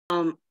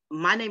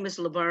My name is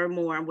Laverne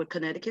Moore. I'm with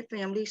Connecticut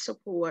Family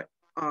Support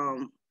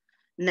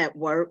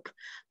Network.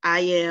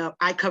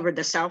 I covered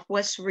the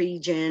Southwest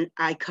region.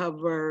 I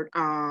covered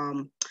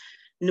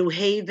New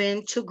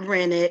Haven to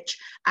Greenwich.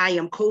 I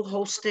am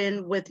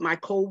co-hosting with my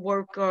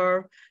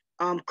co-worker,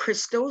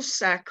 Crystal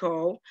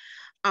Sacco,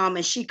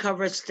 and she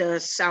covers the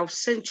South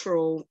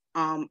Central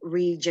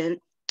region.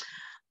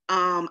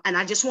 And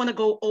I just want to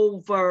go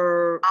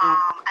over.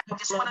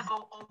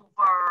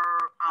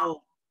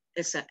 Oh,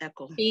 it's an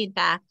echo.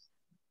 Feedback.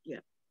 Yeah.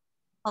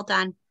 Hold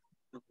on.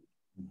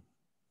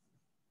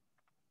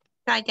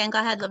 Try again. Go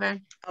ahead,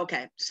 Laverne.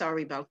 Okay,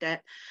 sorry about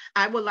that.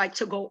 I would like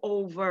to go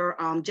over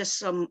just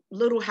some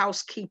little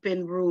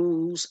housekeeping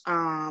rules.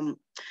 The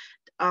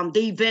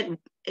event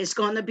is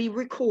going to be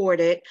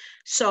recorded,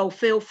 so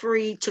feel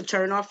free to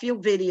turn off your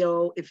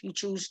video if you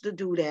choose to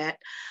do that.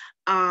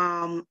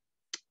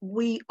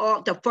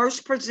 The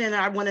first presenter,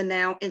 I want to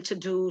now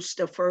introduce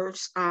the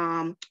first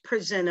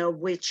presenter,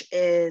 which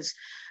is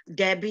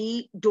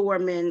Debbie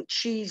Dorfman.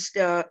 She's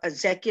the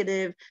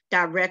Executive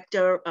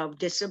Director of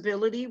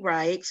Disability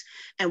Rights.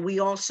 And we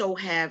also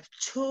have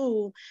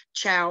two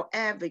child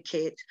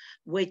advocates,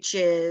 which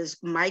is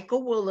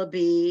Michael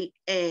Wilby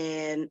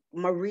and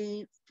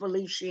Marie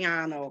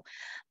Feliciano.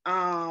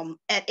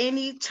 At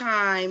any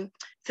time,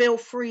 feel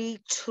free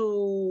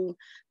to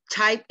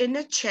type in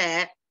the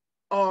chat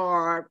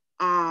or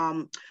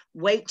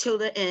wait till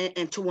the end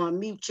and to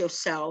unmute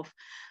yourself.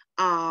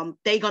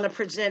 They're going to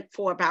present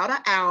for about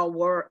an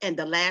hour, and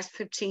the last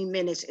 15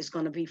 minutes is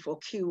going to be for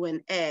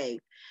Q&A.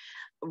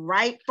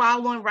 Right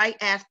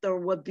after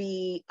would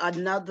be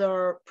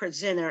another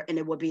presenter, and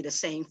it will be the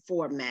same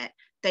format.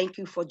 Thank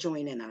you for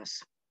joining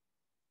us.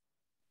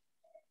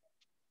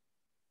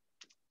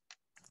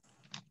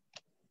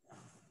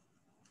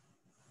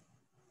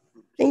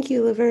 Thank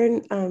you,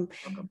 Laverne.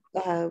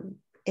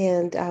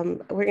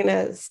 We're going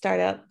to start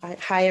out.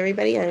 Hi,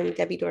 everybody. I'm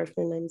Debbie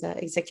Dorfman. I'm the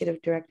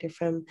Executive Director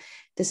from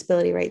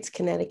Disability Rights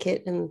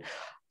Connecticut. And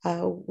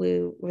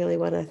we really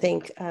want to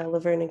thank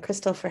Laverne and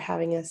Crystal for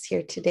having us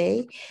here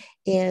today.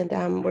 And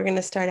we're going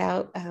to start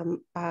out.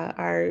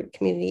 Our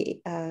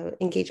community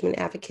engagement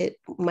advocate,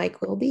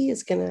 Mike Wilby,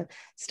 is going to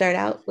start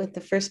out with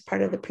the first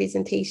part of the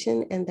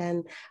presentation. And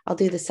then I'll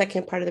do the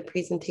second part of the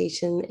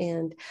presentation.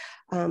 And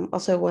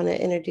also want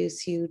to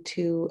introduce you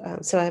to,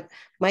 so I have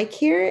Mike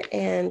here,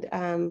 and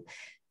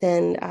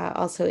then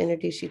also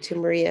introduce you to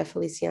Maria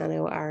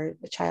Feliciano, our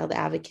child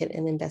advocate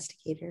and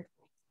investigator.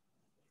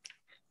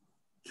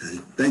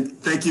 Okay.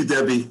 Thank you,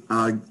 Debbie.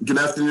 Good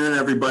afternoon,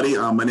 everybody.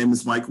 My name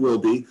is Mike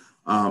Wilby.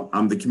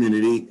 I'm the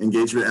Community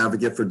Engagement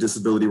Advocate for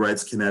Disability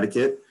Rights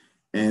Connecticut.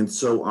 And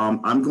so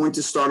I'm going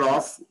to start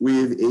off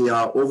with an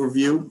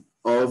overview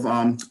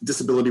of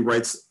Disability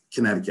Rights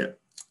Connecticut.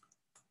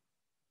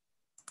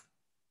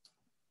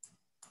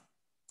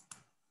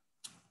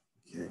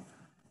 Okay.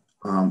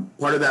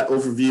 Part of that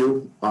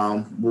overview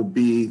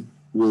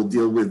will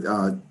deal with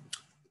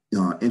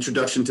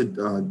introduction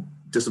to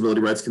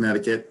Disability Rights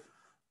Connecticut,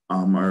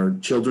 our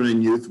children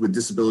and youth with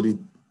disability,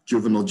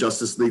 juvenile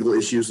justice, legal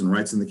issues and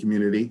rights in the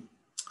community,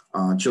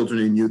 children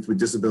and youth with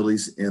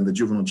disabilities and the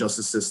juvenile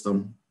justice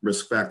system,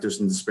 risk factors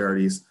and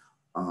disparities,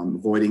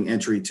 avoiding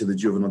entry to the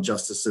juvenile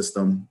justice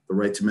system, the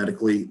right to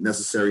medically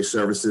necessary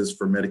services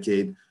for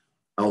Medicaid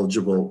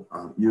eligible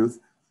youth,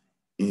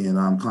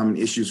 and common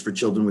issues for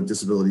children with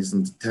disabilities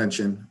in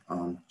detention,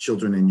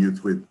 children and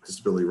youth with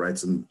disability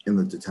rights in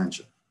the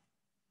detention.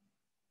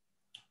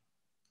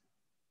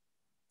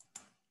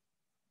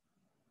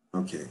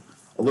 Okay,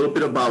 a little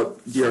bit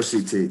about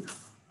DRCT.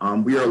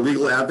 We are a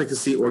legal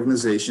advocacy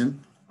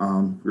organization.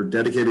 We're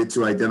dedicated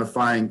to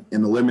identifying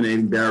and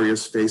eliminating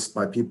barriers faced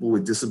by people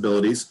with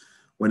disabilities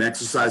when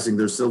exercising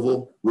their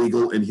civil,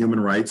 legal, and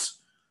human rights.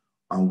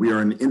 We are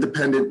an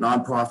independent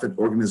nonprofit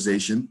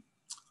organization.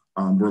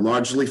 We're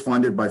largely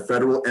funded by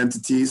federal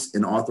entities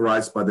and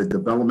authorized by the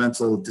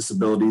Developmental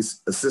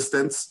Disabilities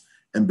Assistance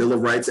and Bill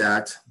of Rights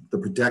Act, the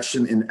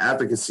Protection and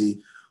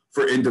Advocacy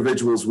for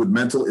Individuals with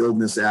Mental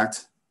Illness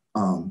Act,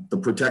 the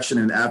Protection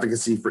and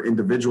Advocacy for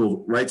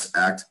Individual Rights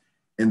Act,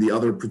 and the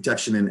other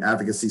Protection and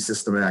Advocacy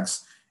System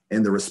Acts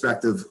and the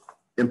respective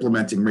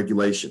implementing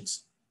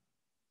regulations.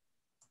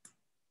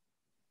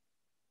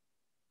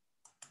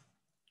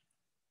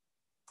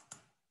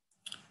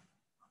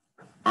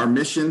 Our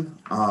mission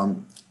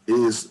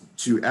is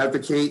to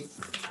advocate,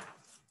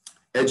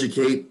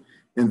 educate,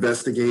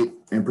 investigate,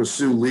 and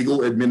pursue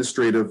legal,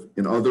 administrative,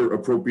 and other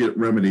appropriate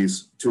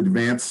remedies to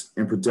advance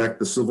and protect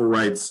the civil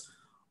rights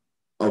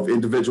of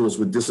individuals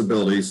with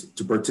disabilities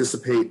to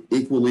participate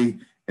equally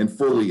and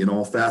fully in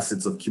all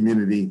facets of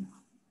community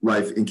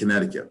life in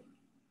Connecticut.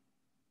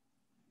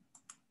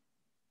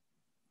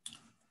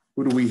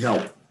 Who do we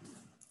help?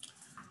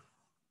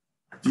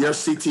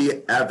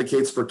 DRCT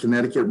advocates for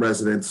Connecticut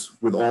residents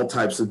with all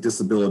types of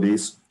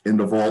disabilities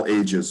and of all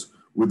ages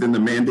within the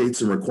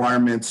mandates and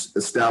requirements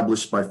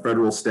established by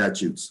federal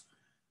statutes.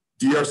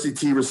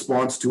 DRCT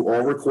responds to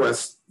all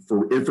requests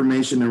for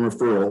information and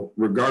referral,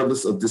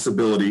 regardless of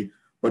disability,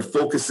 but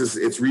focuses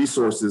its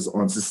resources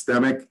on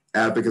systemic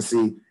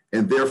advocacy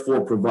and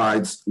therefore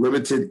provides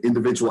limited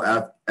individual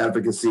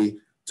advocacy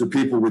to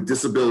people with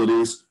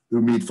disabilities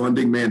who meet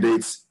funding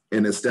mandates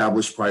and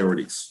established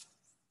priorities.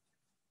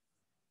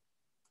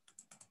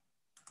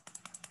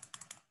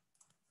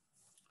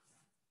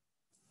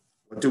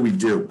 What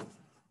do?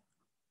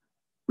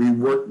 We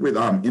work with,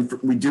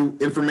 we do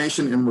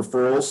information and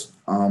referrals.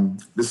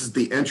 This is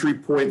the entry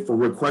point for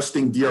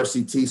requesting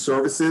DRCT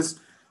services,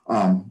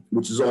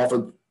 which is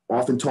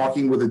often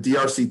talking with a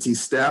DRCT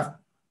staff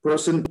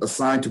person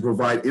assigned to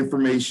provide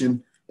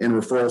information and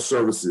referral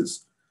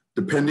services.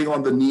 Depending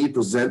on the need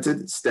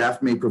presented,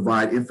 staff may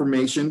provide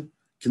information,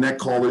 connect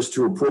callers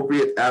to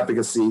appropriate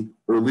advocacy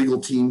or legal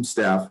team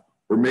staff,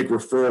 or make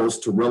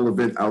referrals to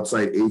relevant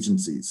outside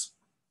agencies.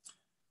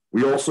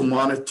 We also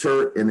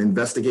monitor and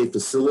investigate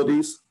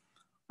facilities.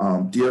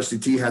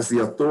 DRCT has the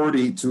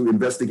authority to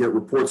investigate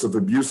reports of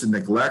abuse and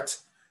neglect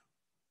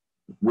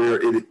where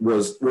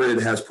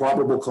it has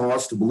probable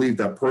cause to believe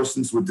that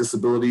persons with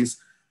disabilities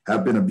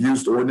have been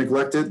abused or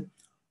neglected.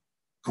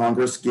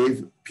 Congress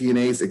gave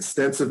P&As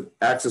extensive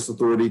access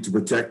authority to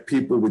protect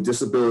people with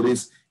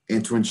disabilities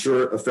and to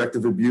ensure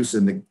effective abuse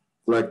and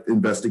neglect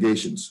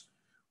investigations.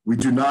 We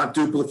do not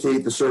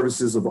duplicate the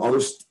services of other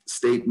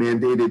state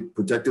mandated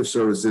protective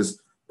services,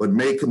 but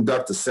may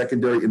conduct a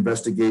secondary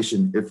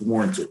investigation if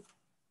warranted.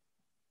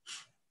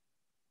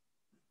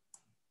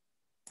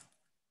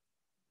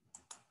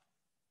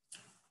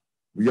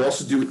 We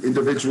also do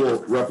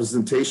individual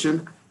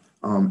representation.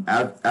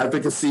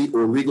 Advocacy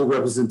or legal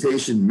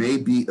representation may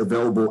be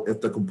available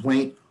if the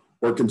complaint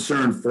or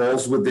concern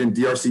falls within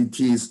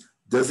DRCT's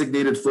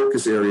designated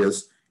focus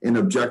areas and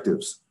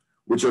objectives,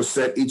 which are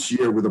set each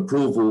year with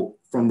approval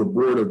from the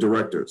board of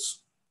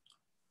directors.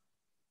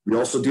 We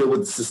also deal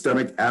with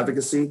systemic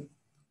advocacy,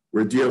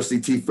 where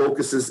DRCT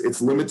focuses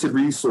its limited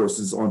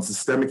resources on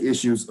systemic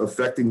issues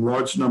affecting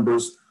large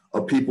numbers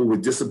of people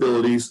with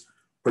disabilities.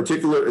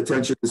 Particular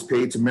attention is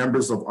paid to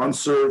members of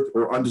unserved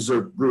or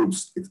undeserved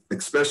groups,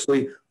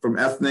 especially from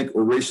ethnic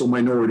or racial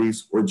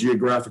minorities or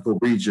geographical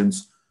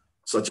regions,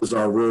 such as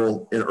our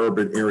rural and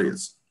urban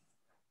areas.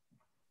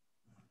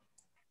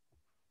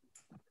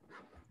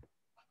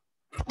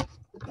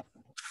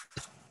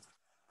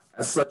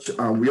 As such,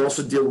 we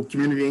also deal with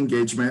community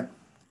engagement.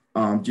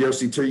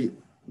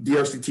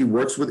 DRCT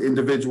works with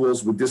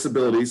individuals with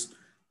disabilities,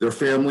 their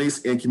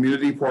families, and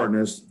community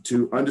partners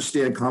to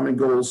understand common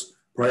goals,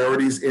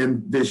 priorities,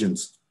 and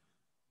visions.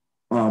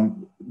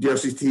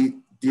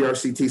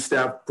 DRCT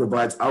staff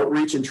provides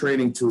outreach and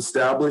training to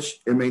establish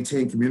and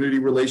maintain community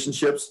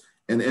relationships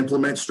and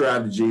implement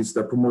strategies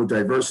that promote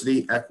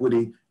diversity,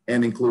 equity,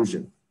 and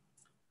inclusion.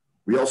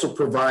 We also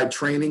provide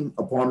training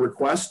upon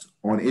request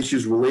on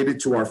issues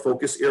related to our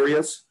focus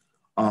areas.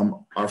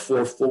 Our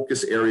 4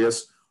 focus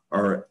areas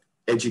are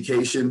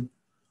education,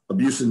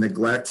 abuse and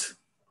neglect,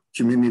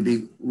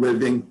 community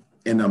living,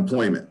 and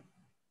employment.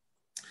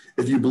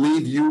 If you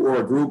believe you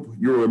or a group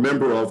you're a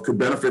member of could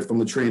benefit from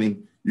the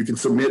training, you can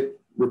submit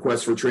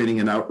requests for training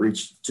and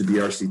outreach to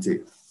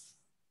DRCT.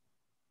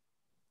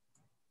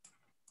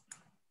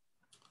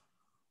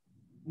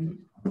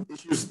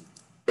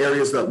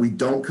 Areas that we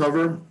don't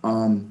cover,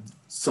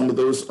 some of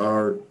those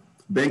are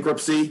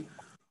bankruptcy,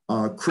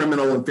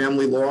 criminal and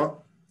family law,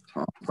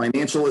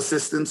 financial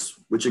assistance,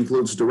 which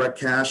includes direct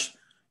cash,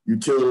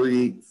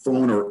 utility,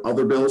 phone, or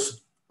other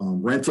bills,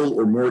 rental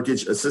or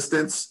mortgage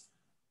assistance,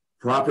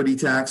 property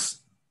tax,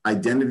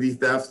 identity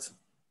theft,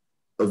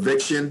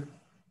 eviction,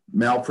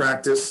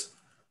 malpractice,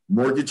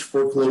 mortgage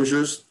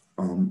foreclosures,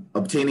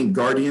 obtaining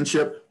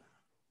guardianship,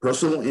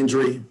 personal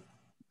injury,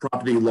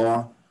 property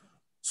law,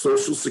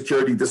 Social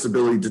Security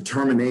disability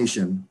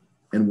determination,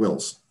 and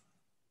wills.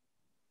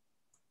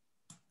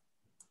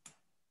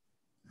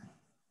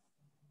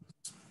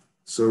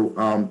 So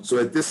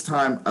at this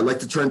time, I'd like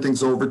to turn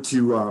things over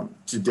to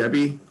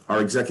Debbie,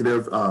 our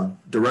executive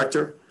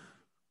director,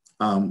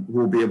 who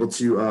will be able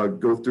to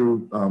go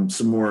through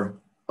some more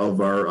of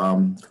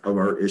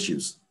our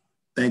issues.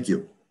 Thank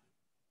you.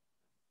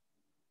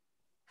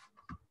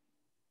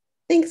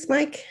 Thanks,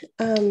 Mike.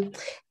 And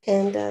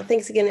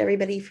thanks again,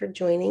 everybody, for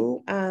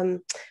joining.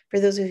 For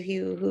those of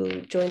you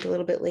who joined a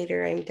little bit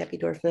later, I'm Debbie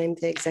Dorfman. I'm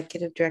the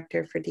executive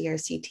director for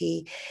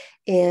DRCT.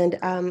 And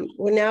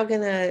we're now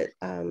going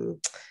to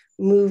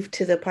move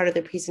to the part of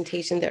the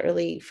presentation that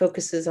really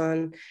focuses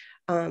on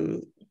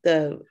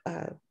the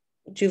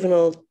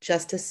juvenile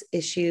justice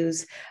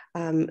issues.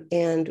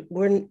 And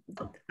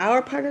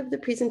our part of the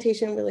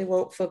presentation really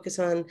won't focus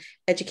on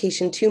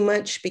education too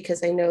much,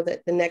 because I know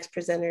that the next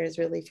presenter is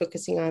really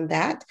focusing on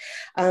that.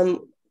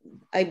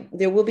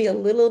 There will be a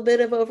little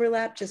bit of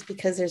overlap just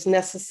because there's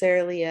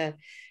necessarily a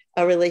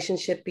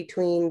relationship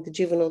between the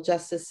juvenile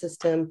justice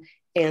system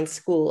and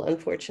school,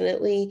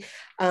 unfortunately.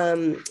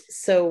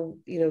 So,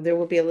 there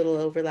will be a little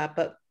overlap,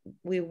 but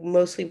we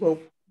mostly won't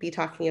be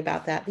talking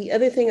about that. The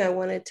other thing I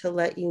wanted to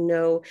let you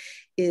know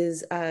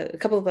is a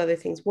couple of other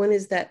things. One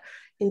is that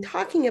in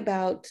talking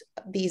about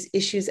these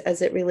issues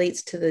as it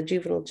relates to the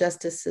juvenile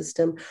justice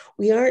system,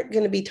 we aren't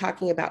going to be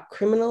talking about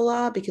criminal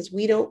law because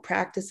we don't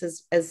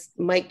practice, as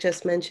Mike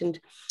just mentioned,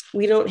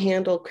 we don't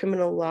handle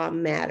criminal law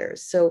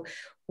matters. So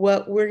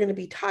what we're going to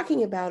be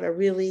talking about are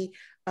really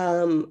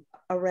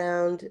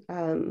around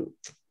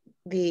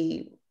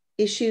the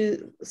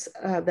issues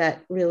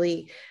that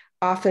really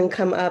often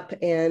come up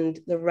and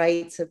the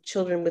rights of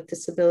children with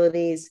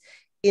disabilities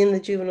in the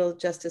juvenile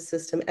justice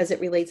system as it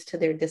relates to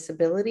their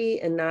disability,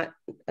 and not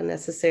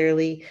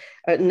necessarily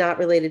not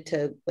related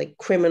to like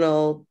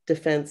criminal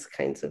defense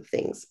kinds of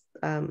things,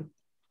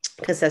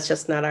 because that's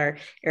just not our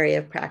area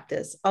of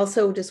practice.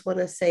 Also, just want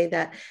to say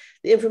that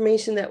the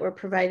information that we're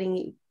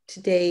providing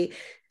today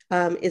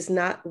is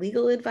not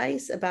legal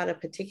advice about a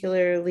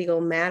particular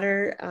legal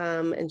matter,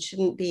 and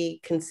shouldn't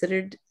be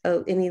considered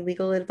any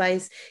legal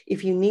advice.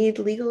 If you need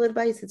legal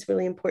advice, it's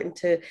really important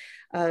to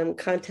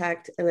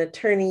contact an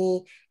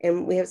attorney,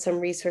 and we have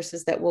some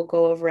resources that we'll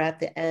go over at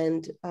the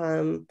end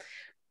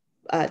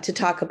to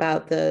talk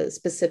about the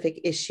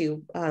specific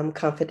issue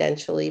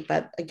confidentially.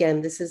 But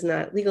again, this is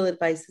not legal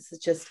advice. This is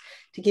just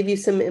to give you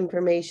some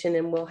information,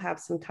 and we'll have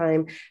some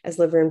time, as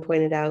Laverne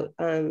pointed out,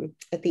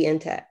 at the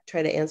end to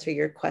try to answer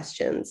your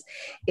questions.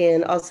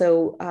 And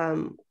also,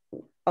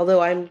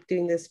 although I'm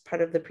doing this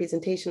part of the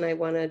presentation, I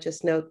want to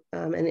just note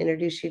and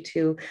introduce you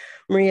to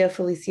Maria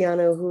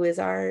Feliciano, who is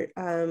our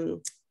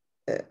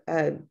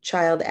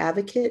child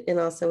advocate and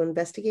also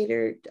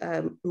investigator.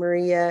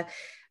 Maria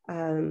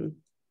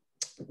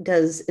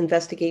does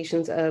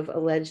investigations of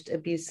alleged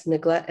abuse,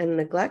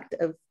 neglect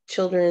of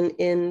children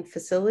in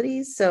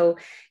facilities. So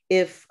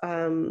if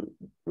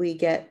we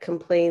get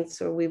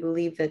complaints or we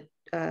believe that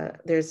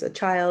there's a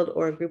child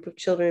or a group of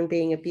children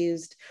being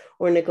abused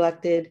or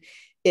neglected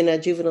in a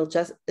juvenile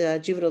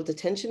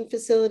detention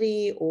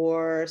facility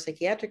or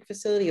psychiatric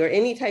facility or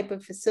any type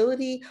of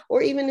facility,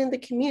 or even in the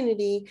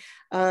community,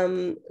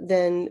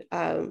 then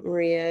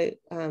Maria,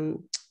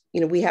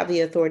 we have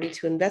the authority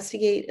to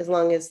investigate as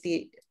long as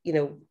the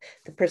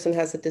person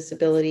has a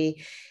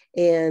disability.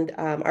 And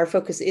our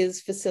focus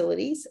is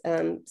facilities.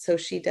 So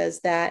she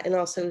does that. And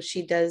also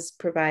she does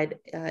provide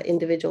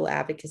individual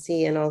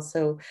advocacy, and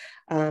also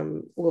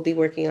will be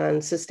working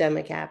on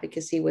systemic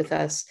advocacy with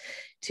us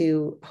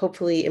to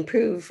hopefully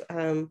improve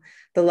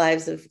the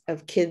lives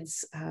of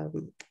kids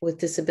with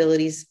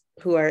disabilities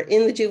who are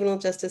in the juvenile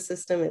justice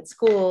system, at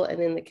school,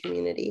 and in the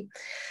community.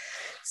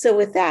 So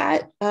with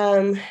that,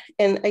 and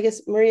I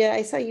guess, Maria,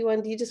 I saw you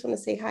on, do you just want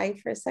to say hi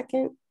for a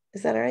second?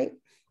 Is that all right?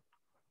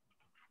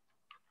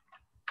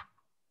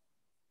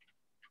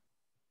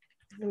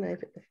 I don't know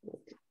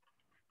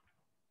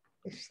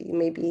if she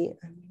maybe,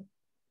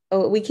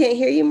 oh, we can't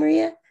hear you,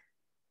 Maria?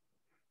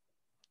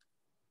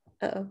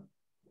 Uh-oh.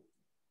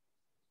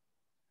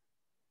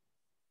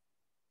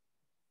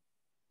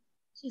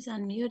 She's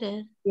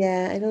unmuted.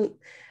 Yeah, I don't,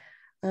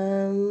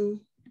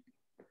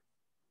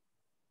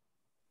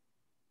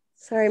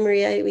 sorry,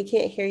 Maria, we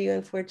can't hear you,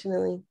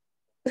 unfortunately.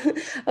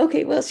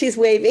 Okay, well, she's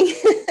waving.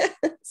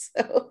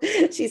 So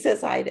she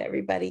says hi to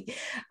everybody.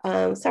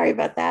 Sorry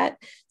about that.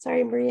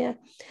 Sorry, Maria.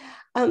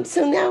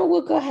 So now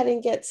we'll go ahead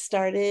and get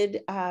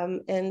started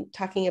and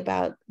talking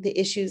about the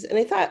issues. And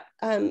I thought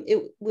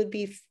it would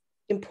be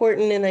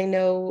important, and I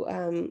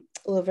know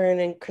Laverne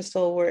and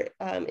Crystal were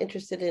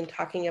interested in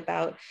talking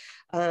about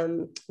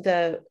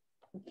the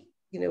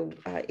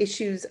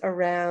issues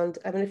around,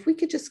 I mean, if we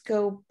could just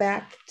go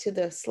back to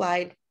the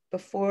slide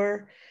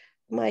before,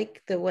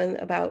 Mike, the one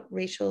about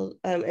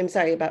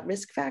about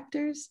risk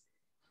factors.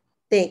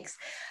 Thanks.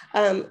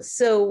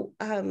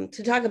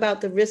 To talk about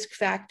the risk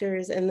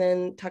factors and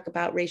then talk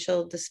about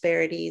racial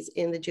disparities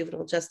in the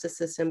juvenile justice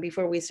system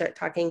before we start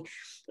talking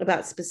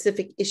about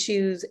specific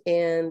issues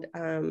and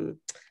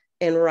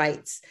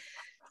rights.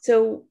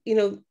 So,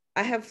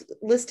 I have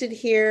listed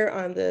here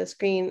on the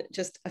screen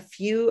just a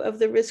few of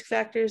the risk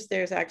factors.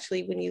 There's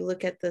actually, when you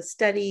look at the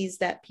studies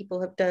that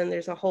people have done,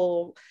 there's a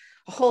whole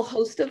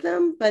host of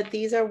them, but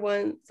these are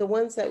the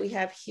ones that we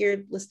have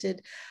here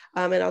listed,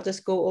 and I'll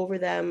just go over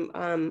them,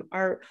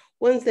 are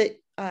ones that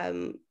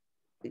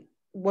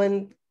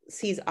one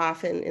sees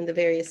often in the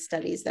various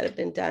studies that have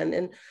been done.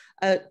 And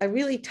a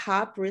really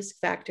top risk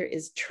factor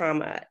is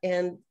trauma.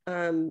 And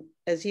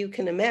as you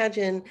can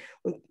imagine,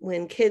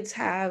 when kids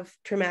have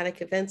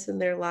traumatic events in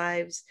their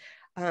lives,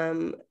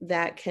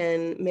 that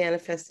can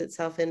manifest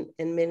itself in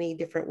many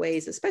different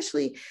ways,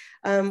 especially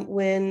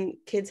when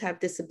kids have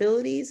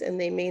disabilities and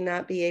they may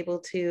not be able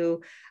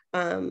to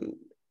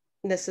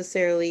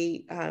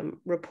necessarily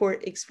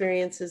report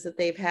experiences that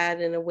they've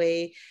had in a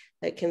way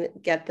that can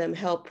get them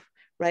help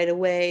right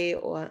away,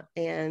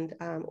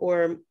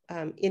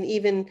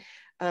 even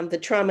the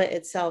trauma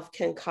itself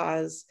can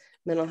cause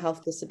mental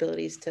health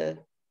disabilities to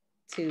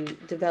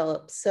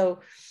develop.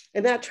 So,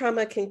 and that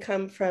trauma can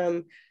come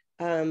from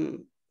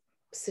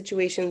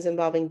situations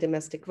involving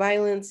domestic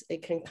violence.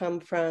 It can come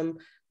from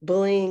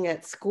bullying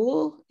at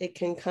school. It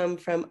can come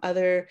from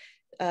other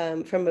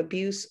from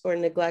abuse or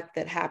neglect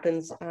that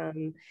happens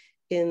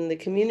in the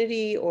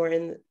community or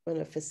in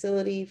a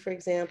facility, for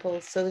example.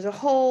 So there's a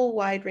whole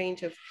wide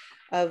range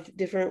of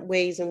different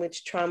ways in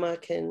which trauma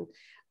can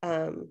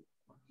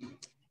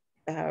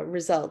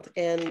result.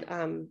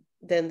 And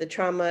then the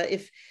trauma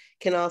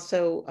can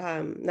also,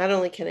 not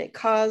only can it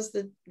cause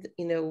the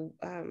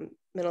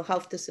mental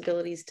health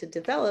disabilities to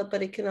develop,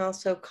 but it can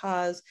also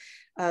cause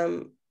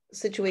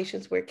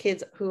situations where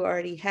kids who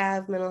already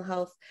have mental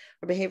health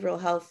or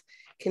behavioral health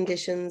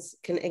conditions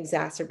can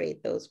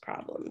exacerbate those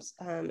problems.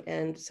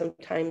 And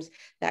sometimes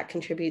that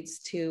contributes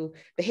to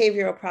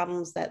behavioral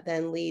problems that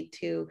then lead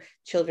to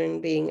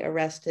children being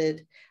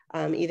arrested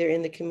either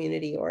in the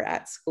community or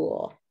at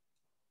school.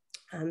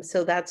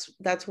 So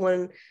that's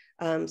one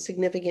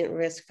significant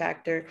risk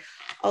factor.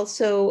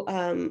 Also,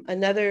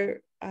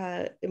 another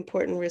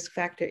important risk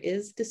factor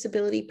is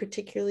disability,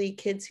 particularly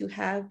kids who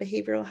have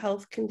behavioral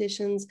health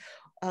conditions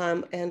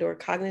and or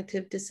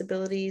cognitive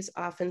disabilities.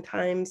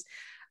 Oftentimes,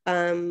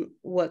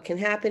 what can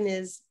happen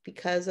is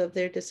because of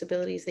their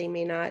disabilities, they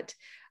may not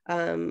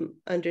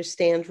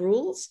understand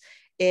rules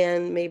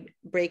and may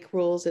break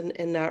rules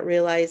and not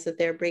realize that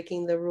they're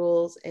breaking the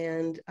rules,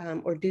 and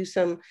or do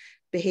some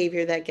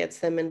behavior that gets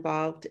them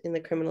involved in the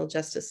criminal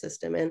justice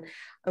system. And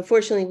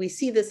unfortunately, we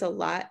see this a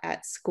lot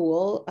at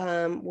school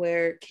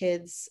where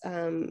kids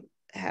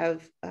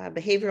have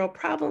behavioral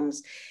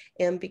problems,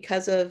 and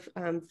because of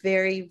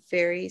very,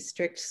 very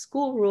strict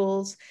school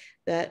rules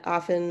that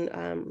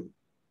often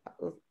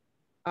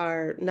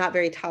are not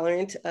very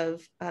tolerant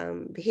of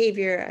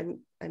behavior.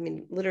 I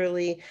mean,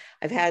 literally,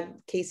 I've had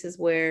cases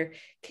where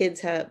kids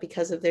have,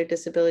 because of their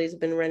disabilities, have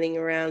been running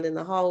around in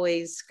the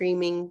hallways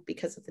screaming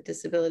because of the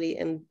disability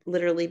and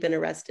literally been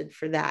arrested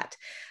for that.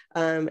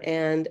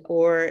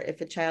 Or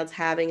if a child's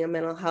having a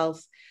mental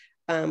health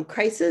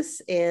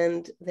crisis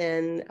and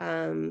then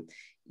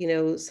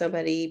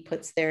somebody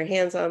puts their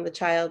hands on the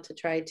child to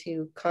try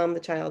to calm the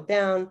child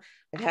down.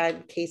 I've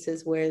had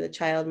cases where the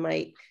child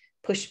might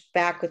push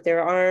back with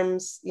their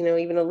arms,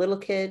 even a little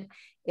kid,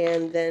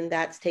 and then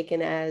that's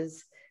taken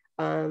as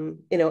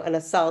an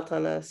assault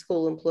on a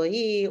school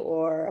employee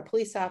or a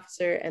police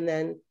officer, and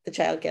then the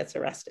child gets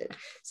arrested.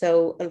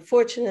 So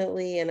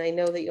unfortunately, and I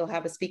know that you'll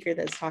have a speaker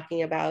that's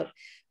talking about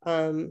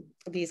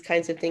these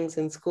kinds of things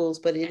in schools,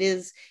 but it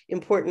is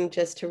important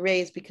just to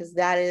raise, because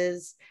that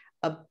is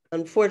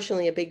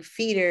unfortunately a big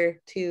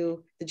feeder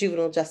to the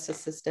juvenile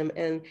justice system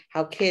and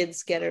how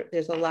kids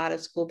there's a lot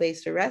of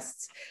school-based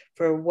arrests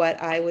for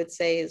what I would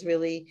say is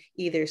really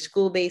either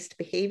school-based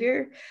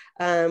behavior,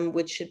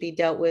 which should be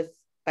dealt with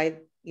by,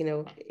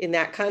 in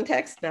that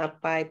context,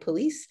 not by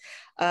police,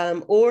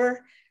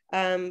 or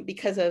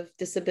because of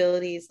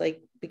disabilities,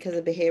 like because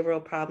of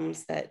behavioral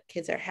problems that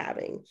kids are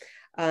having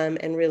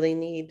and really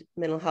need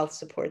mental health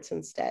supports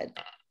instead,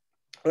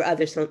 or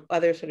other sort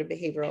of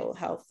behavioral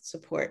health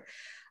support.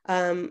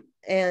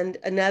 And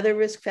another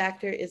risk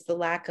factor is the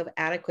lack of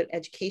adequate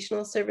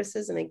educational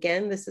services. And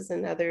again, this is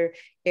another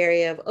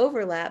area of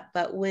overlap,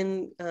 but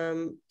when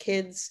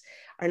kids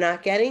are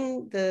not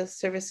getting the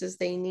services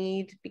they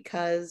need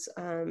because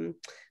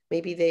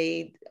maybe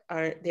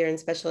they're in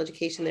special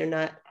education, they're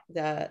not,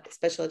 the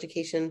special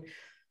education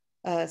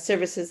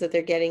services that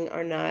they're getting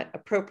are not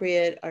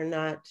appropriate, are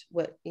not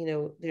what,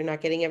 they're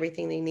not getting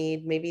everything they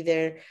need. Maybe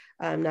they're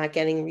not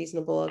getting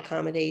reasonable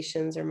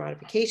accommodations or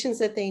modifications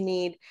that they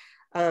need.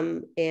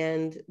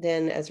 And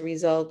then as a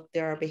result,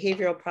 there are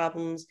behavioral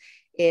problems.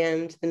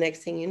 And the next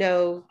thing you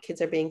know,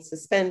 kids are being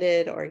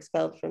suspended or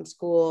expelled from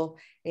school.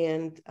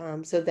 And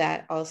so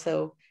that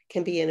also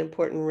can be an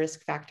important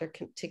risk factor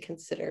to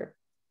consider.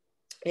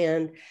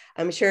 And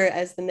I'm sure,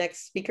 as the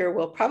next speaker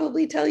will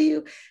probably tell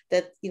you,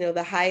 that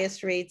the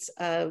highest rates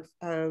of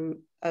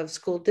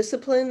school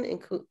discipline,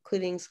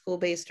 including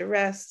school-based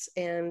arrests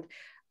and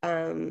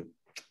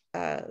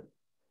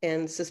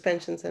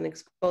suspensions and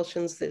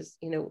expulsions. There's,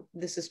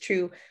 this is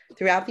true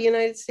throughout the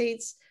United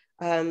States.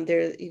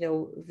 There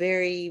are,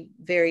 very,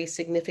 very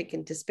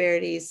significant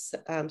disparities.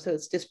 So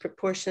it's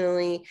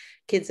disproportionately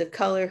kids of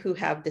color who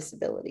have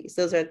disabilities.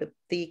 Those are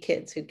the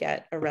kids who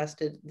get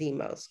arrested the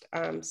most.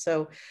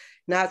 So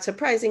not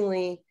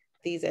surprisingly,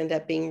 these end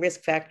up being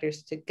risk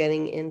factors to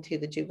getting into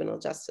the juvenile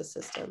justice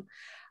system.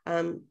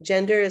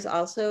 Gender is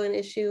also an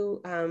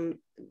issue.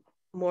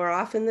 More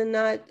often than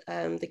not,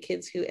 the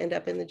kids who end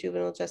up in the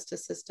juvenile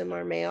justice system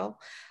are male,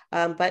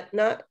 but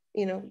not,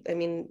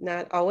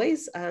 not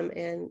always.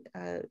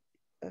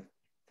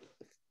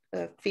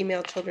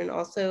 Female children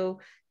also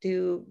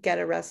do get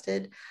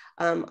arrested,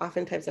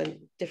 oftentimes on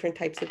different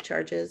types of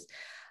charges.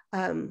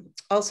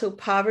 Also,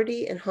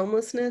 poverty and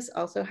homelessness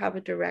also have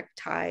a direct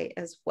tie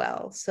as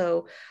well.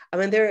 So,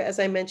 as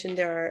I mentioned,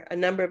 there are a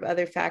number of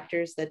other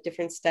factors that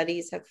different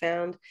studies have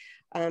found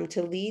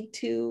to lead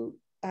to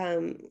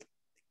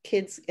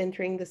kids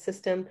entering the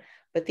system,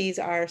 but these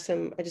are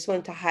some, I just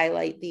wanted to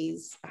highlight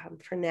these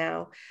for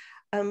now.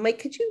 Mike,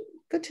 could you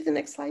go to the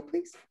next slide,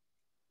 please?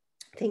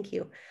 Thank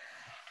you.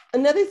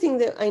 Another thing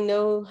that I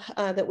know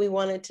that we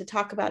wanted to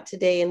talk about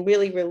today and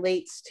really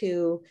relates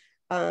to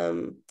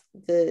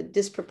the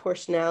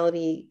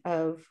disproportionality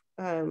of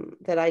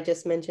that I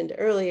just mentioned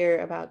earlier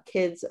about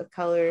kids of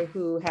color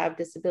who have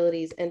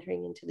disabilities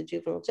entering into the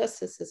juvenile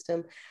justice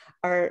system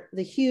are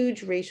the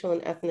huge racial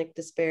and ethnic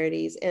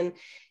disparities. And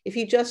if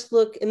you just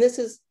look, and this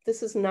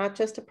is not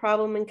just a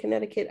problem in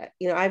Connecticut.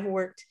 You know, I've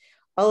worked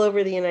all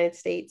over the United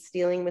States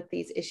dealing with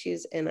these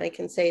issues, and I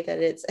can say that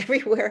it's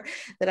everywhere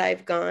that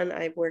I've gone.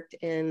 I've worked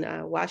in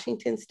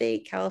Washington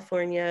State,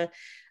 California,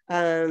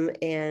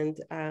 and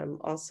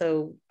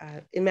also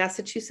in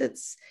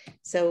Massachusetts.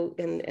 So,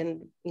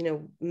 and you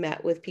know,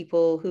 met with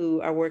people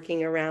who are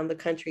working around the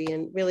country,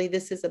 and really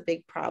this is a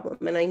big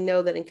problem. And I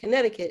know that in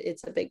Connecticut,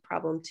 it's a big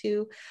problem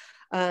too.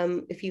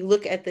 If you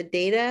look at the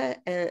data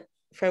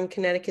from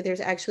Connecticut,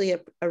 there's actually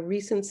a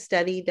recent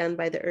study done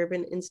by the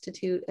Urban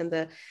Institute, and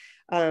the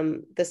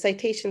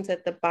citations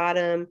at the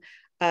bottom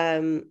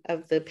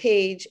of the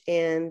page,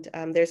 and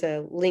there's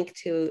a link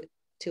to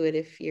it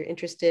if you're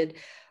interested.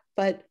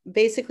 But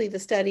basically the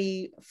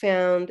study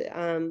found,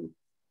 and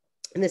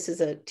this is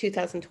a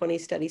 2020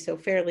 study, so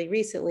fairly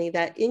recently,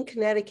 that in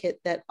Connecticut,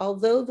 that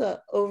although the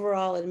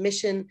overall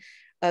admission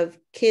of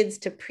kids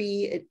to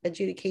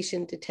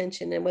pre-adjudication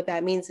detention, and what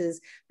that means is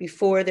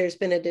before there's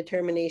been a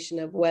determination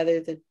of whether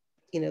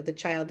the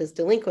child is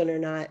delinquent or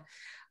not,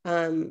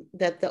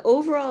 that the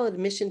overall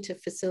admission to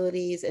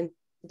facilities and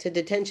to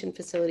detention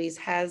facilities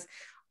has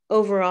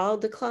overall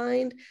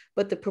declined,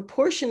 but the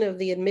proportion of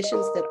the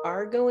admissions that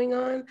are going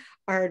on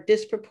are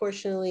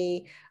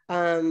disproportionately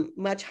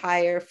much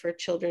higher for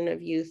children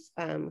of youth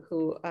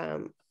who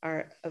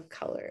are of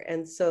color.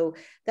 And so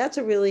that's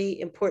a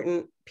really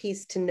important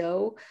piece to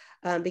know,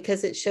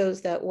 because it shows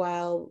that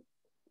while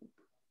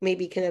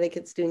maybe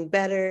Connecticut's doing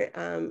better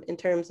in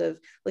terms of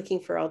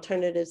looking for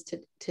alternatives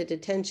to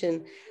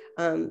detention,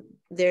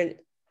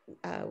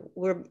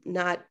 we're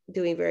not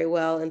doing very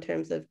well in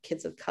terms of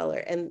kids of color.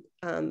 And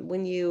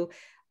when you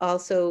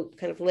also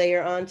kind of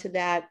layer onto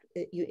that,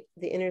 the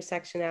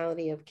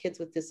intersectionality of kids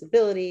with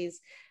disabilities,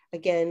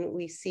 again,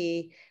 we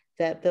see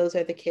that those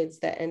are the kids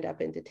that end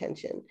up in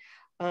detention.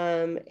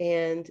 I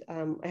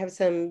have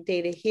some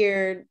data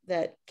here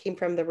that came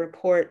from the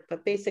report,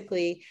 but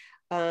basically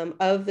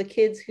of the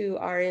kids who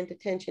are in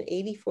detention,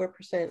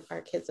 84%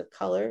 are kids of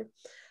color.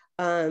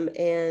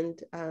 And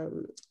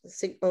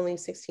only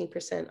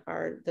 16%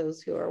 are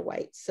those who are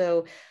white.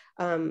 So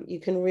you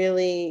can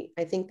really,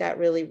 I think that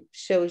really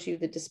shows you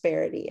the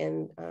disparity,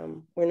 and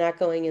we're not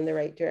going in the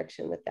right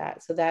direction with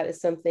that. So that is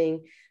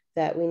something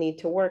that we need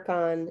to work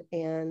on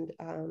and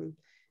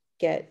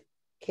get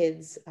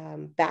kids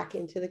back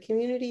into the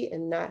community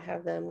and not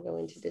have them go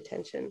into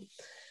detention.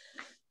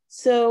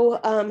 So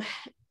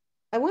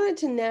I wanted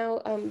to now,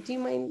 do you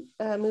mind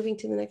moving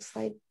to the next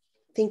slide?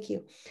 Thank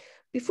you.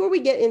 Before we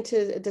get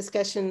into a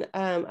discussion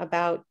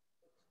about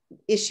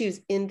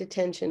issues in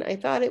detention, I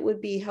thought it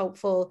would be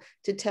helpful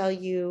to tell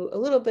you a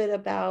little bit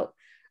about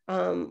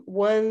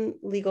one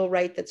legal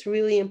right that's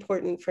really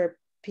important for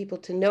people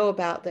to know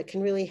about, that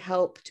can really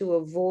help to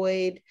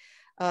avoid,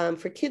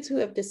 for kids who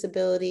have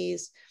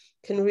disabilities,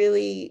 can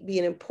really be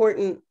an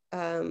important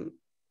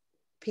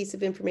piece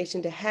of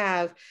information to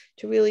have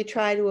to really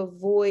try to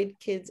avoid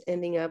kids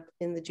ending up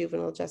in the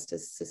juvenile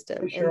justice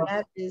system. Sure. And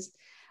that is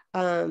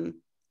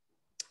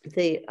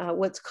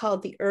what's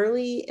called the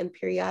Early and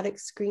Periodic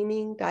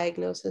Screening,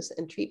 Diagnosis,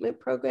 and Treatment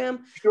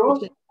Program, sure.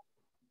 Which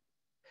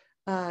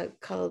is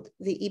called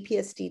the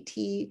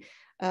EPSDT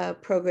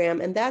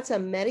program. And that's a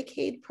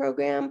Medicaid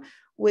program,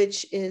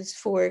 which is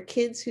for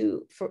kids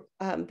who,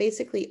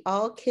 basically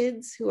all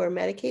kids who are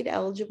Medicaid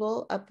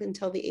eligible up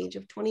until the age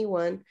of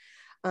 21.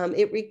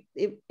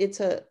 It's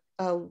a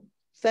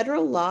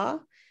federal law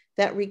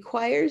that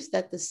requires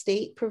that the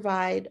state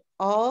provide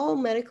all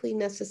medically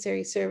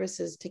necessary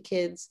services to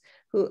kids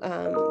who,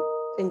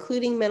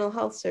 including mental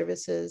health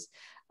services,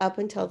 up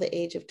until the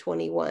age of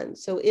 21.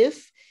 So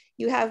if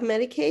you have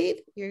Medicaid,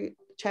 your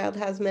child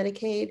has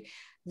Medicaid,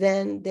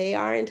 then they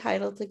are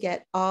entitled to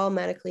get all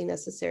medically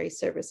necessary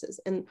services.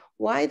 And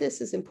why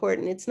this is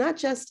important, it's not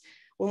just,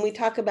 when we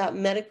talk about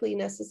medically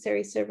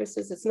necessary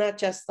services, it's not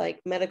just like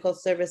medical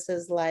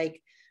services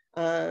like,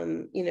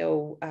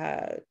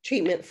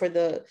 treatment for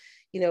the,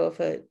 if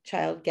a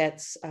child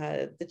gets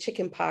the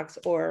chicken pox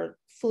or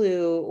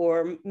flu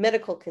or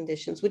medical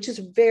conditions, which is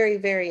very,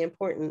 very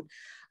important.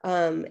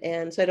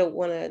 And so I don't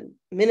want to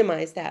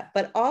minimize that,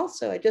 but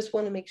also I just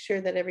want to make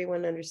sure that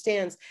everyone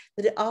understands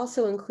that it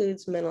also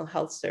includes mental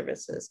health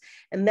services.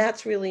 And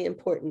that's really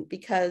important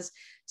because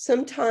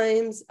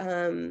sometimes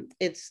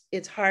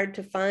it's hard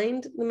to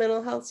find the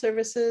mental health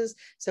services.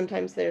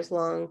 Sometimes there's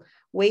long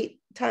wait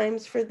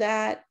times for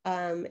that,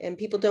 and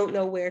people don't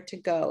know where to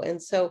go.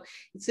 And so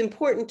it's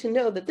important to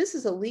know that this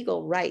is a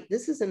legal right.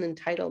 This is an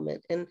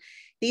entitlement. And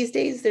these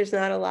days, there's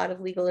not a lot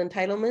of legal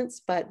entitlements,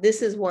 but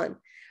this is one.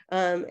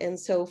 And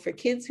so for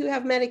kids who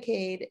have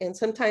Medicaid, and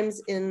sometimes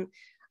in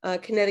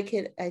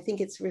Connecticut, I think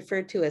it's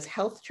referred to as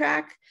Health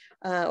Track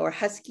or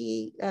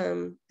Husky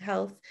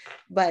Health,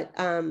 but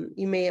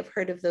you may have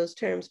heard of those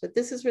terms, but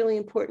this is really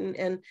important.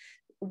 And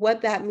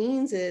what that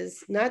means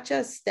is not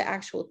just the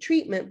actual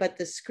treatment, but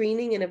the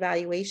screening and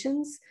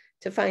evaluations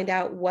to find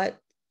out what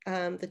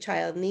the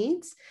child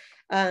needs.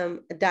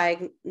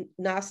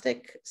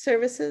 diagnostic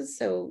services,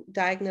 so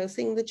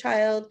diagnosing the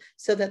child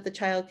so that the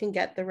child can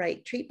get the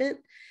right treatment.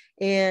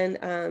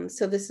 And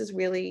so this is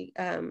really,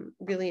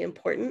 really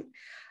important.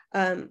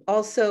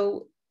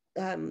 Also,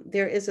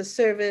 there is a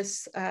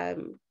service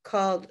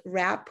called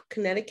WRAP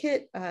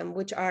Connecticut,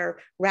 which are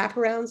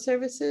wraparound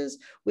services,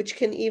 which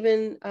can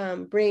even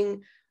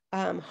bring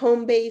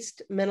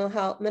home-based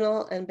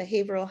mental and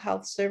behavioral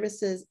health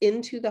services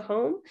into the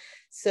home,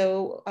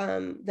 so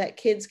that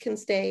kids can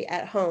stay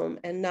at home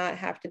and not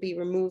have to be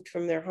removed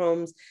from their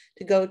homes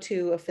to go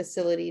to a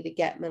facility to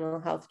get mental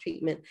health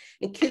treatment.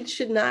 And kids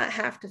should not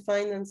have to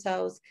find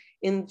themselves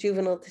in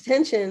juvenile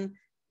detention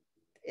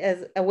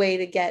as a way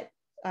to get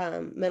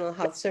mental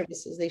health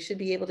services. They should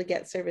be able to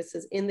get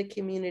services in the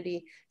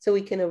community so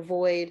we can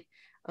avoid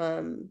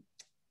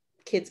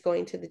kids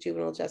going to the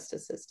juvenile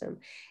justice system.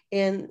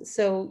 And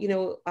so,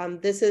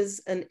 this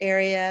is an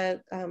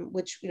area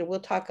which, we'll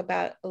talk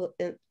about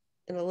in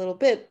a little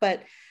bit,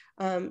 but,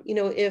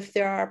 if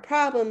there are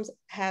problems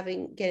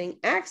getting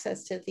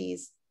access to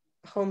these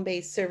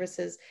home-based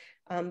services,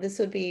 this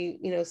would be,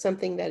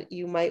 something that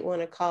you might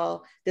want to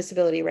call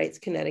Disability Rights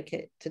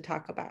Connecticut to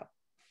talk about.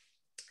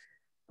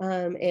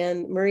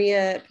 And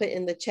Maria put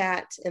in the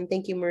chat, and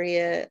thank you,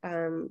 Maria,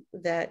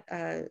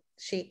 that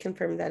she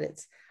confirmed that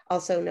it's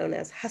also known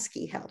as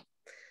Husky Help.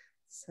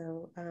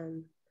 So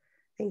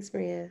thanks,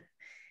 Maria.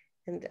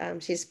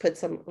 And she's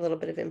put a little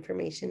bit of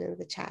information in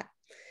the chat.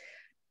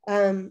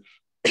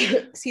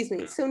 Excuse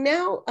me. So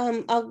now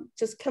I'll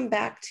just come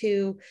back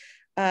to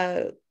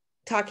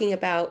talking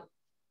about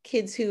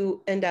kids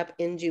who end up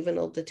in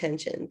juvenile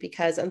detention,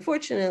 because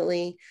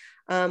unfortunately,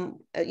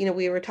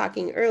 we were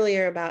talking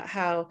earlier about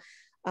how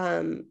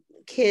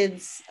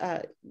kids,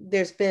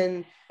 there's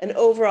been an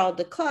overall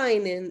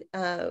decline in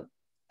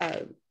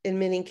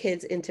admitting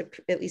kids into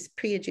at least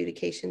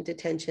pre-adjudication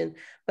detention,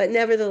 but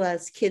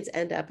nevertheless, kids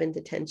end up in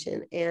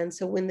detention. And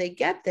so when they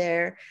get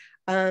there,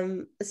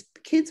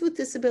 kids with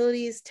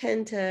disabilities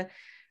tend to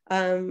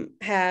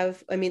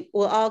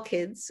all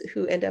kids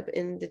who end up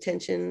in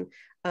detention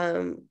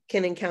can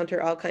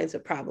encounter all kinds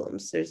of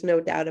problems. There's no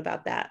doubt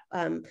about that.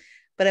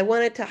 But I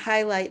wanted to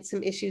highlight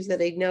some issues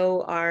that I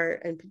know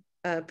are, and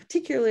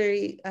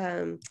particularly,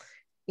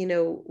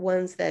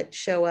 ones that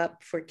show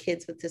up for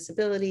kids with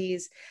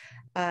disabilities.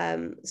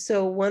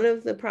 So one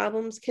of the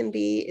problems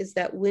is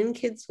that when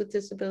kids with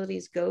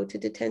disabilities go to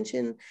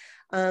detention,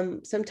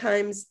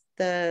 sometimes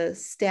the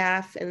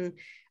staff and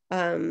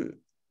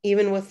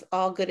even with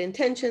all good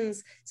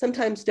intentions,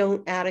 sometimes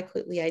don't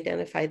adequately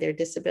identify their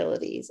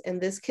disabilities.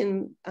 And this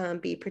can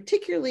be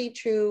particularly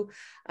true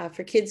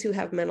for kids who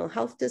have mental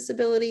health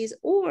disabilities,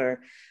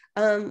 or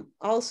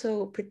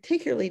also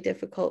particularly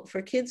difficult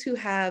for kids who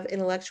have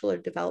intellectual or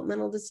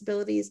developmental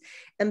disabilities.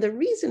 And the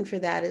reason for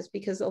that is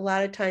because a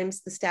lot of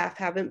times the staff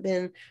haven't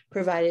been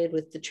provided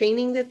with the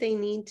training that they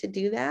need to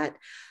do that.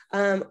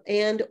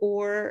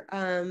 Or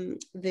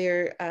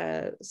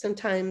they're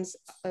sometimes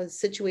a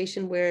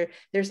situation where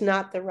there's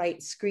not the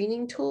right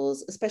screening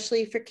tools,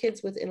 especially for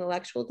kids with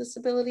intellectual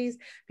disabilities,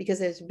 because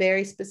there's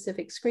very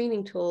specific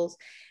screening tools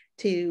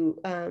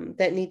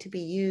that need to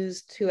be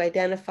used to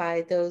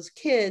identify those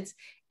kids.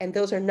 And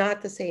those are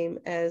not the same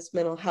as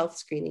mental health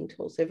screening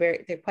tools.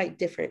 They're quite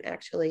different,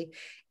 actually.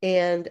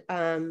 And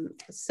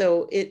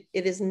so it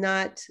is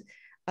not,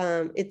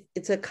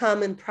 it's a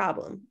common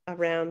problem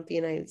around the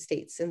United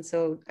States. And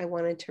so I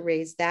wanted to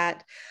raise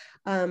that.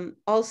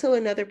 Also,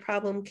 another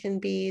problem can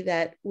be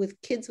that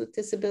with kids with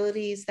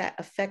disabilities that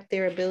affect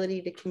their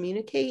ability to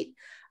communicate,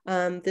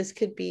 this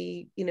could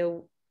be,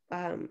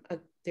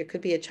 there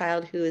could be a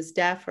child who is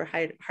deaf or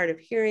hard of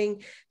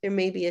hearing. There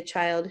may be a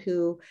child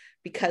who,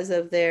 because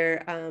of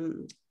their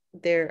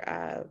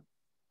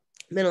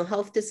mental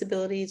health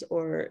disabilities,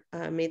 or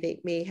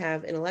may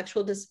have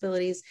intellectual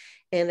disabilities,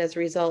 and as a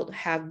result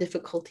have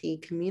difficulty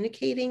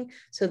communicating.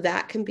 So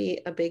that can be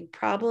a big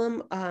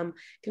problem.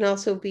 Can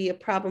also be a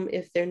problem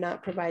if they're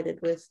not provided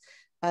with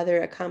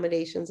other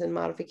accommodations and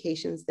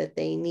modifications that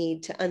they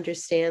need to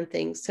understand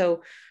things.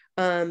 So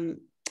a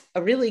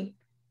really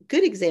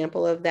good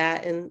example of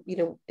that, and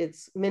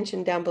it's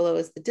mentioned down below,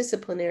 is the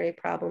disciplinary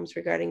problems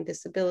regarding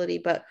disability.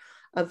 But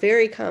a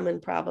very common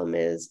problem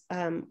is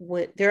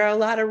when there are a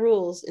lot of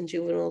rules in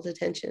juvenile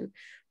detention,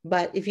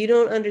 but if you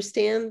don't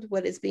understand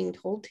what is being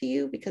told to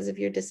you because of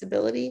your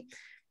disability,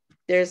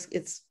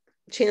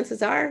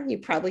 chances are you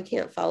probably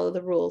can't follow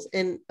the rules.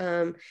 And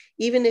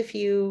even if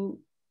you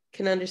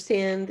can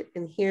understand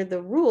and hear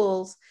the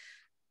rules,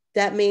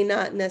 that may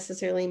not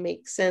necessarily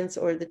make sense,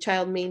 or the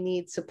child may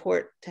need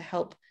support to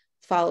help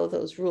follow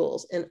those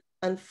rules. And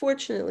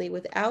unfortunately,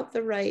 without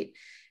the right,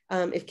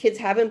 if kids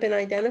haven't been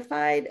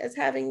identified as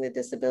having the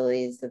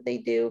disabilities that they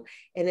do,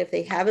 and if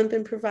they haven't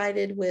been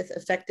provided with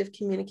effective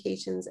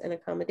communications and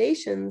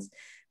accommodations,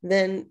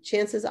 then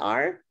chances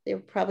are they're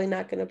probably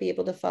not going to be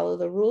able to follow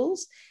the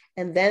rules,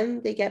 and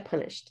then they get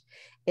punished.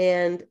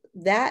 And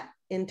that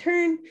in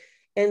turn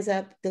ends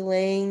up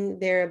delaying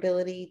their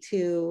ability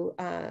to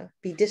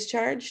be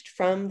discharged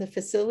from the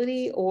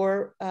facility,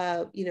 or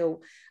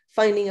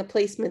finding a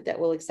placement that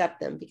will accept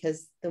them,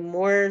 because the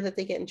more that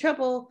they get in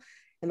trouble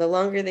and the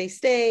longer they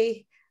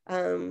stay,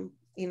 you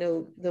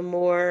know, the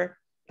more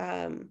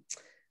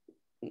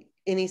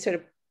any sort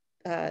of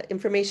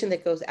information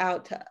that goes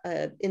out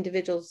to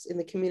individuals in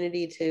the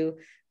community to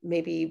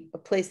maybe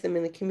place them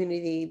in the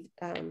community,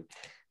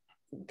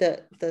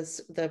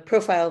 the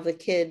profile of the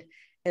kid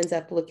ends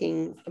up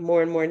looking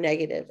more and more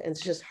negative, and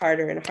it's just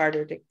harder and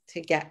harder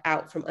to get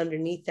out from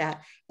underneath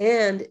that.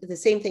 And the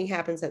same thing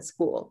happens at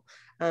school,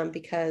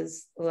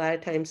 because a lot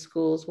of times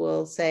schools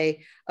will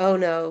say, oh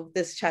no,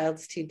 this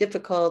child's too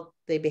difficult,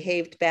 they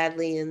behaved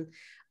badly in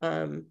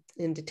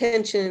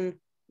detention,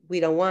 we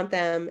don't want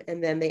them,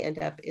 and then they end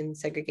up in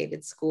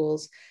segregated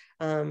schools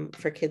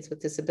for kids with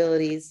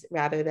disabilities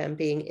rather than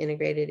being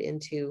integrated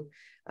into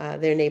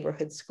their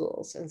neighborhood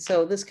schools. And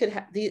so this could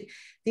have,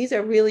 these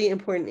are really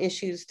important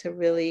issues to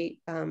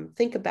really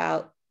think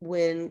about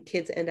when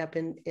kids end up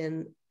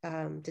in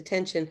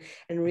detention,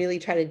 and really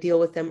try to deal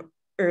with them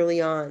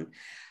early on.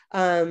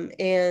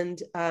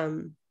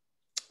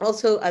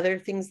 Also other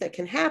things that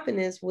can happen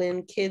is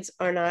when kids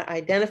are not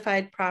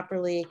identified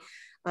properly,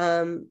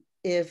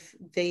 if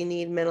they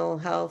need mental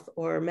health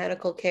or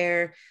medical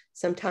care,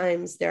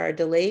 sometimes there are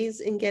delays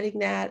in getting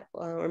that,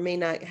 or may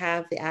not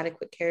have the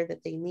adequate care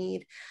that they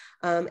need.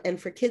 And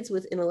for kids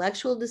with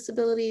intellectual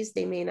disabilities,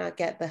 they may not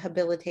get the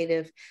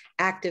habilitative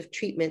active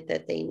treatment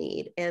that they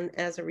need. And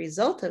as a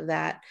result of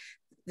that,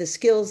 the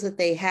skills that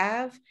they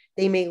have,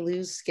 they may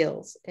lose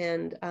skills.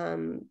 And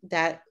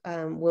that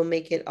will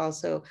make it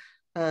also,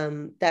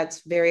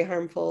 that's very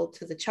harmful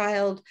to the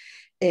child,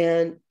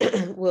 and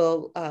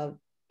will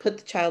put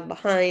the child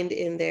behind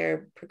in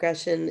their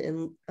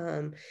progression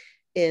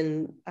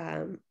in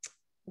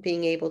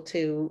being able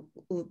to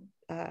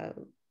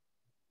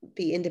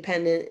be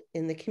independent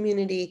in the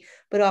community,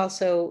 but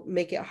also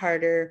make it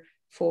harder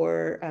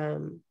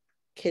for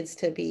kids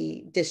to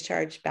be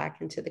discharged back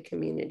into the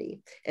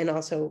community and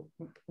also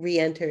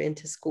re-enter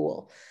into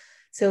school.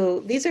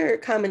 So these are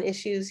common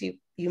issues. You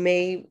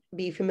may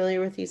be familiar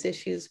with these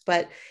issues,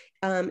 but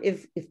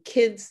if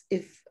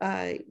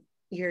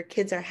your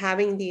kids are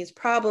having these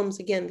problems,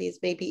 again, these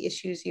may be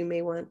issues you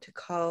may want to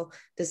call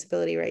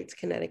Disability Rights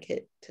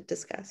Connecticut to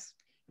discuss.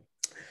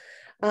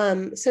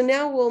 So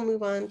now we'll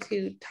move on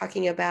to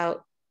talking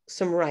about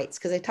some rights,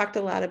 because I talked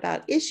a lot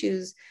about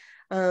issues,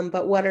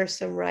 but what are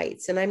some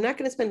rights? And I'm not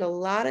going to spend a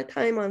lot of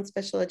time on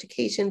special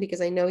education,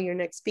 because I know your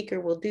next speaker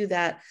will do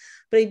that.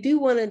 But I do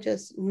want to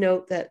just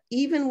note that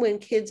even when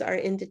kids are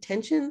in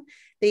detention,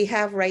 they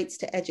have rights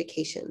to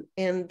education,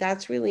 and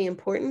that's really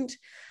important.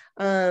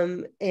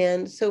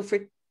 And so for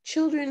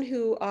children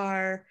who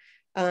are,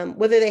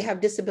 whether they have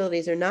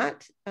disabilities or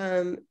not,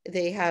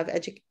 they have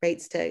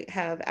rights to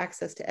have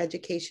access to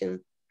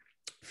education.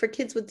 For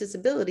kids with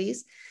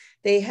disabilities,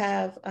 they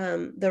have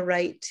the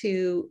right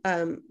to,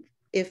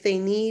 if they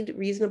need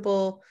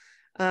reasonable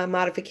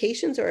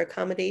modifications or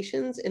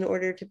accommodations in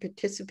order to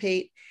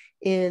participate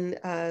in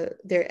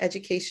their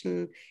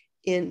education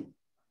in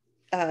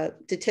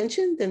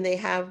detention, then they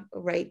have a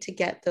right to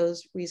get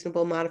those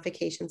reasonable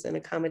modifications and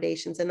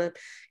accommodations. And I'm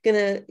going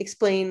to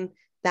explain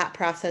that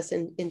process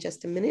in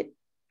just a minute.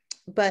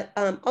 But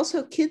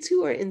also kids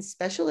who are in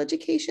special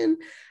education,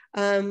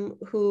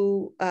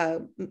 who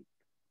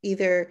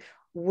either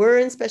were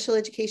in special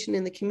education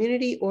in the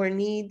community or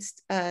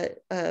needs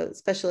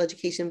special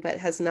education, but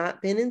has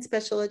not been in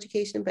special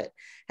education, but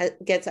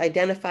gets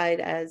identified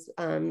as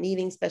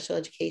needing special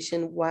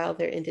education while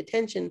they're in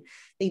detention,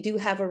 they do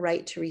have a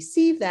right to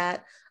receive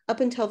that up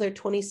until their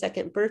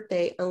 22nd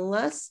birthday,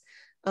 unless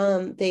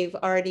they've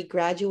already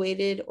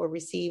graduated or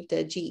received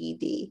a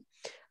GED.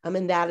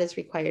 And that is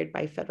required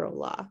by federal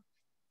law.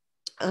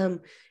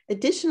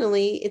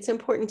 Additionally, it's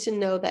important to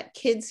know that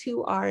kids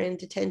who are in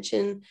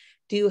detention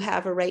do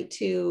have a right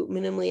to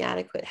minimally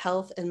adequate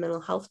health and mental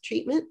health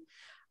treatment.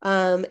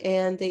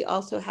 And they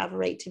also have a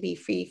right to be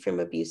free from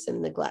abuse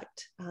and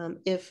neglect.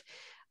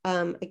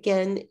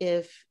 Again,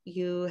 if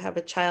you have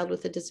a child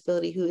with a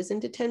disability who is in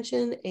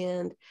detention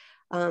and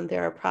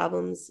there are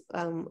problems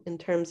in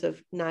terms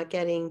of not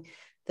getting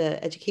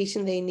the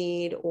education they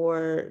need,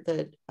 or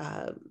the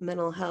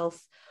mental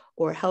health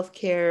or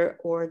healthcare,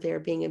 or they're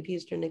being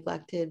abused or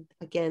neglected,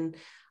 again,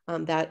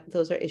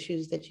 those are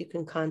issues that you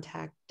can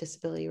contact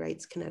Disability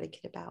Rights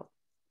Connecticut about.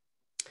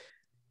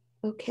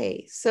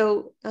 Okay,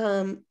 so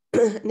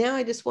now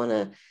I just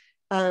want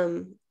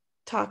to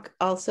talk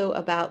also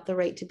about the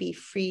right to be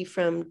free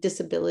from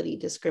disability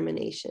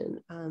discrimination.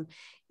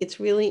 It's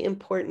really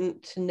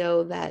important to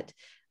know that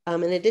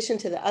in addition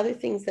to the other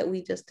things that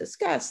we just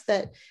discussed,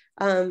 that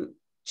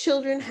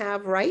children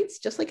have rights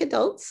just like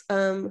adults.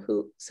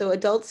 So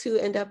adults who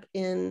end up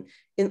in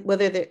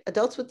whether they're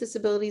adults with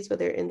disabilities,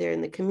 whether they're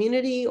in the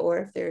community or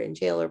if they're in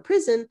jail or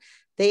prison,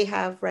 they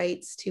have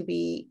rights to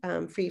be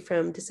free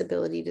from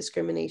disability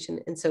discrimination,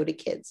 and so do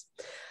kids.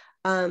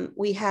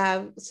 We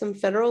have some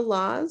federal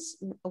laws.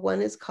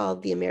 One is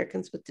called the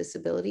Americans with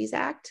Disabilities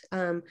Act,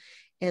 and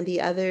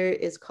the other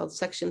is called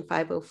Section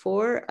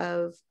 504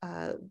 of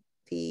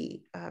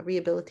the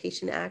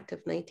Rehabilitation Act of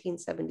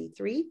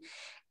 1973.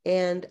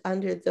 And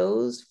under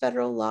those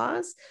federal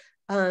laws,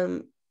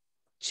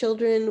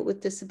 children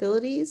with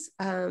disabilities,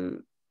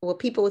 well,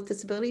 people with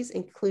disabilities,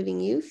 including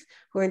youth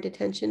who are in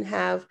detention,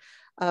 have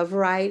a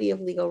variety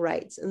of legal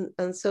rights.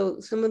 And so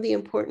some of the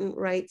important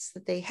rights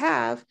that they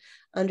have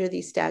under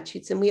these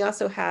statutes, and we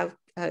also have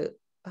a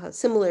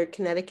similar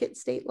Connecticut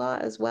state law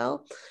as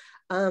well,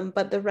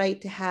 but the right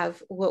to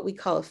have what we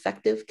call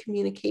effective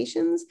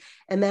communications.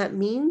 And that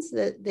means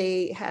that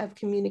they have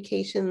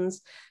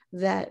communications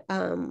that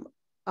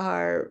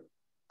are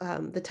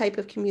the type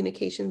of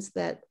communications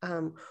that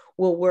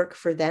will work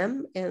for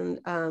them.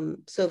 And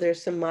so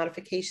there's some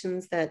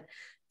modifications that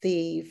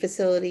the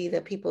facility,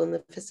 that people in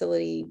the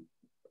facility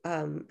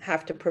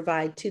have to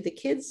provide to the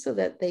kids so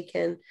that they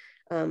can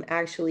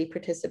actually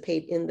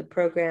participate in the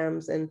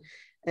programs and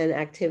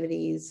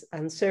activities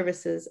and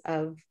services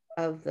of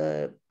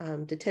the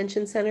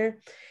detention center.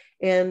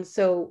 And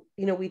so,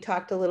 you know, we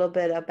talked a little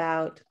bit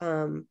about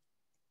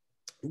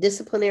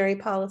disciplinary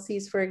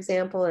policies, for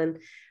example, and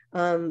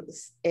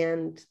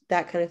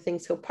that kind of thing.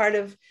 So part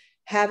of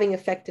having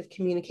effective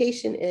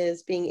communication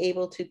is being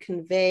able to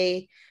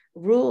convey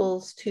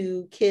rules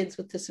to kids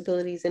with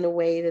disabilities in a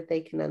way that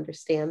they can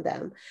understand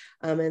them.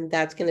 And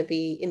that's going to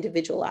be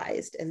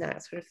individualized and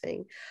that sort of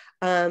thing.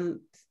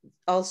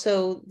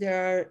 Also,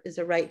 there is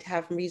a right to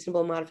have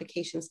reasonable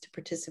modifications to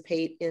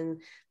participate in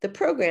the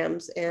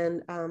programs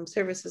and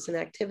services and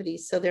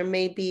activities. So there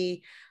may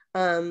be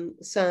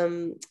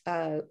some,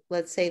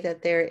 let's say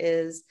that there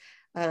is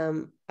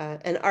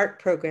an art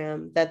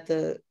program that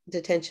the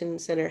detention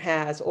center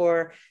has,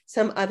 or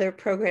some other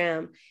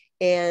program,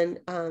 and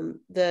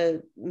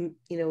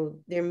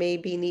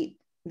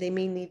they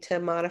may need to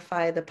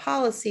modify the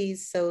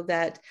policies so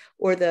that,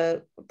 or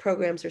the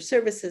programs or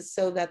services,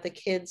 so that the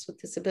kids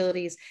with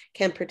disabilities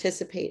can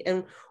participate.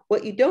 And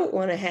what you don't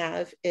want to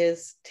have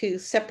is two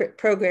separate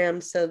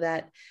programs so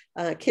that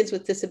kids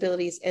with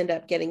disabilities end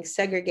up getting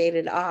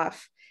segregated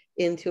off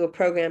into a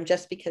program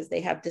just because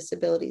they have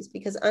disabilities.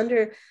 Because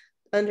under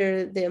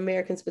the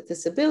Americans with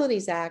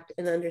Disabilities Act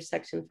and under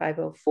Section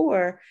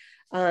 504,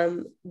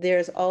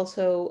 there's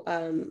also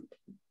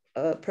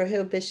a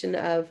prohibition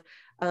of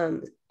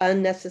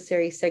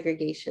unnecessary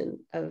segregation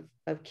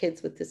of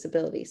kids with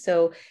disabilities.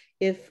 So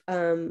if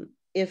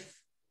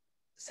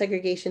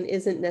segregation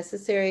isn't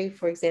necessary,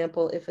 for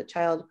example, if a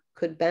child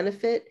could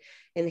benefit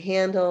and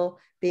handle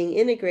being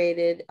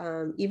integrated,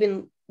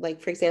 even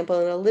like, for example,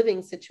 in a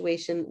living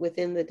situation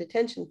within the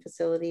detention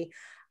facility,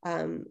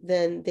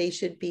 then they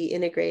should be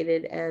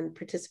integrated and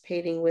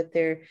participating with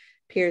their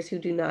peers who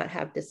do not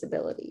have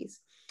disabilities.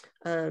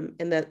 And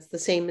that's the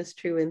same is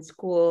true in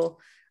school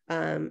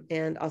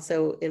and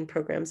also in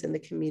programs in the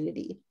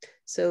community.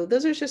 So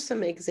those are just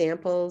some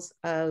examples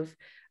of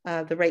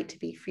the right to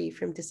be free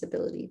from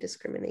disability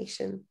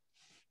discrimination.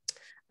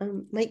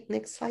 Mike,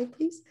 next slide,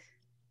 please.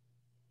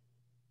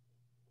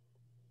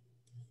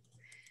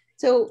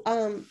 So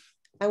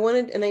I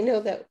wanted, and I know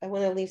that I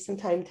want to leave some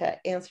time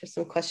to answer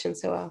some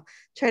questions, so I'll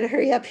try to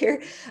hurry up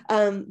here.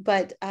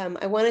 But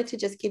I wanted to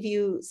just give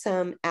you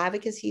some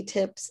advocacy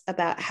tips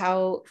about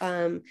how,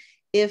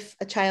 if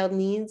a child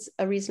needs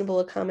a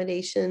reasonable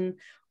accommodation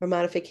or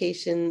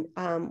modification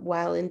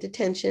while in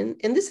detention,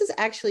 and this is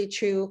actually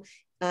true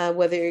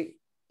whether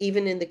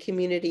even in the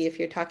community, if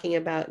you're talking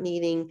about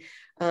needing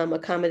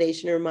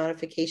accommodation or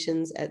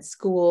modifications at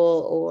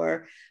school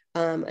or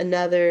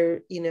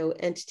another,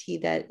 entity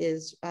that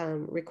is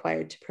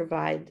required to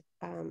provide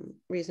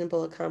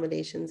reasonable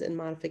accommodations and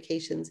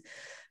modifications.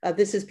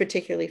 This is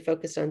particularly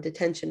focused on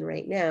detention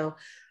right now,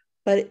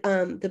 but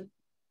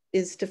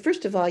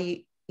first of all,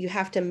 you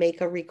have to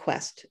make a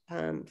request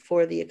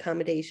for the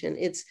accommodation.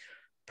 It's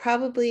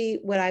probably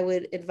what I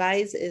would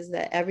advise is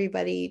that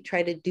everybody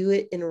try to do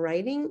it in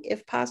writing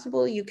if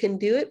possible. You can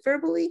do it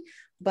verbally,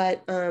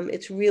 but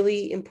it's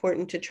really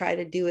important to try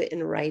to do it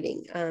in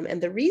writing.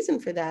 And the reason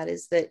for that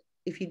is that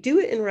if you do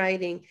it in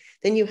writing,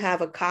 then you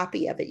have a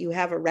copy of it. You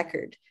have a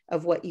record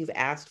of what you've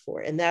asked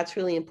for. And that's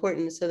really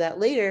important so that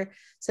later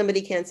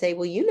somebody can't say,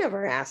 well, you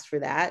never asked for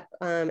that.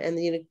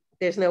 And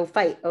there's no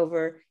fight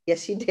over,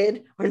 yes, you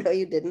did, or no,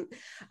 you didn't.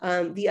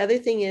 The other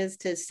thing is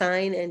to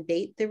sign and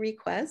date the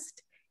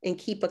request and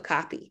keep a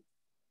copy.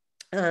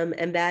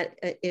 And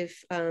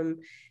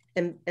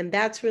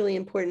that's really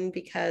important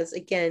because,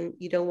 again,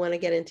 you don't want to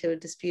get into a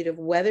dispute of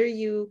whether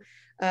you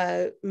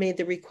made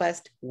the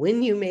request,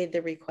 when you made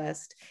the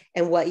request,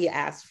 and what you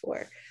asked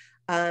for.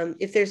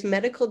 If there's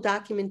medical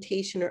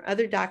documentation or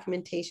other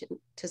documentation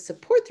to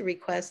support the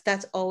request,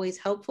 that's always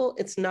helpful.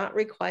 It's not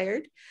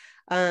required.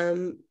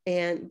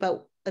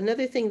 But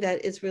another thing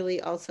that is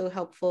really also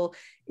helpful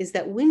is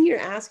that when you're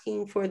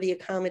asking for the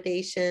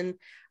accommodation,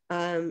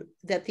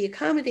 that the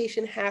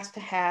accommodation has to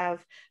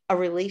have a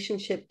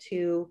relationship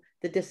to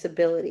the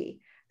disability.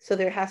 So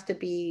there has to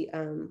be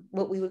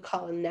what we would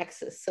call a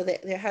nexus. So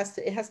that it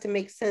has to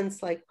make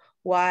sense, like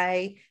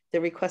why the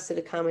requested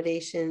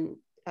accommodation,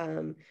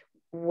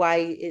 why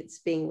it's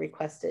being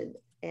requested,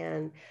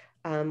 and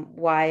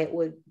why it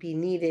would be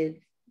needed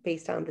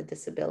based on the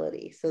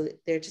disability. So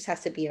there just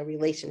has to be a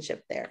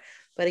relationship there.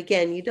 But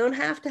again, you don't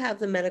have to have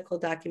the medical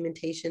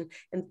documentation,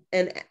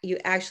 and you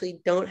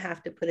actually don't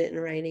have to put it in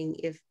writing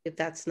if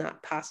that's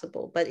not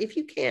possible. But if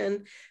you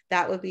can,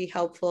 that would be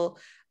helpful.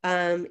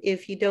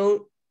 If you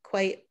don't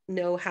quite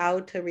know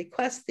how to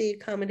request the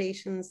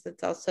accommodations,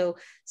 that's also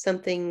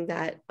something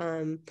that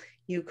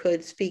you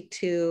could speak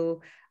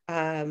to.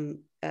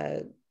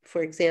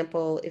 For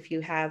example, if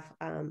you have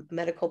a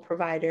medical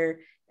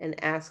provider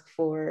and ask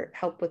for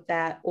help with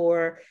that,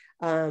 or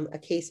a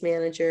case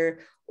manager,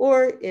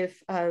 or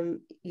if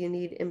you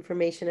need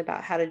information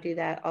about how to do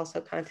that, also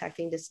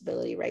contacting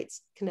Disability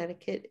Rights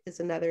Connecticut is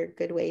another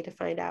good way to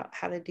find out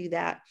how to do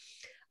that.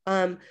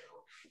 When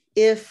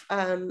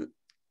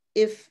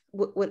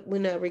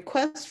a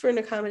request for an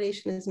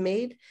accommodation is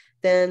made,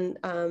 then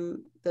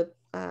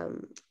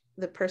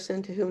the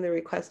person to whom the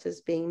request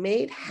is being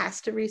made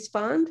has to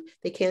respond.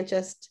 They can't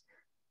just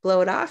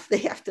blow it off. They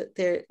have to,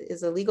 there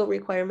is a legal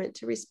requirement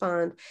to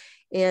respond.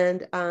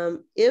 And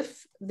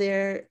if,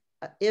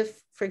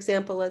 for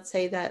example, let's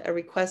say that a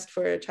request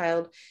for a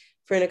child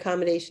for an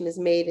accommodation is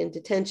made in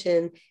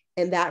detention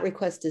and that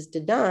request is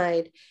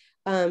denied,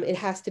 it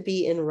has to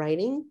be in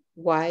writing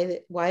why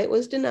it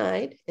was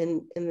denied,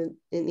 and it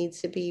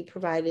needs to be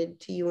provided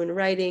to you in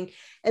writing.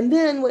 And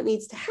then what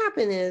needs to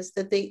happen is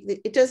that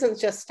it doesn't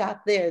just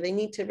stop there. They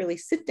need to really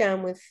sit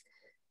down with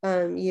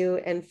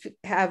you and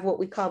have what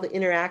we call the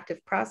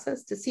interactive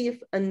process to see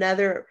if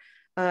another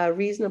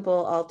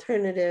reasonable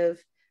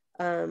alternative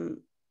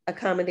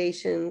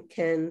accommodation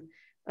can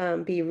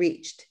be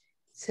reached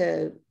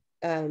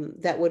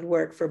that would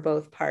work for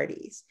both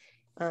parties.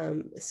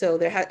 So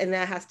and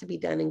that has to be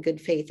done in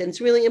good faith. And it's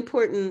really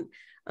important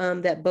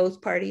that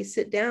both parties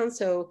sit down.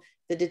 So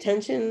the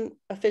detention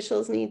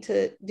officials need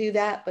to do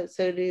that, but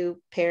so do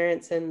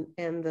parents and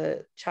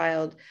the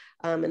child.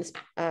 And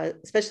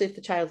especially if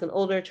the child's an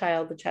older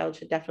child, the child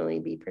should definitely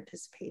be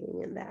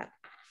participating in that.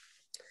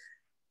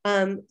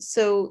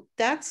 So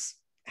that's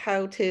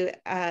how to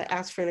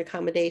ask for an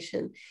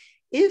accommodation.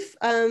 If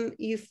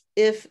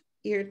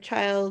your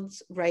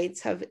child's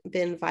rights have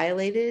been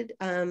violated,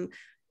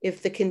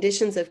 if the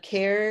conditions of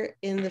care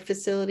in the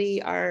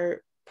facility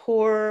are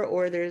poor,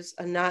 or there's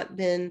not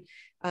been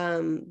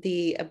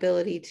the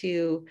ability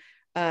to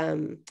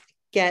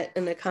get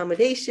an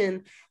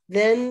accommodation,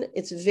 then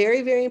it's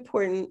very, very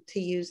important to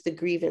use the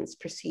grievance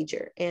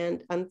procedure.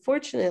 And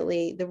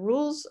unfortunately, the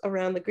rules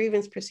around the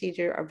grievance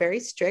procedure are very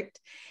strict,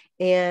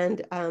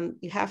 and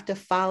you have to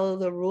follow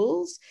the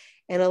rules.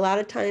 And a lot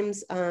of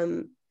times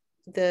the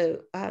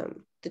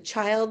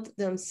child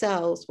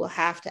themselves will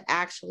have to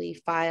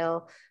actually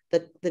file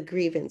the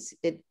grievance.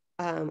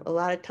 A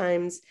lot of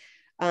times,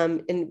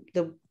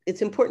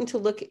 it's important to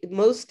look,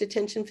 most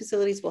detention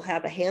facilities will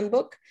have a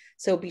handbook.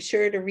 So be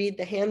sure to read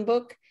the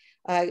handbook,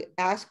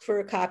 ask for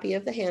a copy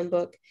of the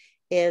handbook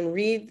and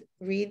read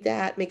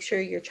that, make sure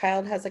your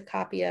child has a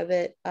copy of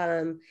it.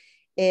 And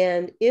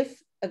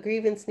if a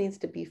grievance needs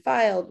to be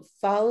filed,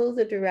 follow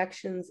the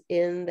directions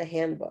in the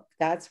handbook.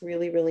 That's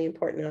really, really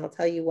important. And I'll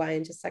tell you why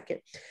in just a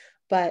second.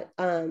 But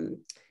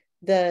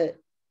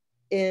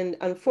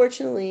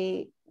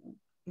unfortunately,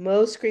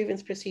 most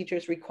grievance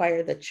procedures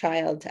require the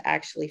child to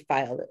actually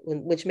file it,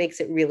 which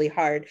makes it really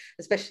hard,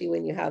 especially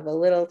when you have a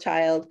little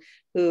child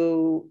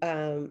who,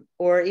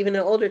 or even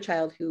an older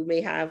child who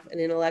may have an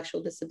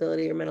intellectual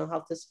disability or mental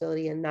health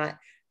disability and not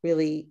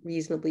really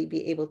reasonably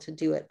be able to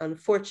do it.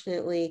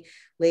 Unfortunately,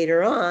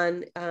 later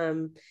on,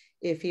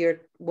 if you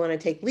want to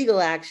take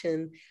legal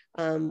action,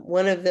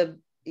 one of the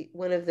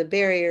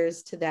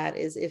barriers to that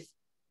is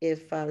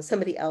if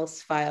somebody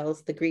else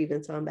files the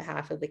grievance on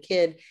behalf of the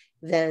kid,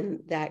 then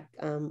that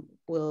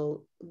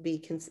will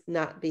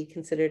not be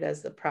considered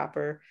as the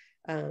proper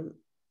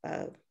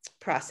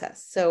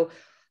process. So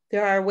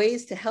there are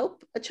ways to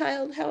help a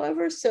child,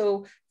 however.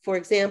 So for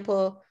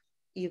example,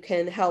 you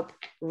can help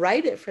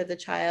write it for the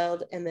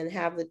child and then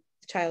have the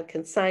child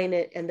can sign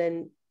it, and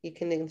then you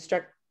can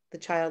instruct the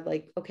child,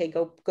 like, okay,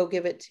 go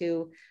give it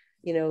to,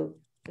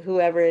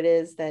 whoever it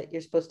is that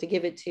you're supposed to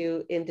give it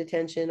to in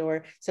detention.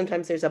 Or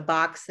sometimes there's a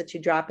box that you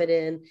drop it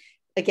in.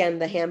 Again,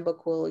 the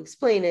handbook will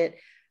explain it,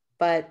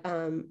 but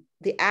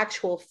the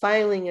actual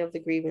filing of the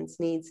grievance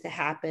needs to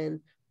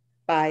happen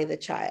by the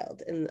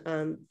child.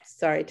 And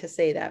sorry to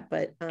say that,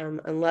 but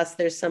unless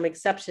there's some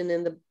exception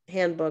in the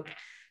handbook,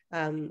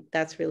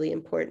 that's really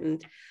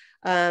important.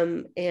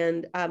 Why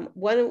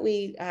don't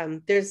we,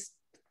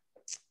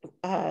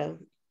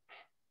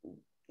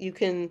 you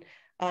can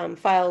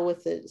file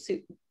with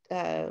the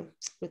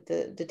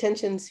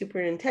detention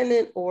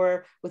superintendent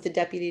or with the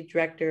deputy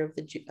director of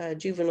the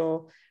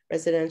juvenile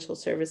residential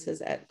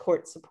services at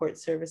court support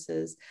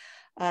services.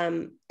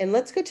 And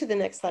let's go to the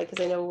next slide,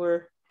 because I know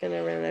we're going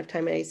to run out of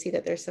time. I see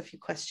that there's a few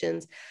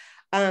questions.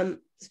 The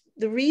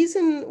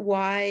reason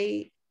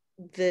why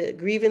the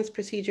grievance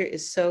procedure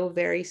is so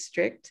very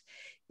strict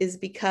is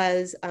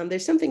because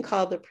there's something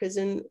called the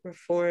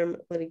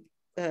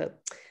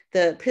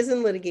the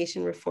Prison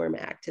Litigation Reform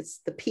Act. It's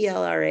the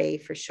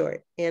PLRA for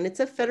short. And it's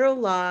a federal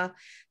law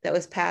that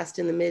was passed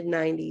in the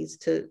mid-90s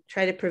to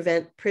try to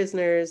prevent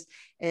prisoners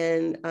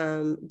and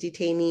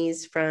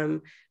detainees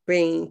from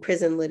bringing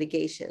prison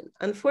litigation.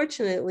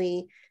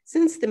 Unfortunately,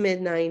 since the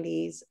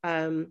mid-90s,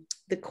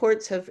 the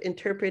courts have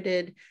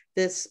interpreted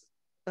these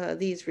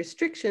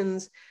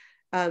restrictions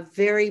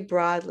very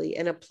broadly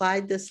and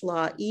applied this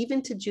law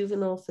even to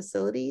juvenile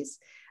facilities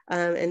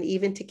and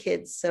even to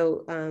kids.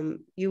 So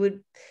you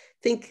would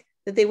think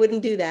that they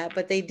wouldn't do that,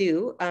 but they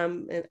do,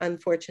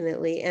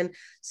 unfortunately. And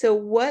so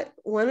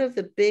one of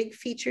the big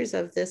features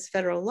of this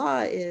federal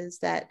law is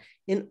that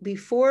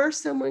before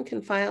someone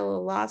can file a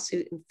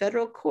lawsuit in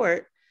federal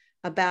court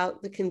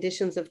about the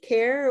conditions of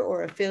care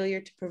or a failure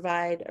to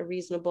provide a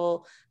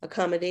reasonable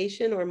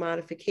accommodation or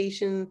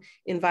modification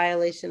in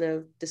violation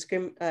of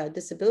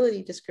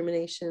disability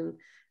discrimination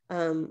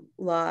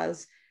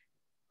laws,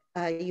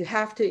 you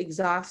have to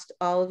exhaust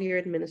all of your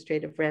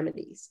administrative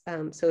remedies.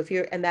 So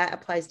and that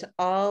applies to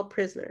all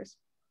prisoners.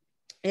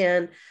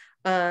 And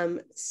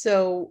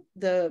so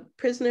the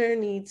prisoner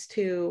needs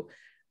to,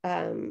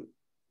 and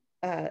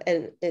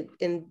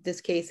in this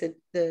case,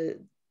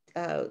 the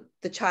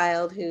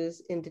child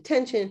who's in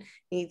detention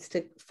needs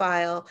to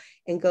file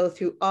and go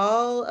through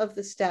all of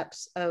the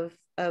steps of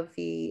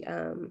the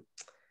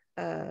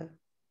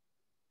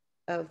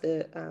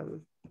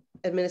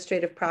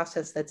administrative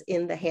process that's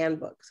in the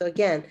handbook. So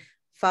again,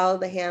 follow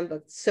the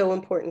handbook. It's so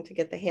important to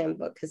get the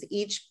handbook because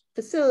each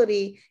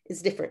facility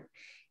is different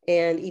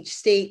and each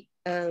state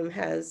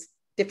has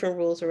different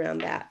rules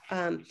around that.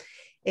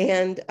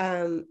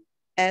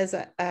 As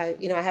I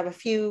have a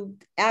few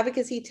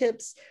advocacy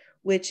tips,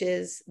 which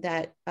is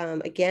that,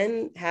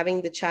 again,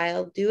 having the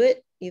child do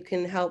it, you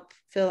can help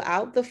fill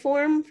out the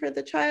form for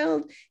the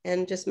child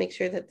and just make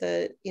sure that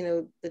the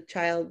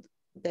child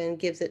then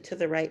gives it to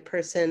the right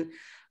person.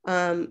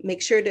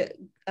 Make sure to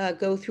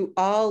go through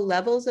all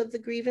levels of the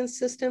grievance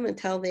system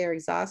until they are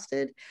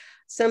exhausted.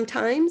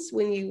 Sometimes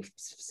when you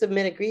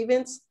submit a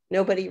grievance,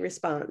 nobody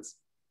responds.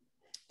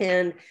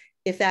 And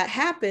if that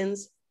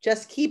happens,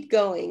 just keep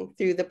going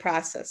through the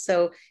process.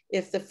 So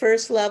if the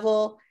first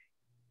level,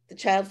 the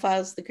child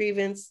files the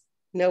grievance,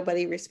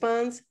 nobody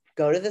responds,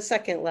 go to the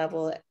second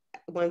level.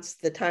 Once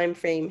the time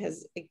frame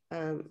has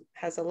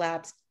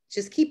elapsed,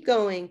 just keep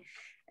going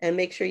and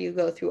make sure you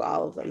go through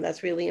all of them.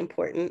 That's really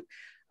important.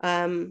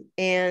 Also,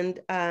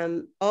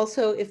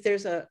 if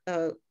there's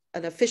an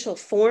official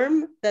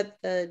form that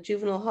the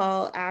juvenile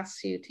hall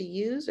asks you to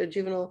use or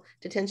juvenile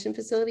detention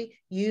facility,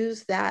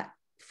 use that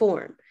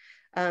form.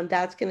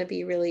 That's going to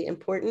be really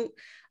important.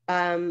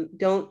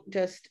 Don't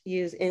just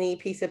use any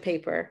piece of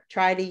paper.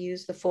 Try to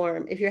use the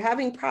form. If you're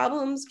having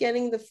problems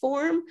getting the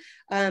form,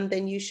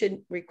 then you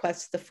should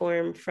request the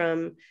form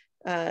from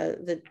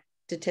the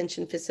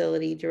detention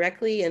facility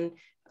directly, and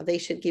they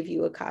should give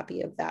you a copy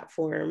of that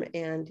form.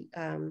 And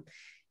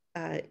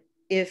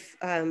if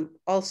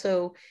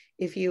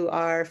you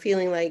are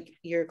feeling like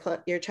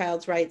your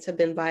child's rights have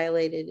been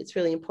violated, it's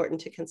really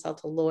important to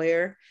consult a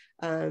lawyer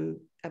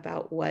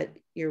about what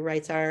your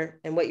rights are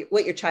and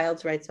what your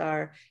child's rights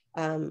are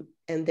and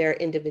their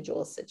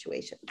individual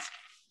situations.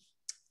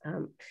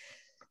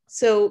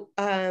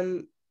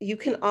 You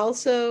can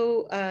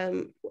also,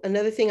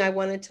 another thing I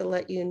wanted to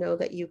let you know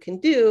that you can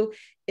do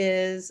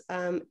is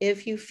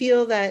if you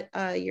feel that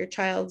your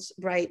child's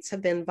rights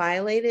have been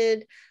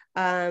violated,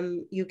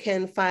 you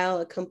can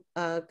file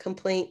a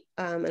complaint,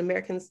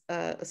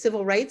 a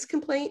civil rights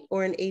complaint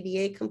or an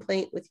ADA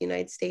complaint with the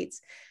United States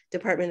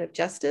Department of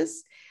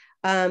Justice.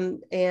 I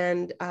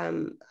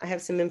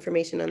have some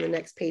information on the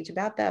next page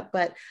about that,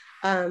 but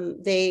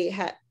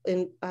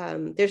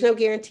there's no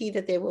guarantee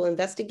that they will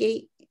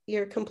investigate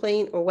your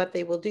complaint or what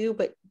they will do,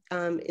 but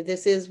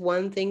this is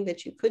one thing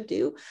that you could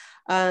do.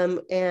 They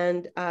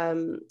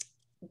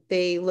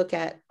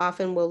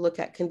often will look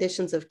at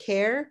conditions of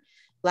care,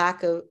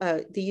 lack of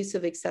the use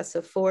of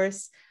excessive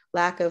force,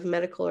 lack of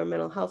medical or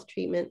mental health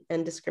treatment,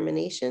 and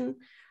discrimination.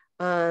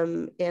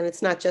 And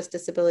it's not just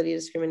disability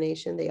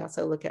discrimination. They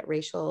also look at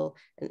racial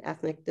and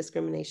ethnic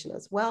discrimination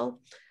as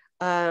well.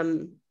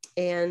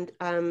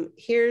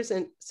 Here's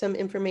some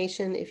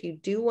information. If you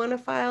do want to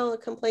file a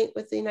complaint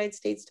with the United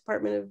States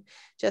Department of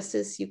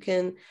Justice, you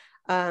can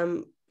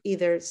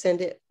either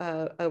send it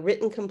a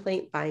written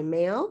complaint by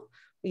mail,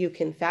 you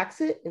can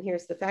fax it, and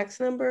here's the fax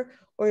number,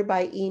 or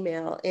by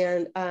email.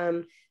 And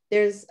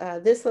there's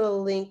this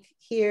little link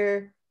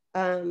here.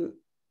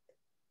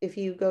 If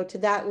you go to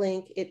that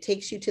link, it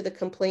takes you to the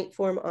complaint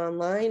form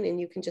online, and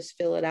you can just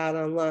fill it out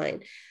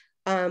online.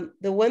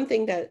 The one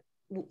thing that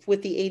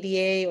with the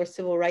ADA or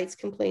civil rights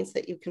complaints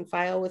that you can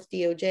file with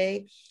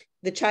DOJ,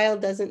 the child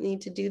doesn't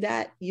need to do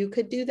that. You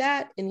could do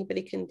that.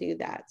 Anybody can do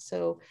that.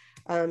 So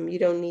you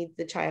don't need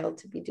the child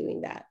to be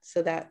doing that.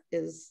 So that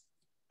is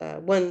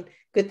one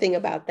good thing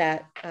about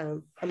that,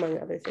 among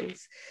other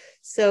things.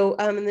 So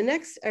and the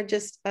next are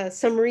just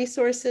some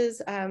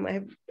resources. I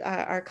have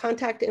our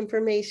contact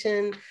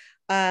information.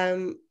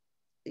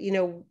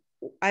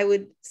 I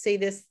would say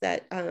this,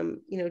 that,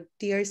 you know,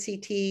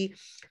 DRCT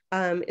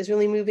is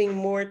really moving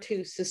more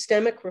to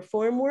systemic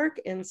reform work.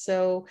 And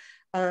so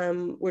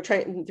we're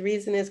trying, the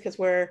reason is because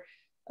we're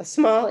a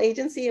small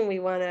agency and we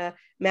want to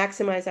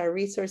maximize our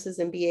resources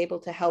and be able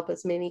to help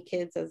as many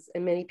kids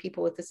and many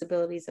people with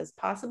disabilities as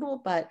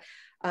possible. But,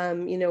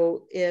 you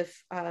know,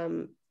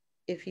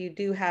 if you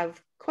do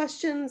have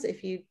questions,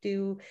 if you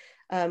do,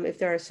 if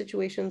there are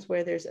situations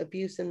where there's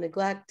abuse and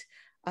neglect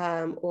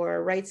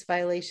or rights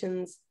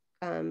violations,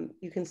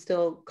 you can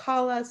still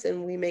call us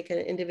and we make an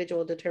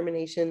individual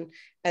determination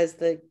as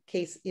the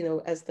case, you know,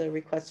 as the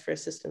requests for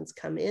assistance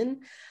come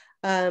in.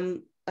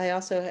 I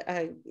also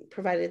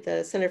provided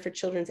the Center for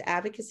Children's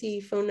Advocacy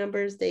phone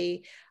numbers.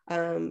 They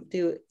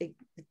do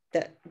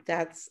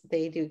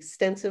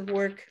extensive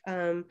work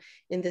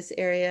in this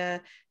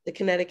area. The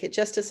Connecticut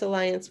Justice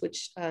Alliance,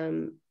 which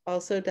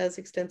also does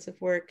extensive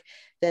work.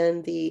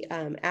 Then the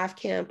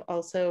AFCAMP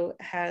also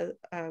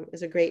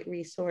is a great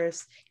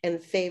resource,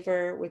 and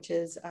Favor, which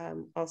is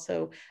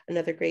also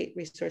another great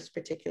resource,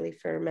 particularly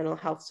for mental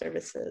health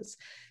services.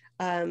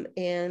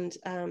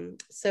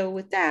 So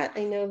with that,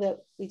 I know that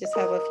we just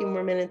have a few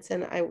more minutes,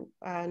 and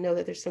I know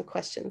that there's some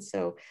questions.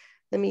 So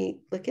let me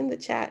look in the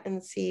chat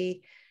and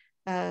see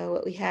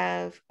what we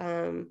have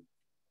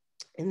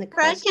in the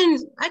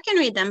questions. I can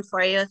read them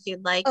for you if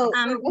you'd like. Oh,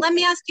 let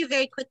me ask you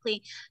very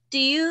quickly. Do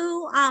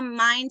you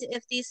mind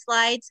if these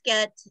slides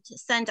get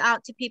sent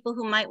out to people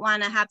who might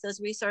want to have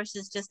those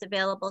resources just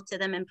available to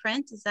them in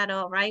print? Is that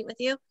all right with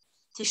you?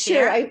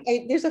 Sure.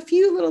 There's a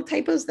few little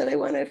typos that I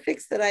want to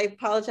fix that I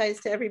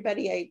apologize to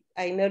everybody.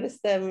 I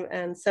noticed them.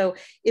 And so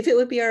if it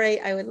would be all right,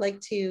 I would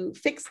like to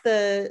fix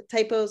the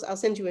typos. I'll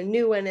send you a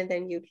new one and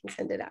then you can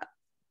send it out.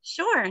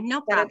 Sure. No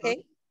problem.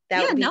 Okay?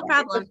 Yeah, no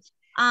problem.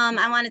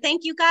 I want to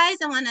thank you guys.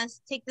 I want to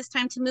take this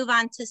time to move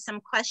on to some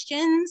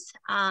questions.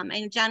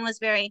 And Jen was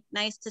very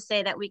nice to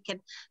say that we could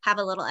have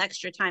a little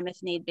extra time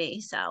if need be.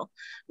 So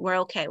we're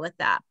okay with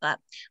that. But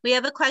we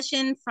have a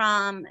question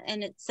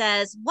and it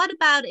says, what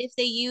about if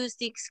they use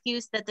the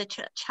excuse that the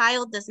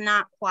child does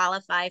not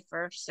qualify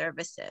for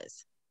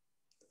services?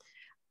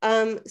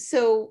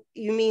 So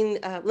you mean,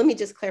 let me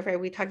just clarify, are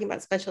we talking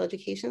about special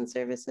education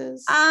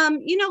services?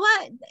 You know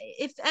what?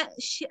 If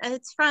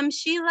it's from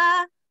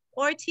Sheila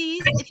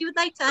Ortiz, if you would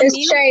like to unmute.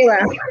 It's Shayla.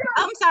 Oh,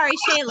 I'm sorry,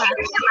 Shayla.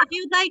 If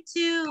you'd like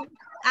to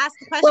ask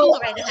the question, go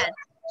right ahead.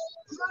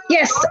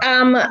 Yes.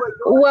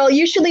 Well,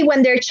 usually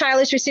when their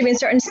child is receiving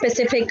certain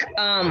specific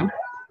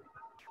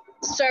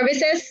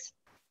services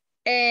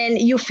and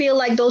you feel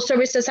like those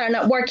services are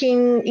not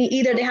working,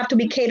 either they have to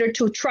be catered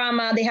to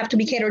trauma, they have to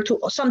be catered to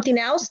something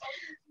else.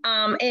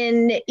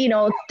 And, you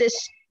know,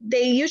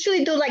 they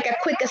usually do like a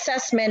quick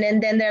assessment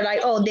and then they're like,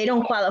 oh, they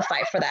don't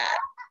qualify for that.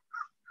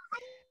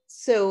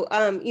 So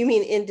you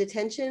mean in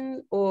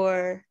detention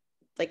or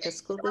like a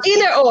school district?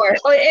 Either or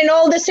in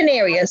all the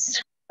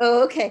scenarios.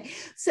 Oh, okay.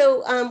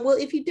 So, well,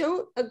 if you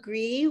don't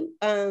agree,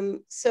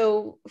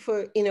 so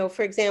for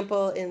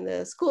example, in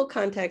the school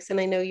context, and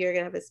I know you're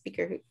going to have a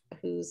speaker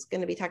who's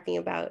going to be talking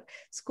about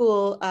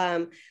school,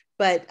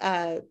 but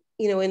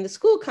you know, in the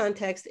school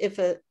context, if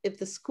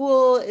the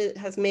school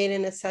has made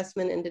an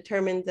assessment and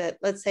determined that,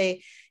 let's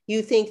say,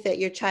 you think that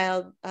your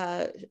child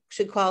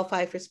should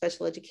qualify for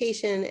special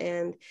education,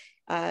 and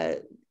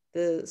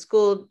the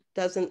school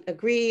doesn't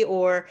agree,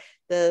 or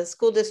the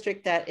school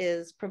district that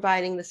is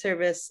providing the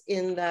service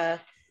in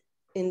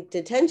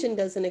detention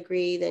doesn't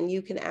agree, then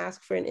you can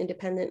ask for an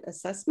independent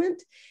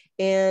assessment.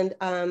 And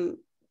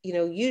you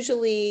know,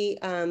 usually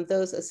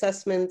those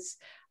assessments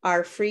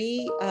are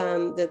free,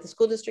 that the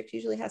school district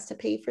usually has to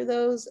pay for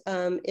those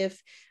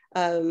if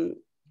you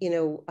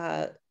know,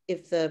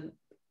 if the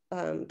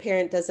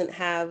parent doesn't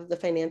have the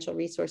financial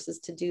resources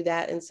to do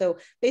that. And so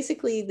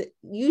basically,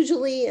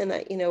 usually, and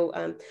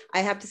I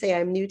have to say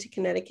I'm new to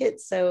Connecticut,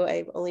 so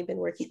I've only been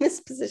working in this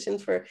position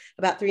for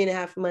about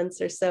 3.5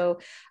 months or so.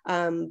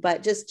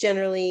 But just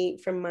generally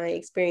from my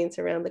experience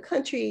around the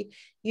country,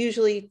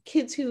 usually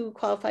kids who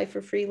qualify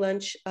for free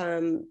lunch,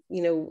 then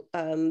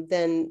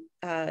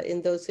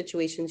in those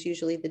situations,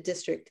 usually the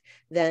district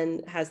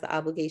then has the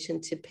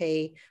obligation to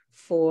pay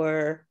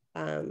for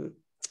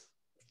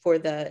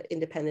the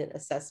independent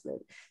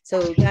assessment.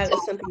 So that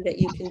is something that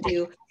you can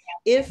do.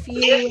 If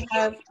you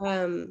have,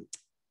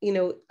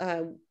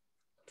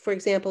 for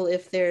example,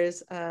 if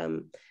there's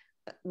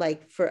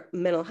like for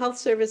mental health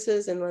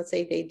services, and let's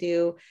say they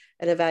do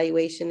an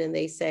evaluation and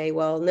they say,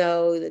 well,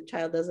 no, the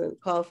child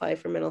doesn't qualify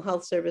for mental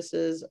health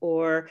services,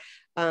 or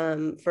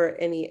for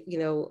any,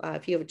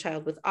 if you have a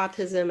child with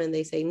autism and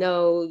they say,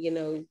 no,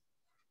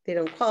 they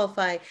don't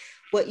qualify,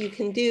 what you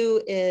can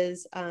do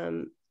is,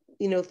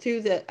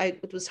 through I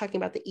was talking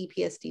about the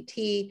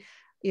EPSDT,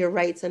 your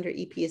rights under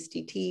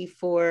EPSDT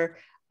for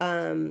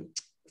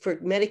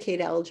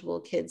Medicaid eligible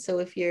kids. So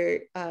if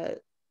your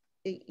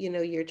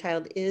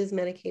child is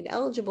Medicaid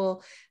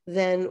eligible,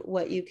 then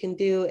what you can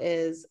do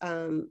is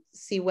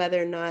see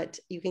whether or not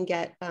you can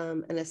get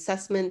an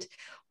assessment.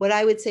 What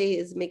I would say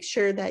is make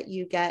sure that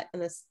you get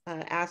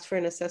ask for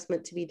an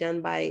assessment to be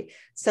done by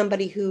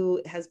somebody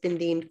who has been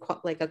deemed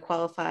like a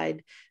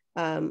qualified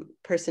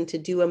person to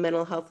do a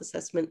mental health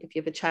assessment. If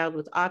you have a child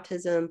with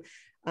autism,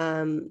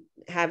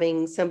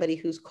 having somebody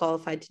who's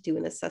qualified to do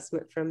an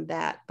assessment from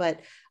that.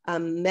 But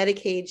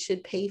Medicaid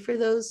should pay for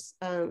those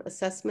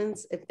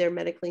assessments if they're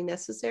medically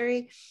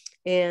necessary.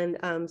 And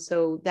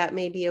so that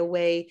may be a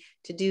way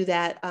to do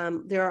that.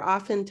 There are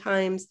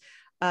oftentimes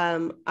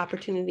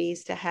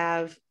opportunities to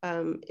have,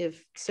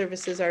 if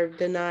services are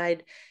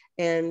denied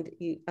and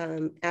you,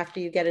 after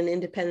you get an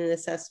independent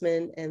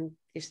assessment and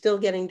you're still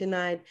getting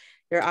denied,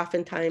 there are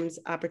oftentimes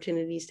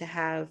opportunities to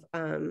have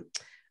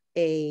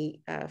a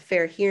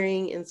fair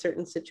hearing in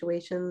certain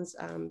situations.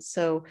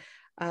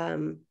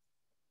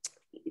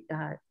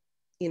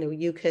 You know,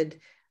 you could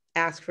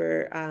ask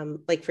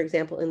for, like, for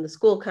example, in the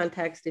school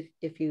context,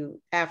 if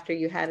you, after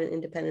you had an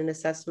independent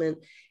assessment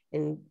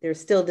and there's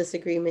still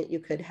disagreement, you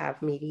could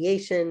have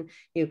mediation,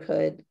 you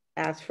could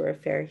ask for a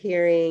fair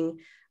hearing,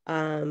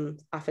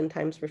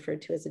 oftentimes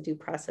referred to as a due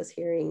process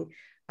hearing.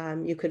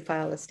 You could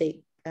file a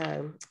state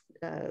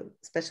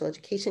special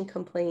education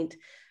complaint.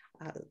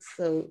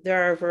 So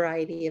there are a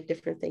variety of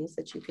different things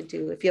that you could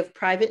do. If you have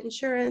private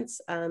insurance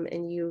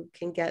and you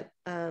can get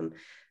an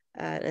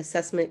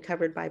assessment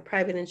covered by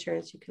private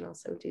insurance, you can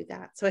also do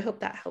that. So I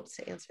hope that helps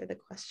to answer the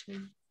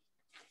question.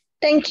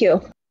 Thank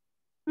you.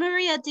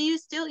 Maria, do you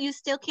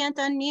still can't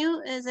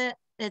unmute?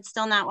 It's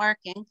still not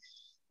working?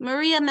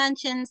 Maria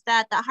mentions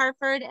that the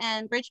Hartford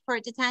and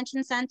Bridgeport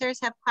detention centers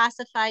have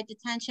classified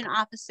detention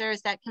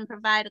officers that can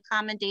provide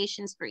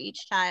accommodations for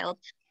each child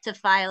to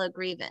file a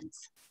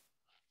grievance.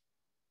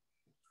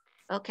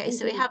 Okay,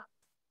 so we have,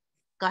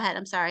 go ahead,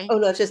 I'm sorry. Oh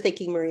no, I was just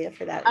thanking Maria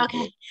for that. Okay.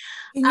 Can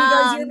you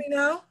guys hear me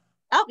now?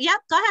 Oh,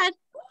 yep, go ahead.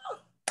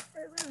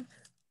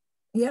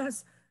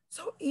 Yes,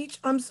 so each,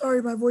 I'm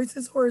sorry, my voice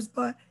is hoarse,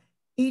 but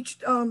each,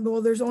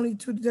 well, there's only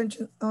 2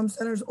 detention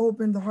centers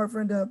open, the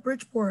Hartford and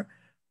Bridgeport,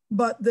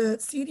 but the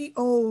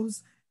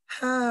CDOs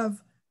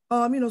have,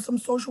 you know, some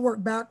social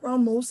work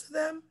background, most of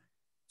them.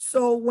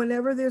 So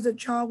whenever there's a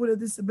child with a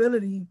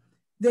disability,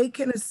 they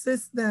can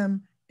assist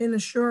them in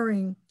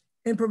assuring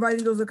and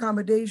providing those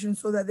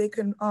accommodations so that they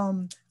can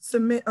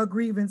submit a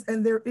grievance.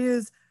 And there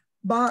is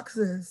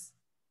boxes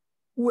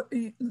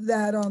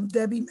that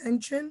Debbie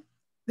mentioned.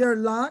 They're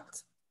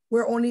locked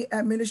where only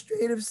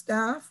administrative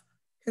staff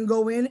can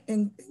go in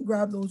and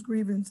grab those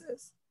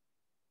grievances.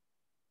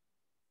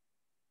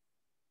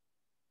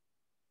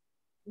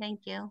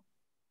 Thank you.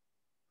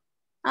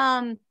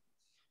 Pat,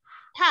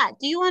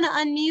 do you want to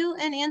unmute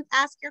and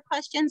ask your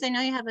questions? I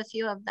know you have a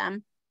few of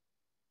them.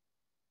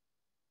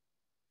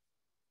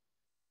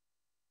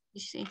 You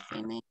see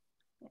me?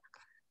 Yeah.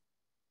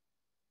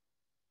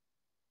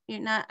 You're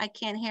not, I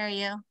can't hear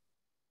you.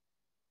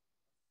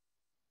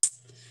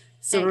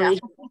 Sorry.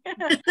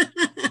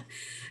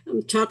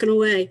 I'm talking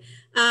away.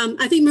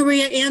 I think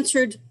Maria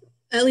answered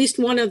at least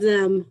one of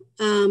them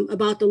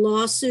about the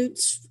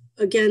lawsuits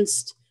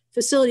against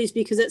facilities,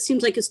 because it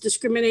seems like it's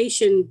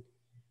discrimination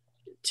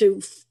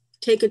to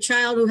take a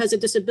child who has a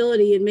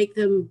disability and make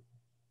them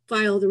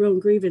file their own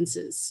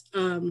grievances.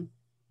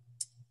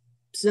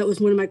 So that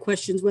was one of my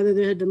questions, whether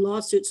there had been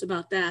lawsuits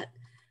about that,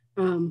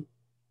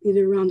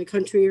 either around the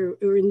country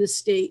or in this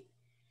state.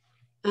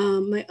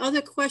 My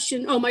other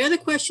question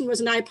was,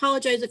 and I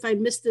apologize if I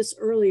missed this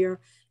earlier,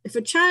 if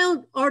a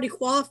child already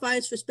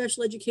qualifies for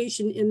special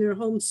education in their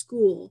home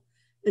school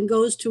and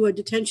goes to a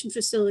detention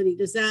facility,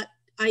 does that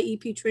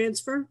IEP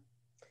transfer?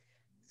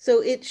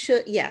 So it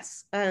should,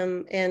 yes. I,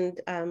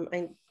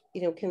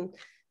 you know, can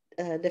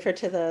defer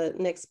to the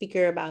next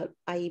speaker about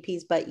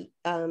IEPs, but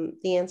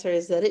the answer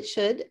is that it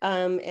should.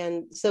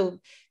 And so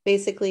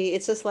basically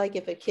it's just like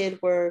if a kid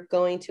were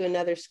going to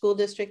another school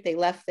district, they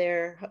left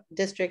their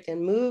district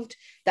and moved,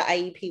 the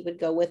IEP would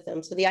go with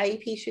them. So the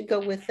IEP should go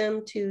with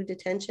them to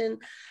detention.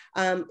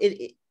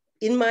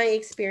 In my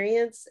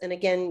experience, and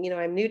again, you know,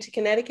 I'm new to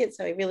Connecticut,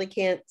 so I really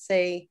can't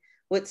say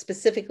what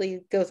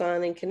specifically goes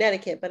on in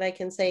Connecticut, but I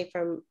can say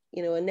from,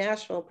 you know, a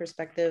national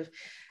perspective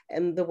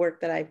and the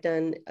work that I've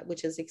done,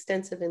 which is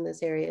extensive in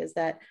this area, is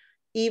that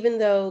even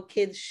though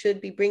kids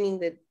should be bringing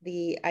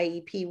the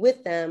IEP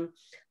with them,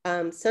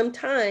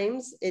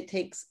 sometimes it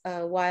takes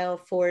a while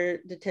for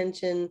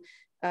detention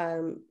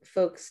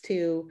folks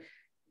to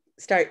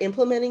start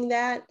implementing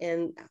that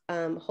and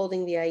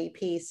holding the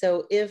IEP.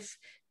 So if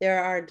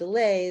there are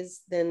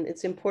delays, then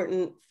it's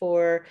important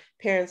for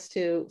parents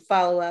to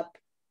follow up,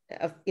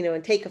 you know,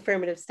 and take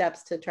affirmative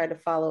steps to try to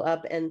follow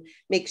up and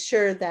make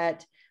sure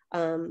that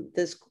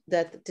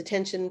that the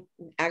detention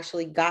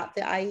actually got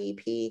the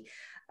IEP,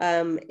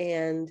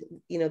 and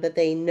you know, that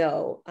they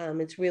know.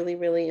 It's really,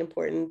 really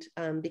important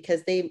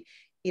because they,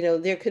 you know,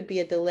 there could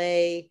be a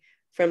delay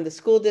from the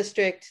school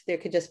district. There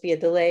could just be a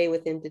delay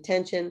within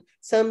detention.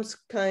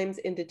 Sometimes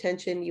in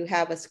detention, you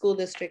have a school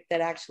district that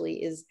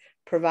actually is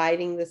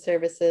providing the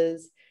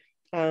services.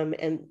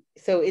 And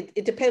so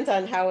it depends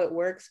on how it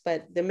works,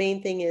 but the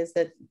main thing is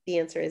that the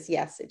answer is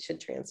yes, it should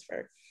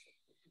transfer.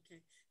 Okay.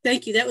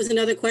 Thank you. That was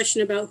another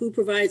question about who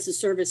provides the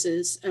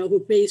services, who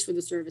pays for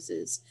the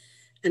services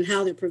and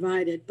how they're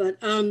provided. But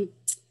I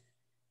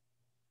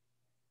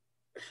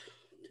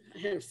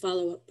had a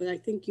follow-up, but I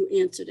think you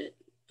answered it.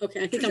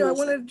 Okay, I think I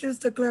wanted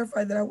just to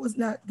clarify that I was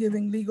not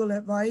giving legal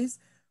advice.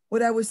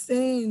 What I was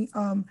saying,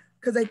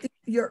 because I think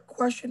your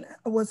question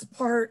was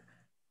part,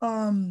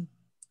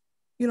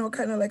 you know,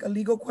 kind of like a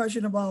legal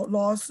question about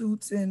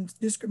lawsuits and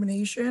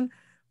discrimination.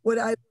 What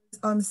I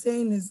was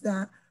saying is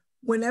that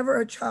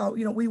whenever a child,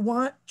 you know, we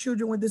want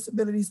children with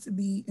disabilities to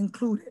be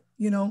included,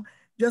 you know,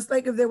 just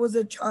like if there was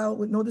a child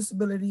with no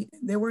disability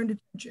and they were in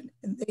detention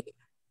and they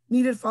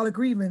needed to file a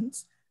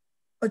grievance,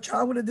 a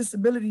child with a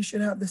disability should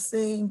have the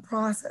same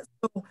process.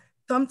 So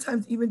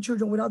sometimes even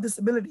children without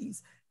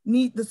disabilities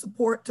need the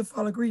support to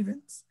file a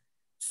grievance.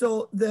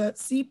 So the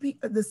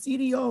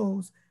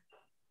CDOs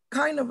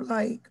kind of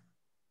like,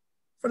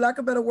 for lack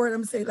of a better word,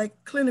 I'm saying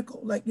like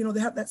clinical, like, you know, they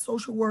have that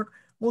social work,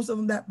 most of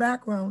them that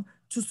background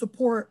to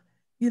support,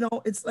 you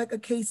know, it's like a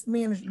case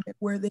management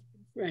where they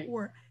can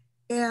support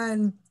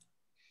and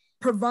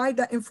provide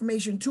that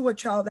information to a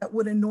child that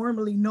wouldn't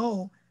normally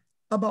know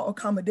about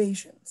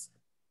accommodations.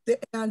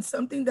 And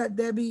something that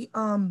Debbie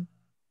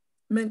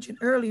mentioned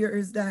earlier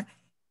is that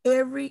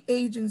every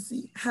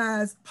agency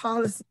has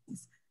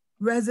policies,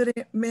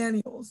 resident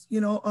manuals,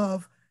 you know,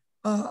 of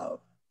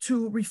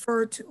to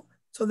refer to.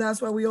 So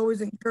that's why we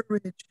always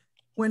encourage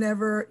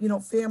whenever, you know,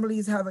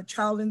 families have a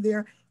child in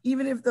there,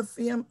 even if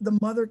the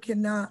mother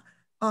cannot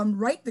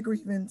write the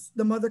grievance,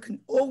 the mother can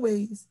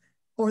always,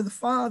 or the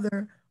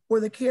father, or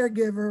the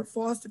caregiver,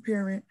 foster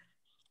parent,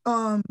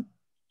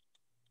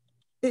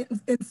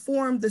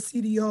 inform the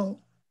CDO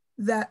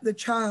that the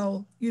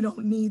child, you know,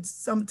 needs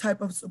some type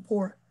of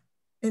support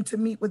and to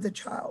meet with the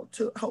child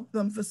to help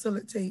them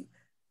facilitate,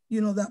 you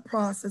know, that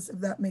process, if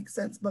that makes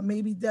sense. But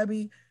maybe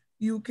Debbie,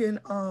 you can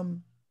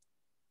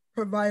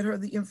provide her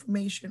the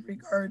information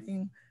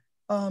regarding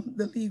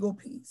the legal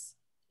piece.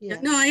 Yeah.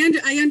 No, I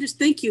understand.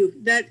 Thank you.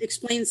 That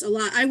explains a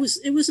lot.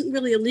 It wasn't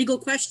really a legal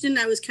question.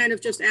 I was kind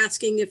of just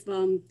asking if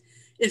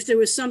there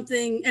was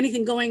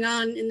anything going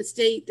on in the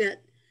state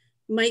that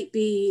might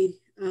be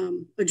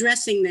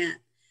addressing that.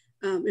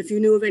 If you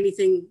knew of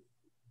anything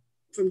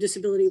from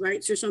disability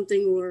rights or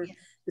something, or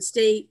the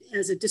state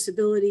as a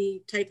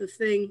disability type of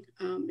thing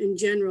in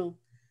general.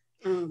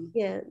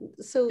 Yeah,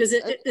 so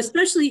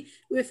especially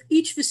if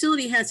each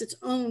facility has its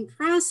own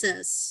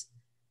process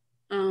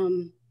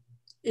in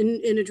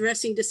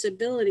addressing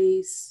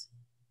disabilities,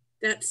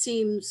 that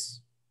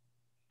seems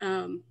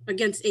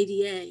against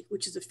ADA,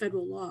 which is a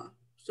federal law.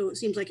 So it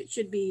seems like it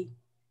should be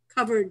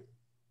covered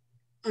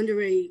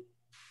under ADA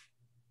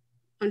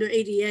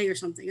or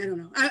something. I don't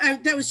know.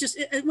 That was just,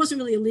 it wasn't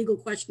really a legal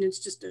question. It's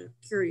just a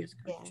curious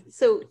question. Yeah.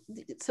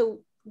 So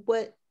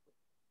what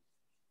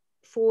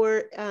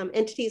for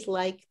entities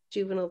like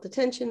juvenile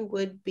detention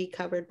would be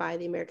covered by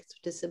the Americans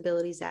with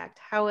Disabilities Act.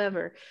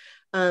 However,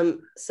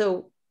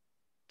 so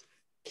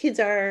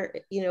kids are,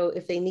 you know,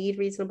 if they need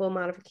reasonable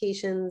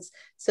modifications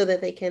so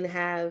that they can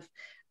have,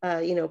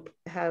 you know,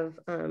 have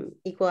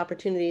equal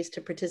opportunities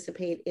to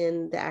participate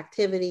in the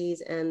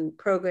activities and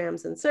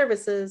programs and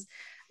services,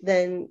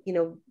 then, you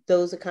know,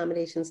 those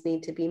accommodations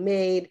need to be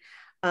made.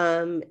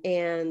 But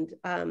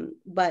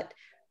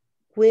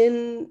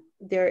when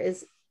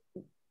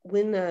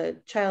a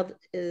child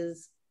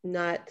is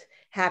not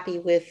happy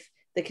with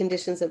the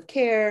conditions of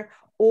care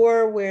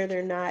or where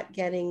they're not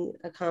getting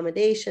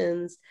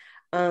accommodations,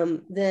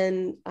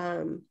 then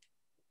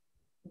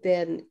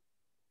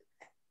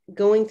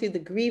going through the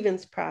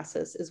grievance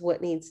process is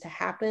what needs to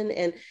happen.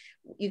 And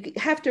you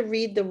have to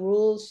read the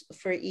rules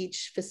for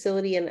each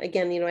facility. And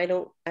again, you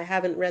know, I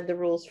haven't read the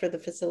rules for the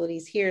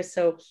facilities here,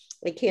 so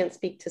I can't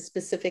speak to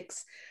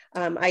specifics.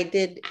 I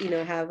did, you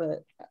know,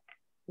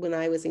 when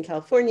I was in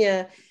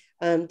California,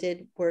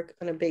 did work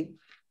on a big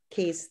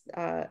case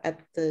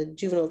at the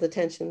Juvenile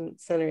Detention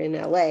Center in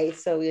LA.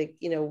 So, like,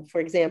 you know,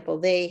 for example,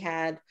 they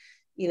had,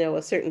 you know,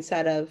 a certain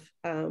set of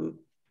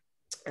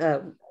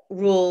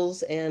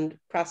rules and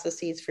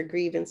processes for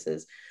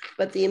grievances.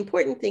 But the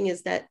important thing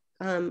is that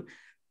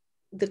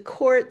the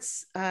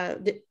courts,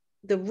 the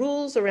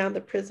rules around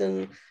the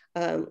Prison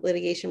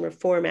Litigation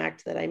Reform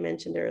Act that I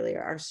mentioned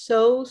earlier are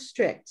so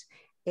strict.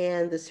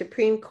 And the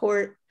Supreme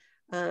Court,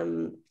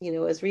 you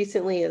know, as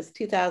recently as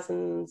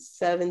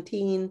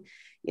 2017,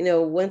 you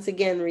know, once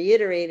again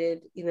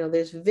reiterated, you know,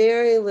 there's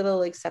very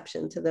little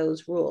exception to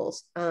those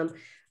rules.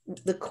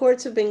 The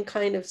courts have been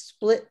kind of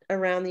split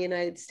around the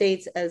United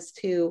States as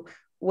to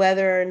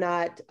whether or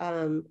not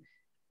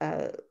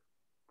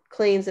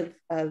claims of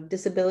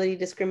disability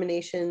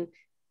discrimination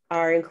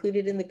are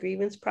included in the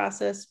grievance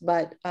process.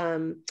 But,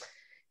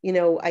 you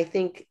know, I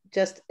think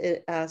just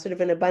sort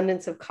of an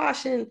abundance of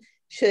caution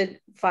should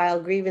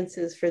file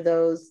grievances for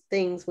those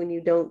things when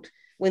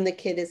the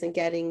kid isn't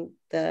getting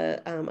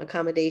the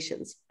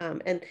accommodations.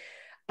 You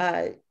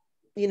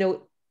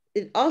know,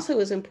 it also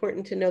is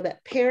important to know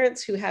that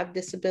parents who have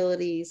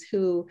disabilities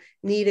who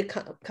need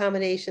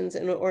accommodations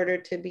in order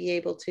to be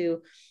able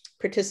to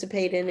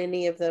participate in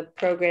any of the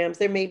programs,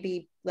 there may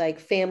be like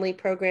family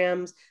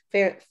programs,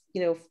 you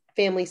know,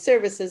 family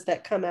services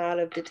that come out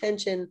of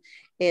detention,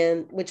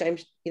 and which I'm,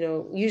 you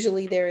know,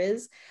 usually there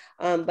is.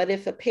 But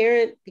if a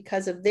parent,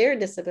 because of their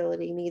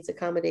disability, needs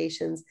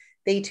accommodations,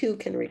 they too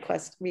can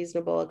request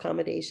reasonable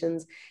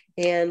accommodations.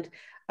 And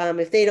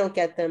if they don't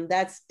get them,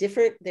 that's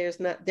different.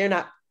 They're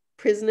not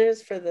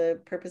prisoners for the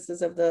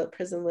purposes of the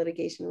Prison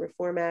Litigation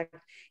Reform Act,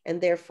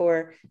 and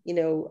therefore,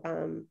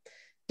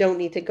 don't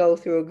need to go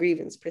through a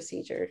grievance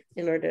procedure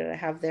in order to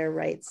have their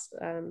rights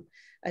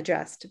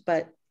addressed.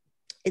 But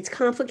it's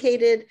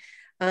complicated,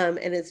 and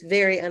it's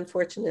very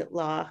unfortunate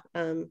law.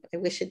 I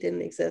wish it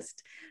didn't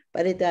exist,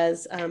 but it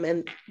does.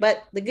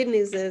 But the good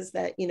news is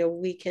that,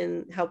 we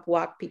can help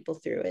walk people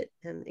through it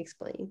and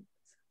explain.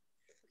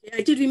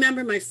 I did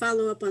remember my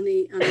follow-up on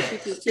the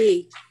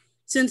PPT.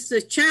 Since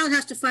the child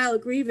has to file a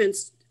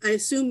grievance, I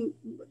assume,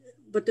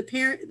 but the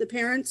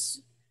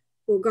parents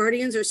or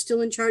guardians are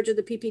still in charge of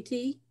the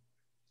PPT?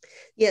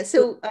 Yeah, and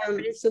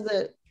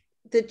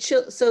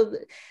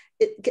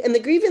the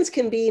grievance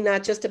can be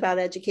not just about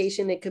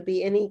education, it could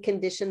be any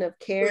condition of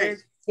care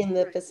in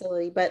the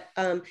facility, but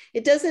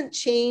it doesn't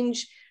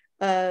change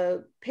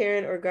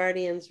parent or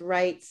guardian's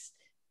rights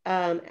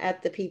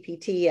at the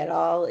PPT at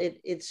all.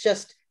 It's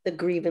just the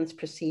grievance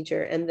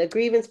procedure, and the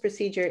grievance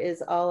procedure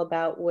is all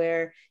about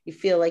where you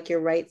feel like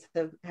your rights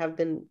have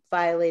been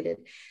violated.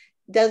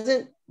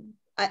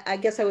 I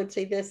guess I would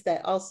say this,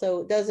 that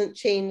also doesn't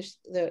change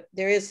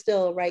there is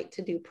still a right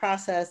to due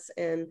process,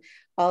 and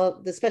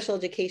all the special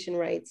education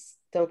rights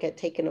don't get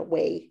taken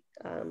away.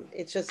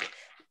 It just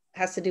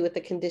has to do with the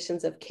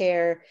conditions of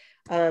care,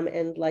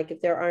 and like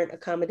if there aren't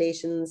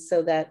accommodations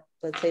so that,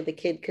 let's say, the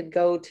kid could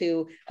go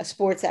to a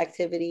sports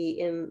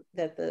activity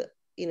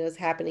is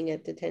happening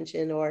at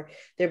detention, or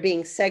they're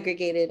being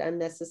segregated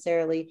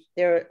unnecessarily.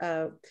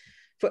 For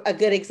a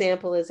good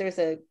example is there's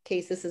a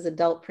case, this is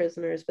adult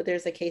prisoners, but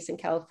there's a case in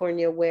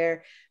California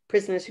where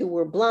prisoners who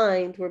were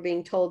blind were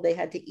being told they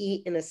had to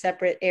eat in a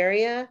separate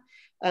area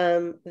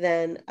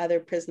than other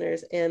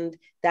prisoners. And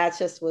that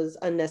just was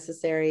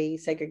unnecessary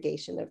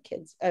segregation of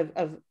kids,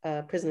 of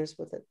prisoners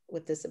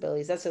with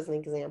disabilities. That's just an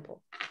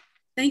example.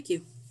 Thank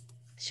you.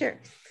 Sure.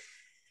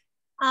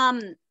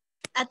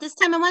 At this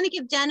time, I want to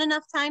give Jen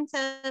enough time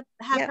to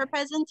have her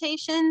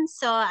presentation.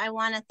 So I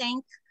want to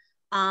thank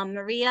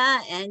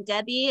Maria and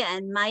Debbie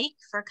and Mike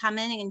for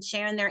coming and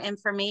sharing their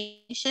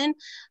information.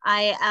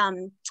 I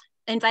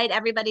invite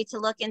everybody to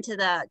look into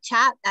the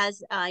chat,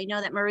 as I know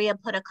that Maria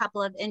put a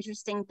couple of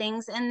interesting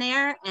things in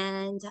there.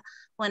 And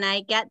when I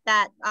get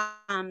that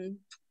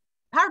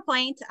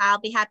PowerPoint,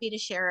 I'll be happy to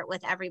share it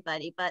with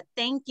everybody. But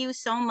thank you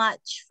so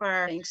much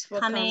for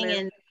coming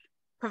and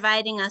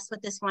providing us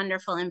with this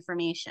wonderful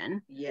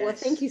information. Yes. Well,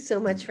 thank you so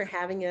much for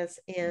having us.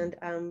 And,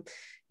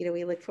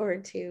 we look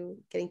forward to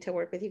getting to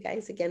work with you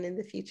guys again in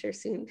the future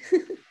soon.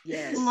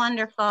 Yes.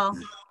 Wonderful.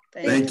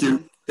 Thank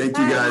you. Thank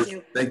you, guys.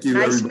 Thank you.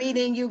 Nice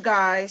meeting you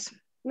guys.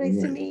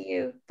 Nice to meet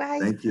you. Bye.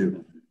 Thank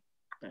you.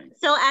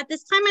 So at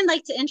this time, I'd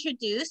like to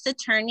introduce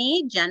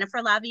attorney Jennifer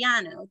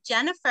Laviano.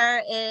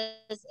 Jennifer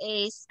is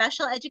a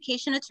special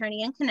education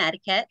attorney in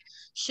Connecticut.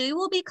 She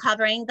will be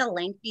covering the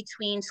link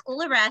between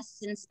school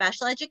arrests in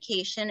special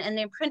education and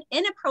the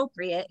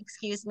inappropriate,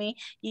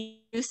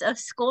 use of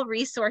school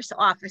resource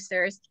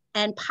officers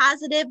and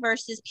positive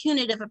versus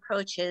punitive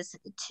approaches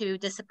to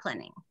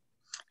disciplining.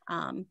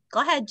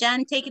 Go ahead,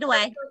 Jen, take it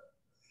away.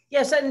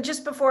 Yes, and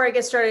just before I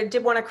get started, I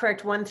did want to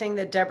correct one thing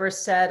that Deborah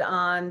said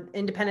on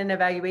independent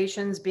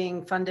evaluations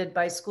being funded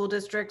by school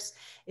districts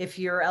if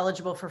you're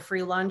eligible for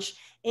free lunch.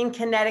 In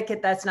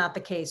Connecticut, that's not the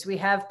case. We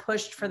have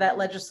pushed for that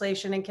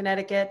legislation in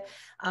Connecticut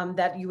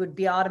that you would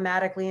be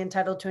automatically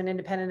entitled to an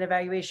independent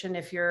evaluation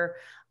if your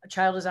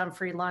child is on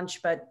free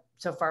lunch, but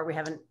so far we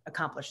haven't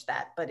accomplished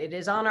that. But it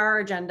is on our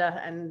agenda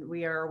and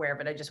we are aware of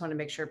it. I just want to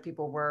make sure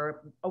people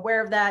were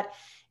aware of that.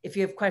 If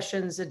you have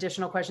questions,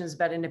 additional questions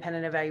about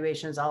independent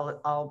evaluations,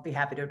 I'll be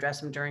happy to address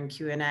them during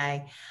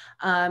Q&A.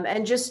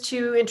 And just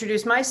to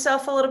introduce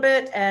myself a little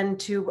bit and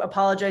to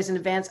apologize in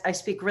advance, I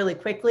speak really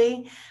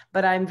quickly,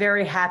 but I'm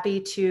very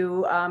happy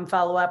to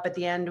follow up at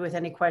the end with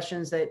any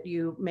questions that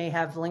you may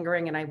have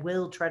lingering, and I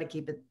will try to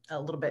keep it a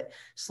little bit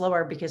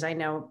slower because I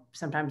know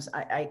sometimes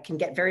I can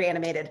get very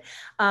animated.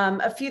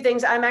 A few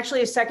things, I'm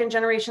actually a second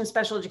generation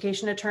special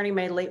education attorney.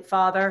 My late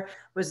father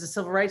was a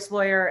civil rights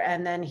lawyer,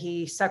 and then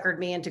he suckered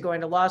me into going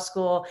to law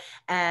school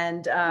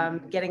and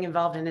getting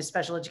involved in his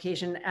special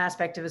education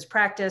aspect of his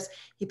practice.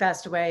 He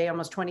passed away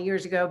almost 20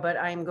 years ago, but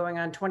I'm going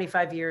on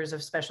 25 years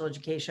of special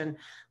education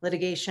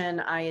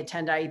litigation. I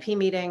attend IEP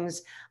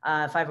meetings,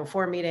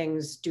 504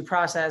 meetings, due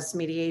process,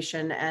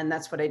 mediation, and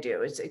that's what I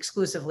do. It's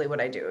exclusively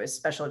what I do is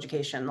special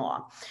education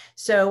law.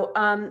 So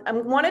I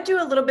want to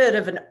do a little bit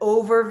of an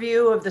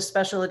overview of the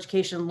special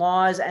education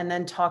laws and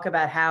then talk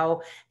about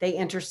how they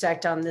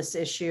intersect on this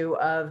issue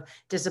of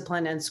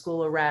discipline and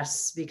school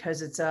arrests,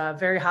 because it's a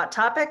very hot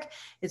topic.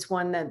 It's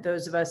one that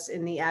those of us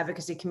in the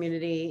advocacy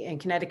community in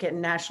Connecticut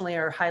and nationally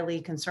are highly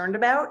concerned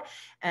about,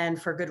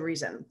 and for good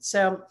reason.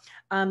 So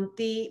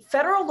the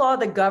federal law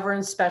that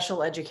governs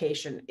special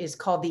education is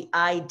called the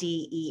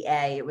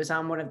IDEA. It was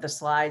on one of the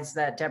slides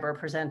that Deborah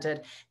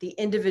presented, the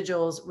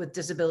Individuals with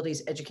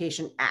Disabilities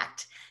Education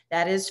Act.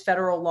 That is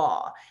federal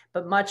law.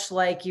 But much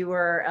like you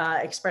were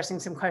expressing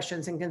some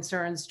questions and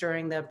concerns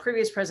during the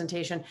previous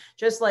presentation,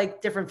 just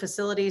like different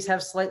facilities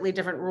have slightly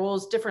different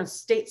rules, different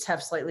states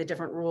have slightly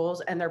different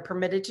rules, and they're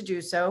permitted to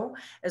do so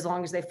as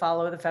long as they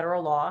follow the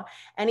federal law.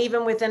 And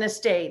even within a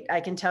state, I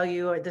can tell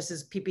you this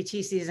is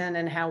PPT season,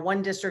 and how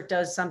one district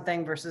does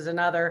something versus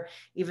another,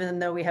 even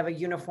though we have a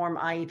uniform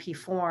IEP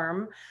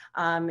form,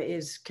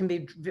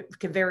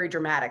 can vary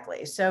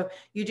dramatically. So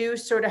you do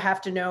sort of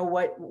have to know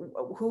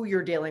who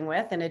you're dealing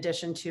with, in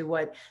addition to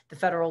what the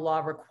federal law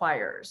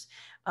requires.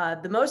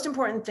 The most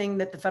important thing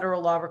that the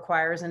federal law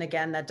requires, and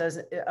again, that does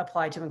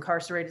apply to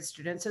incarcerated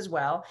students as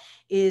well,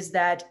 is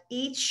that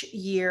each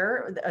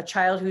year, a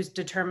child who's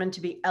determined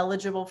to be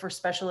eligible for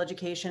special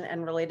education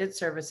and related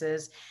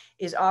services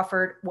is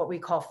offered what we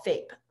call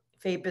FAPE.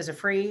 FAPE is a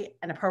free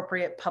and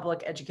appropriate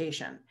public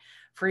education.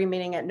 Free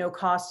meaning at no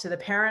cost to the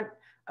parent.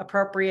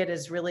 Appropriate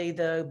is really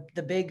the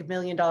big $1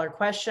 million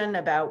question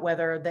about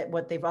whether that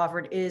what they've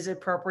offered is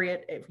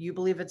appropriate, if you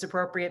believe it's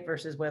appropriate,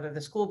 versus whether the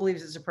school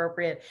believes it's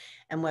appropriate,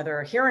 and whether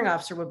a hearing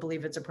officer would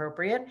believe it's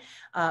appropriate.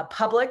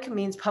 Public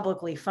means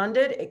publicly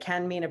funded. It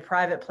can mean a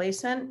private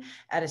placement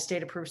at a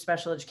state-approved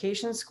special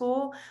education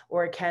school,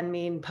 or it can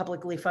mean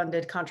publicly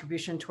funded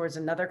contribution towards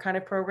another kind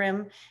of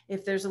program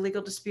if there's a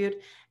legal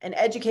dispute. And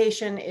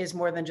education is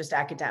more than just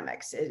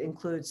academics. It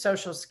includes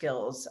social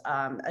skills,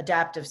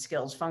 adaptive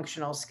skills,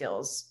 functional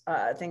skills,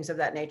 things of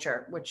that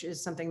nature, which is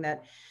something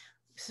that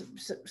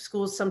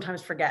schools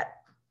sometimes forget.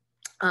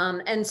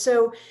 And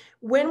so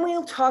when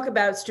we talk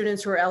about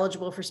students who are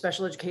eligible for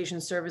special education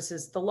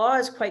services, the law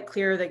is quite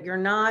clear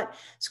that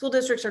school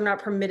districts are not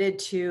permitted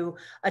to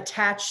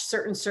attach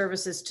certain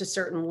services to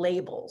certain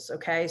labels,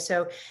 okay?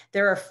 So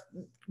there are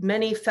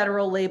many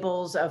federal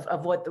labels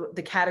of what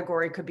the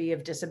category could be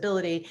of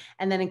disability.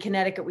 And then in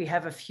Connecticut, we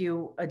have a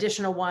few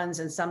additional ones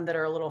and some that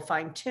are a little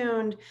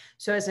fine-tuned.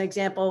 So as an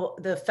example,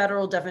 the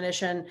federal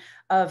definition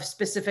of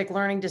specific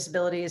learning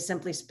disability is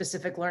simply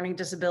specific learning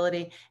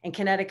disability. In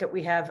Connecticut,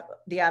 we have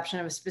the option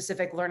of a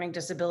specific learning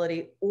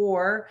disability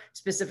or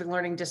specific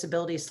learning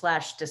disability /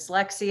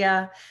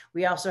 dyslexia.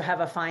 We also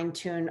have a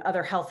fine-tuned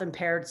other health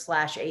impaired /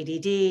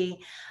 ADD.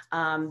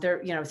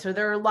 So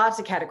there are lots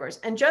of categories,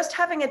 and just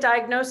having a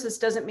diagnosis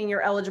doesn't mean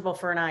you're eligible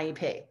for an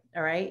IEP.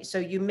 All right. So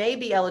you may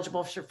be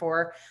eligible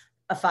for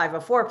a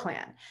 504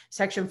 plan.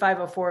 Section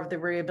 504 of the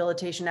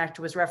Rehabilitation Act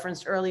was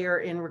referenced earlier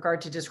in regard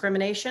to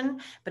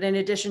discrimination, but in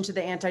addition to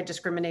the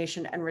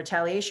anti-discrimination and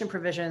retaliation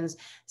provisions,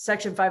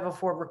 Section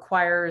 504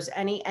 requires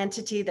any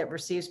entity that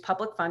receives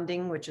public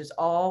funding, which is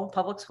all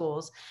public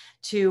schools,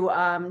 to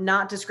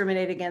not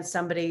discriminate against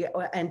somebody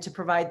and to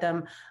provide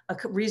them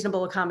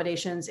reasonable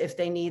accommodations if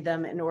they need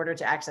them in order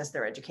to access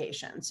their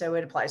education. So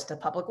it applies to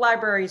public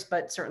libraries,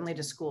 but certainly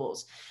to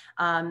schools.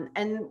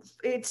 And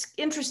it's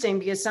interesting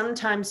because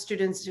sometimes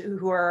students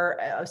who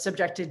are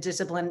subject to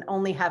discipline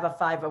only have a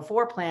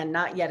 504 plan,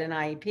 not yet an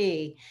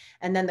IEP.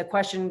 And then the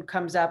question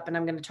comes up, and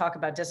I'm going to talk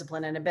about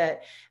discipline in a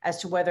bit, as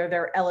to whether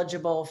they're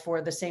eligible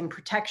for the same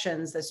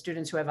protections that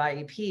students who have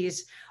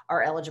IEPs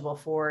are eligible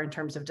for in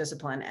terms of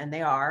discipline. And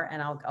they are,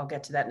 and I'll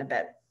get to that in a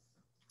bit.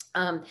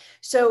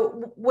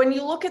 So when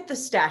you look at the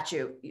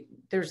statute,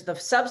 there's the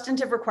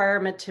substantive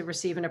requirement to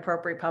receive an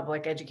appropriate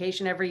public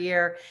education every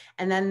year.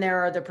 And then there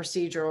are the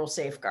procedural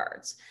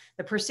safeguards.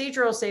 The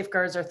procedural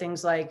safeguards are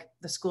things like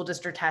the school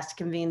district has to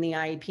convene the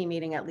IEP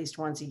meeting at least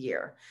once a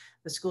year.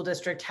 The school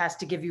district has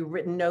to give you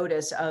written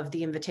notice of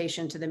the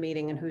invitation to the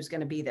meeting and who's going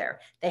to be there.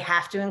 They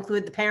have to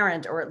include the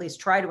parent, or at least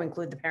try to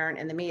include the parent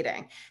in the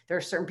meeting. There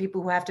are certain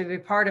people who have to be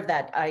part of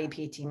that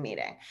IEP team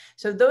meeting.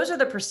 So those are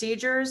the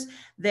procedures.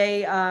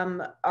 They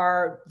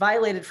are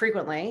violated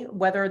frequently.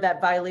 Whether that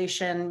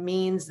violation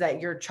means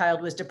that your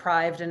child was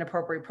deprived an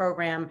appropriate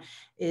program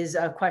is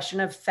a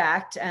question of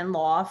fact and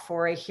law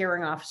for a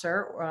hearing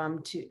officer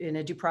in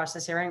a due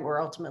process hearing,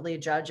 or ultimately a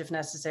judge if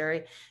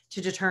necessary,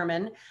 to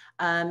determine.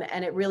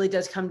 And it really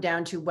does come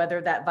down to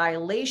whether that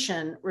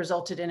violation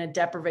resulted in a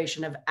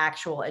deprivation of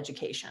actual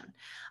education.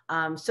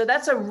 So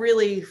that's a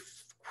really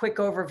quick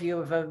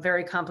overview of a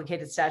very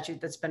complicated statute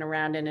that's been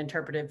around and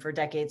interpreted for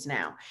decades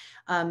now.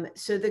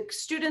 So the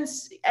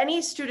students,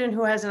 any student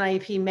who has an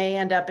IEP may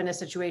end up in a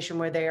situation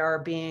where they are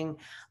being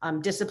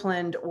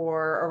disciplined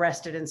or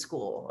arrested in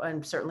school.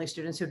 And certainly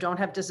students who don't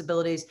have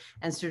disabilities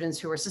and students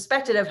who are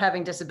suspected of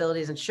having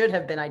disabilities and should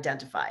have been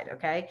identified,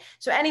 okay?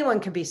 So anyone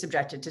can be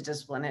subjected to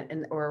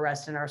discipline or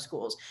arrest in our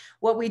schools.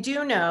 What we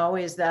do know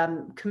is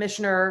then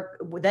Commissioner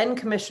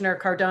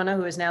Cardona,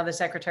 who is now the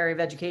Secretary of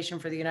Education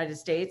for the United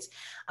States,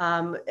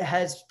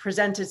 has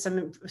presented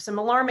some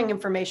alarming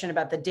information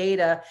about the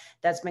data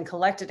that's been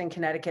collected in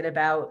Connecticut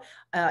about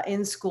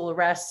in-school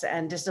arrests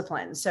and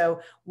discipline.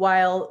 So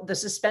while the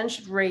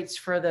suspension rates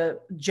for the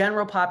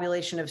general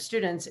population of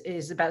students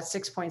is about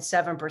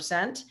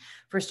 6.7%,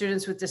 For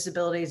students with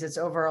disabilities, it's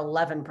over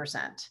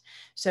 11%.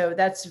 So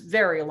that's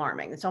very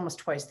alarming. It's almost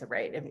twice the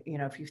rate,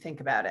 if you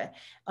think about it.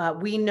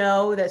 We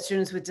know that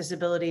students with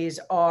disabilities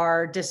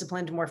are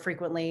disciplined more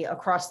frequently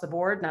across the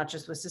board, not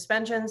just with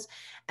suspensions.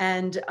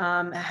 And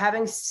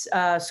having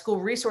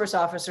school resource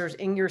officers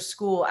in your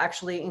school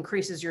actually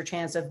increases your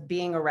chance of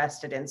being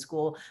arrested in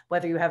school,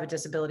 whether you have a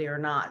disability or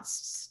not,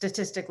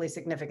 statistically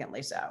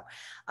significantly so.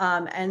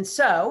 And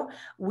so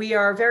we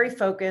are very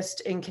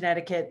focused in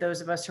Connecticut,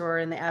 those of us who are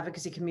in the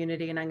advocacy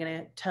community, and I'm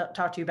going to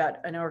talk to you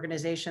about an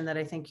organization that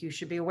I think you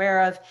should be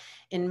aware of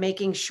in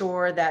making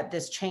sure that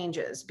this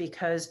changes,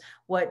 because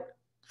what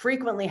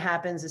frequently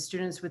happens is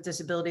students with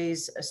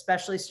disabilities,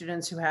 especially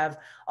students who have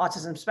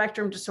autism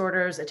spectrum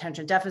disorders,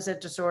 attention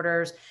deficit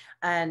disorders,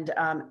 and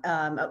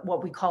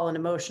what we call an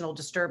emotional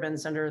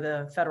disturbance under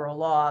the federal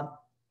law,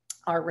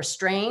 are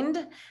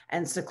restrained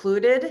and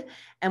secluded.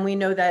 And we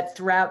know that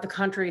throughout the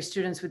country,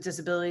 students with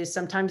disabilities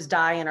sometimes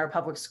die in our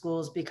public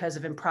schools because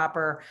of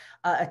improper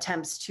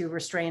attempts to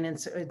restrain and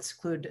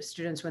seclude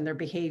students when their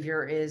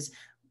behavior is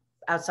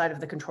outside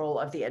of the control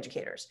of the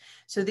educators.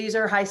 So these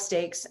are high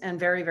stakes and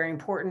very, very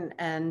important.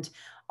 And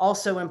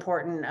also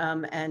important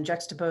and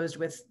juxtaposed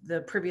with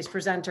the previous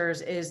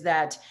presenters is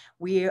that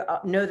we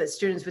know that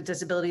students with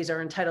disabilities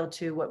are entitled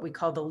to what we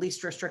call the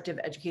least restrictive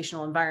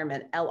educational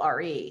environment,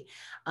 LRE.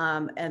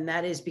 And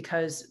that is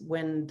because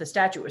when the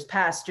statute was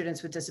passed,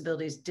 students with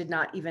disabilities did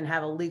not even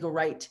have a legal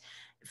right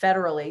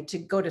federally to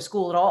go to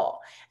school at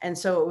all. And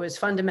so it was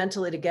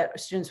fundamentally to get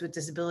students with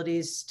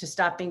disabilities to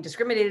stop being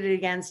discriminated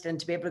against and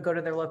to be able to go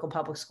to their local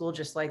public school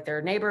just like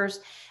their neighbors.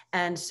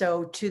 And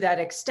so to that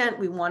extent,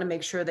 we want to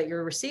make sure that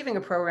you're receiving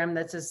a program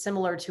that's as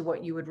similar to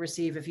what you would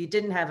receive if you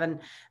didn't have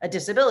a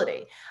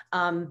disability.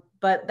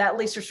 But that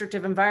least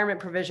restrictive environment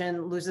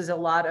provision loses a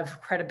lot of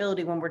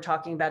credibility when we're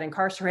talking about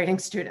incarcerating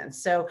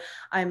students. So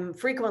I'm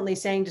frequently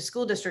saying to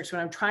school districts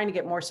when I'm trying to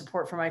get more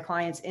support for my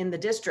clients in the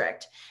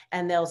district,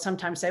 and they'll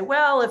sometimes say,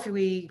 well, if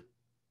we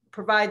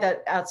provide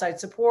that outside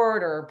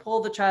support or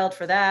pull the child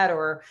for that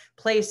or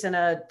place in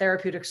a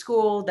therapeutic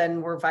school,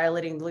 then we're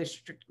violating the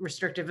least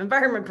restrictive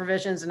environment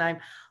provisions. And I'm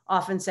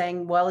often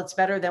saying, well, it's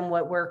better than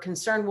what we're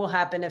concerned will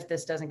happen if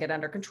this doesn't get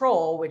under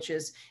control, which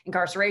is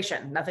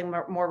incarceration, nothing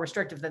more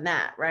restrictive than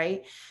that,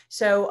 right?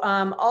 So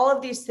all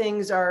of these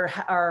things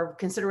are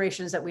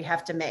considerations that we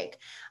have to make.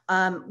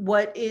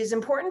 What is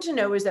important to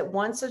know is that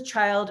once a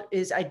child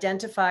is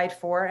identified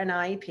for an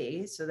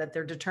IEP, so that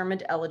they're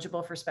determined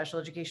eligible for special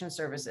education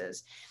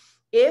services,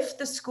 if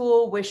the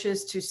school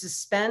wishes to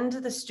suspend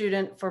the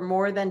student for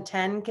more than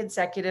 10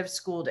 consecutive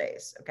school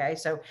days, okay,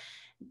 so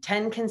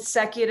 10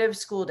 consecutive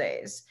school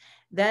days,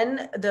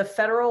 then the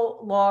federal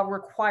law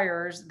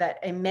requires that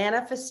a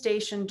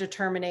manifestation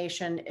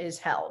determination is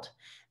held.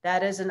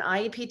 That is an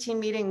IEP team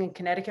meeting in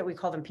Connecticut, we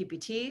call them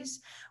PPTs,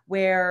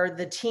 where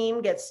the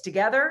team gets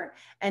together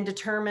and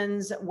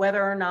determines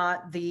whether or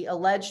not the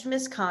alleged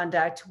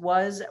misconduct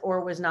was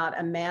or was not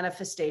a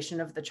manifestation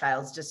of the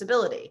child's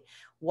disability.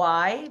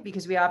 Why?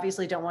 Because we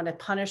obviously don't want to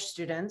punish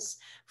students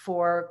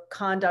for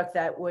conduct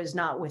that was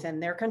not within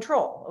their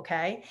control,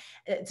 okay?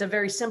 It's a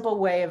very simple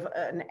way of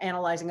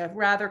analyzing a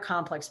rather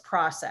complex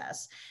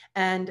process.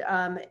 And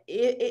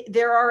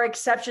there are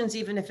exceptions,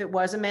 even if it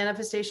was a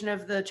manifestation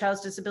of the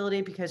child's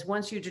disability, because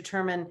once you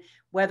determine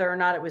whether or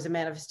not it was a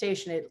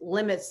manifestation, it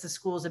limits the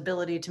school's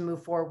ability to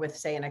move forward with,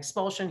 say, an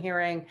expulsion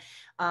hearing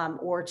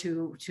or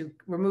to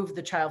remove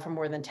the child for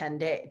more than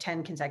 10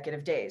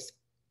 consecutive days.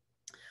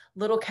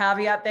 Little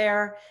caveat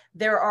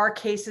there are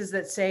cases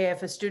that say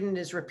if a student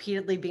is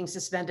repeatedly being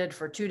suspended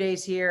for 2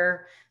 days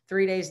here,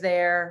 3 days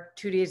there,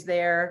 2 days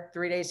there,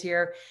 3 days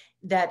here,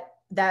 that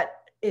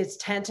is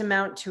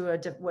tantamount to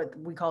what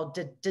we call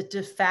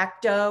de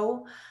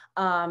facto,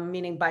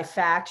 meaning by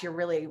fact, you're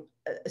really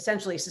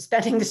essentially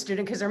suspending the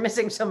student because they're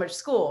missing so much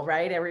school,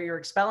 right? Or you're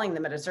expelling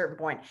them at a certain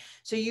point.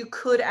 So you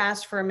could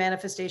ask for a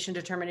manifestation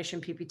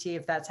determination PPT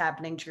if that's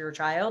happening to your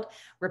child,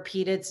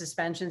 repeated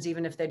suspensions,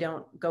 even if they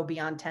don't go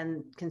beyond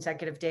 10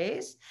 consecutive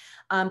days.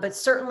 But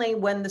certainly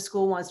when the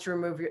school wants to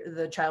remove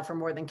the child for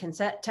more than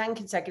 10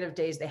 consecutive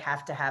days, they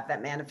have to have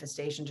that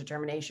manifestation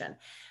determination.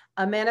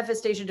 A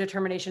manifestation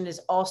determination is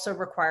also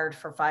required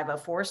for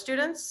 504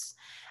 students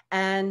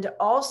and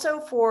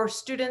also for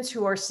students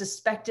who are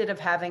suspected of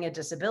having a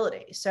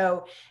disability.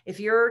 So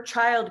if your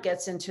child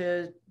gets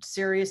into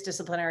serious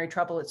disciplinary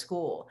trouble at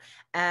school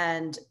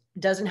and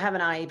doesn't have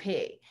an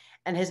IEP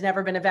and has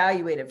never been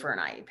evaluated for an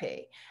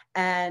IEP,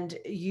 and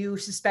you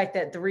suspect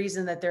that the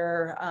reason that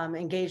they're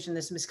engaged in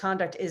this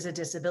misconduct is a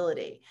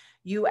disability,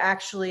 you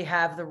actually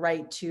have the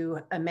right to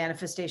a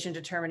manifestation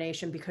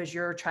determination because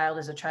your child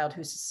is a child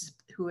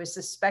who is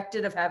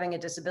suspected of having a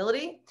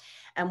disability.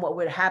 And what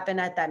would happen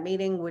at that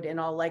meeting would in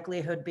all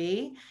likelihood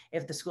be,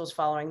 if the school's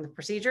following the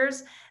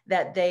procedures,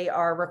 that they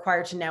are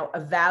required to now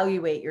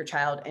evaluate your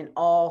child in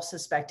all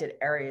suspected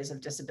areas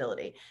of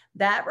disability.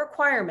 That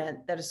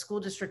requirement that a school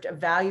district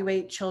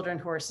evaluate children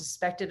who are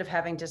suspected of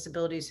having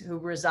disabilities who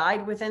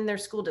reside within their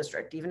school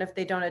district, even if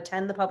they don't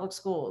attend the public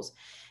schools,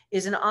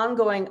 is an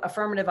ongoing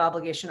affirmative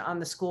obligation on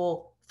the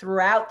school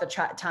throughout the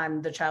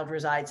time the child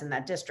resides in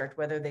that district,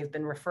 whether they've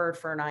been referred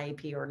for an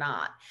IEP or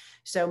not.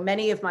 So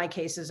many of my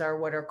cases are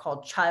what are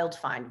called child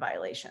find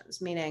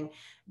violations, meaning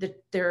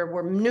that there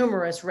were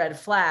numerous red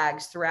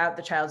flags throughout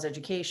the child's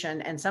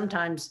education, and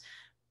sometimes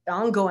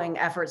ongoing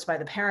efforts by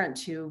the parent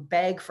to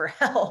beg for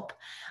help,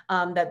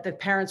 that the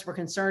parents were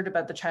concerned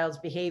about the child's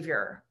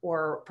behavior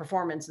or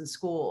performance in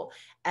school.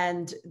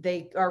 And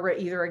they are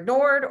either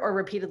ignored or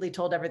repeatedly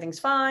told everything's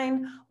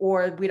fine,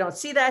 or we don't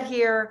see that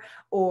here,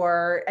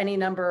 or any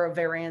number of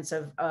variants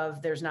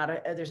of there's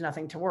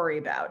nothing to worry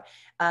about.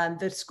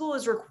 The school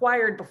is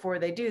required before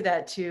they do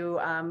that to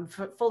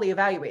fully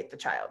evaluate the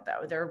child,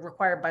 though. They're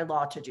required by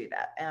law to do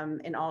that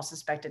in all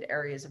suspected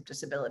areas of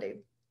disability.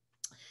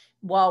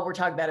 While we're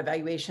talking about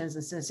evaluations,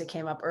 and since it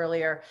came up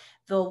earlier,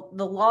 the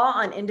law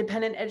on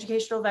independent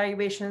educational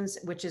evaluations,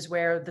 which is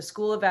where the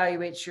school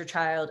evaluates your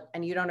child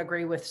and you don't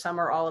agree with some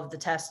or all of the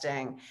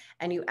testing,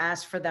 and you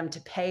ask for them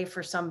to pay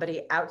for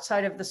somebody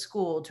outside of the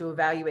school to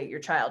evaluate your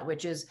child,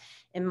 which is,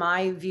 in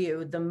my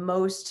view, the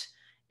most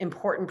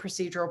important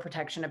procedural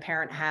protection a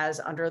parent has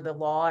under the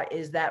law,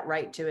 is that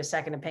right to a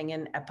second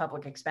opinion at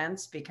public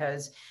expense.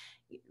 Because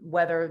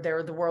whether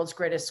they're the world's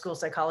greatest school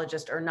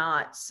psychologist or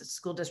not,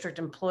 school district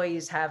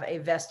employees have a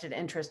vested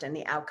interest in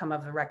the outcome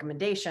of the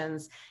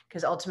recommendations,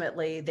 because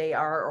ultimately they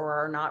are or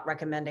are not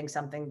recommending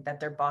something that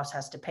their boss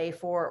has to pay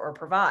for or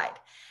provide.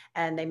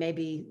 And they may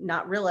be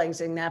not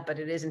realizing that, but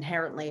it is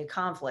inherently a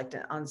conflict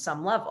on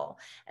some level.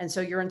 And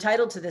so you're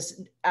entitled to this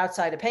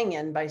outside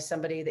opinion by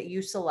somebody that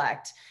you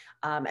select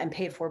and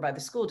paid for by the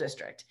school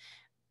district.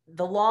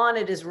 The law on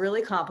it is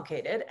really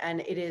complicated, and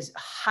it is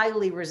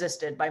highly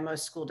resisted by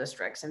most school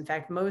districts. In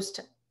fact, most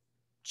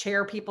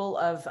chair people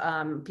of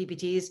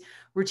PPTs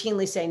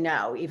routinely say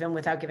no, even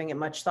without giving it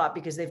much thought,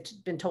 because they've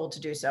been told to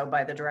do so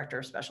by the director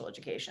of special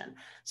education.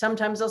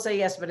 Sometimes they'll say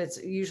yes, but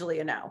it's usually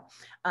a no.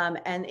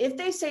 And if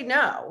they say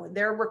no,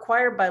 they're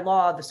required by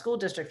law, the school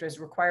district is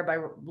required by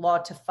law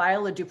to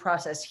file a due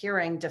process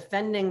hearing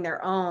defending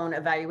their own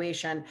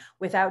evaluation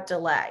without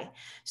delay.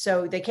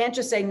 So they can't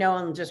just say no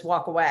and just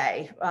walk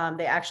away.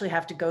 They actually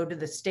have to go to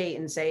the state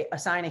and say,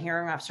 assign a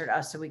hearing officer to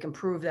us so we can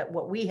prove that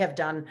what we have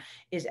done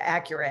is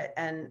accurate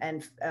and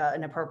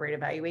an appropriate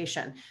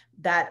evaluation.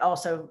 That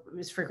also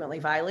is frequently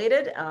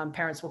violated.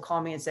 Parents will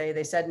call me and say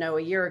they said no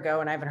a year ago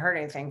and I haven't heard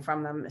anything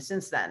from them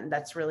since then.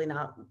 That's really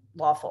not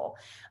lawful.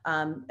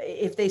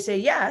 If they say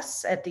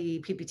yes at the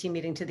PPT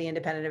meeting to the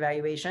independent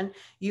evaluation,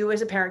 you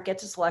as a parent get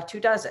to select who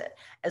does it,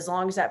 as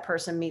long as that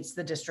person meets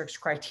the district's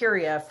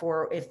criteria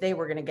for if they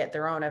were going to get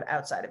their own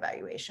outside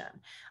evaluation.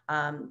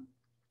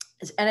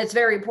 And it's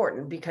very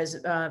important because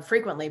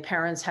frequently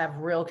parents have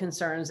real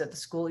concerns that the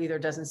school either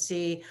doesn't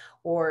see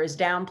or is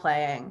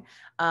downplaying.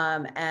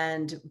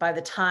 And by the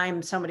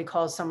time somebody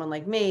calls someone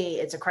like me,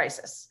 it's a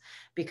crisis,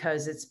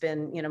 because it's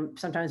been,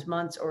 sometimes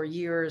months or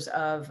years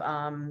of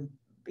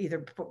either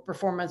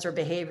performance or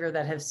behavior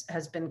that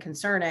has been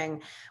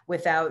concerning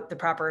without the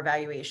proper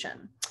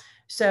evaluation.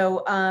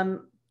 So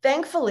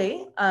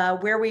thankfully,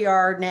 where we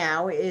are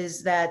now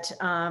is that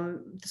the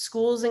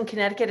schools in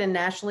Connecticut and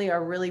nationally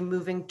are really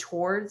moving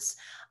towards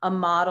a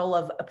model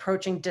of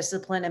approaching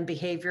discipline and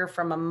behavior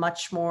from a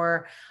much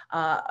more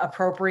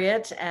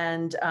appropriate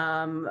and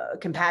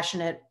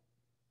compassionate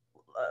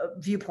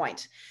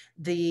viewpoint.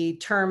 The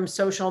term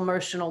social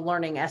emotional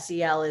learning,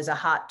 SEL, is a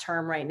hot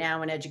term right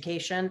now in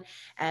education,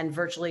 and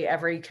virtually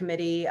every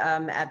committee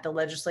at the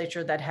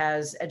legislature that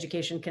has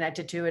education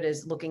connected to it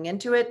is looking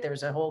into it.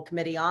 There's a whole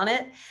committee on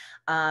it.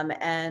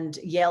 And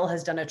Yale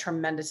has done a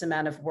tremendous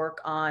amount of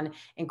work on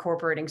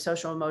incorporating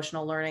social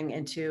emotional learning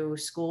into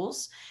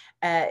schools.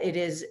 It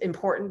is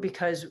important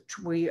because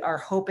we are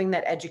hoping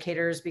that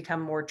educators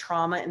become more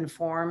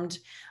trauma-informed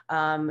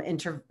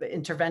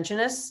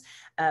interventionists.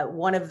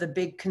 One of the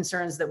big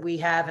concerns that we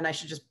have, and I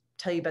should just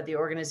tell you about the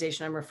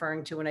organization I'm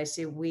referring to when I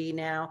say we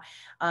now.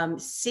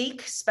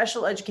 Seek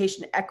Special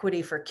Education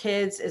Equity for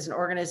Kids is an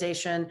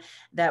organization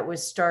that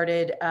was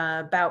started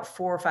about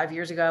 4 or 5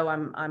 years ago.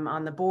 I'm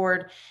on the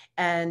board,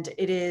 and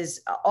it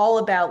is all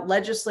about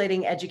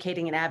legislating,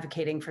 educating, and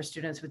advocating for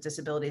students with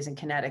disabilities in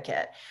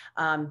Connecticut.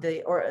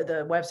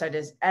 The website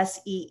is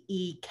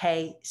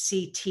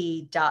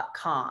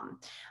seekct.com.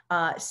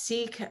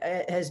 Seek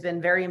has been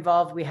very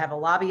involved. We have a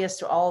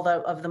lobbyist. All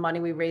of the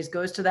money we raise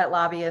goes to that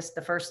lobbyist.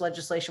 The first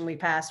legislation we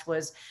passed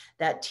was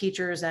that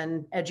teachers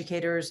and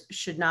educators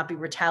should not be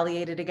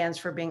retaliated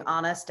against for being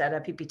honest at a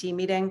PPT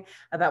meeting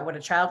about what a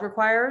child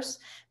requires,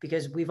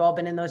 because we've all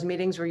been in those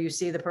meetings where you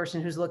see the person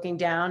who's looking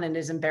down and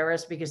is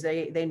embarrassed because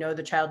they know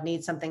the child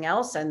needs something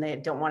else and they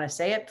don't want to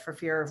say it for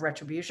fear of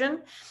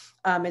retribution.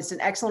 It's an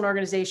excellent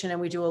organization,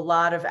 and we do a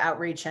lot of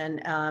outreach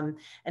and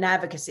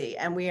advocacy.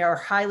 And we are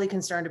highly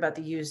concerned about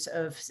the use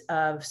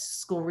of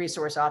school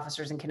resource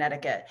officers in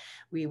Connecticut.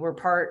 We were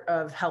part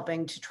of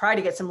helping to try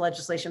to get some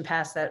legislation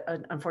passed that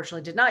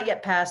unfortunately did not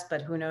yet pass,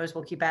 but who knows,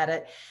 we'll keep at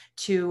it,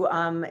 to,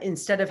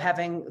 instead of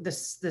having the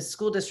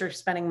school district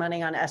spending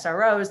money on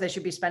SROs, they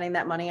should be spending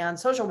that money on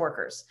social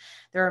workers.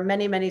 There are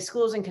many, many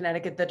schools in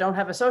Connecticut that don't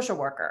have a social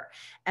worker.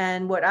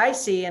 And what I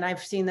see, and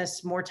I've seen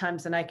this more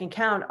times than I can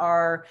count,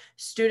 are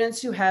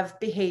students who have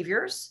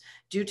behaviors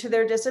due to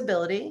their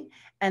disability,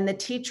 and the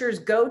teacher's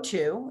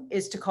go-to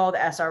is to call the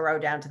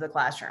SRO down to the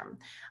classroom.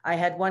 I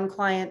had one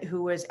client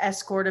who was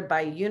escorted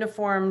by a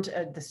uniformed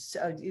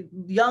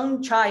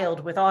young child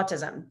with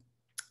autism,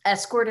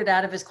 escorted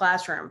out of his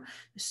classroom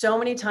so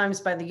many times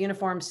by the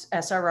uniformed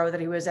SRO that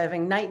he was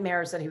having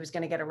nightmares that he was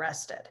going to get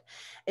arrested.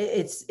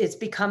 It's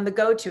become the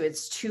go-to.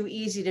 It's too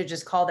easy to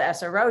just call the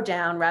SRO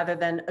down rather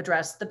than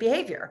address the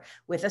behavior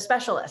with a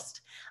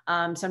specialist.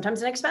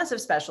 Sometimes an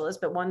expensive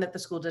specialist, but one that the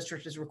school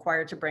district is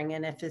required to bring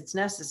in if it's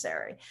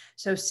necessary.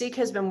 So SEEK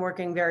has been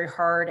working very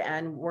hard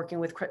and working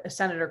with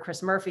Senator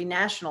Chris Murphy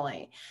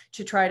nationally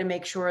to try to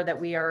make sure that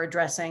we are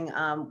addressing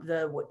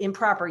the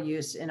improper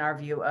use, in our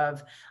view,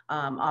 of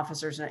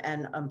officers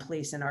and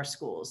police in our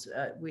schools.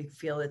 We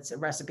feel it's a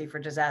recipe for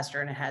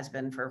disaster, and it has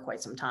been for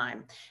quite some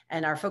time.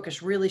 And our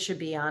focus really should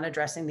be on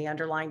addressing the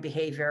underlying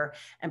behavior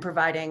and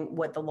providing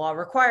what the law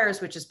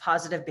requires, which is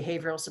positive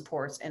behavioral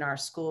supports in our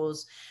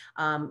schools.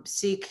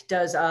 SEEK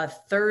does a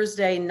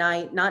Thursday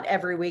night, not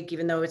every week,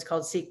 even though it's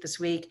called SEEK This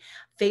Week,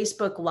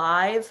 Facebook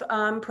Live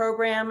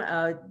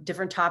program,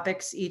 different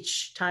topics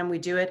each time we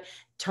do it.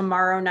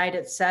 Tomorrow night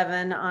at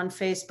 7 on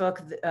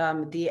Facebook,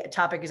 the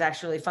topic is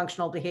actually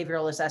functional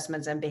behavioral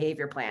assessments and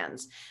behavior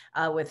plans,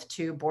 with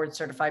 2 board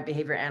certified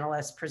behavior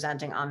analysts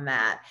presenting on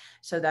that.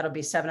 So that'll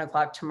be 7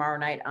 o'clock tomorrow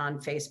night on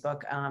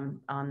Facebook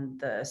on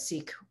the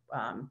SEEK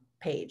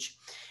page.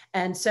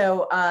 And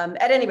so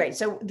at any rate,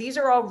 so these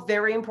are all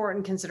very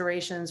important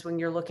considerations when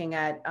you're looking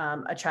at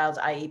a child's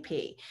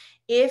IEP.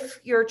 If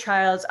your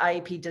child's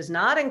IEP does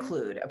not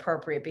include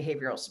appropriate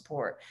behavioral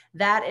support,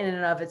 that in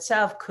and of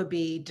itself could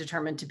be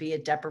determined to be a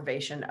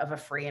deprivation of a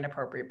free and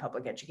appropriate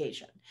public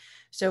education.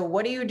 So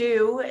what do you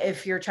do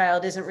if your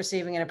child isn't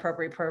receiving an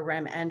appropriate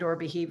program and or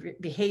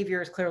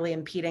behavior is clearly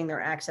impeding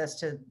their access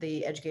to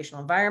the educational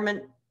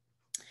environment?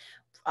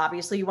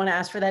 Obviously, you want to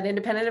ask for that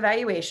independent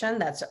evaluation.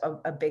 That's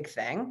a big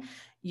thing.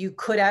 You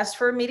could ask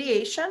for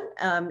mediation.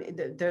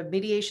 The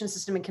mediation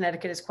system in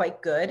Connecticut is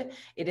quite good.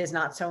 It is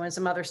not so in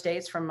some other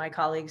states, from my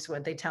colleagues,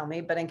 what they tell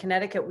me. But in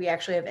Connecticut, we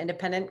actually have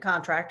independent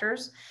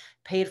contractors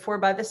paid for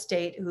by the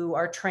state who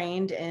are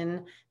trained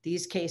in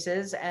these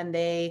cases. And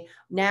they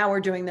now are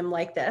doing them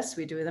like this.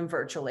 We do them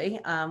virtually,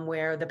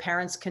 where the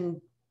parents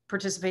can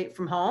participate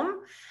from home,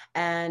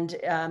 and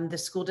the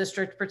school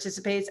district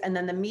participates, and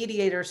then the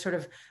mediator sort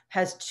of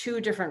has 2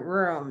 different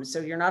rooms. So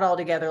you're not all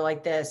together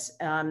like this.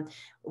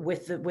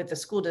 With the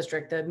school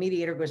district, the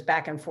mediator goes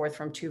back and forth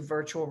from 2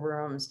 virtual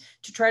rooms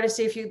to try to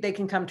see if they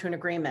can come to an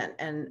agreement.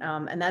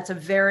 And that's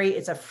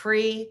it's a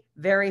free,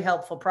 very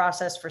helpful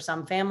process for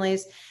some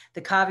families.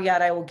 The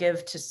caveat I will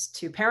give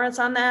to parents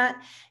on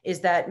that is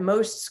that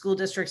most school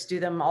districts do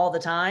them all the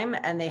time,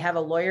 and they have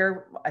a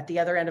lawyer at the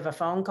other end of a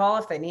phone call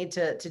if they need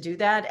to do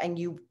that. And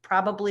you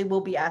probably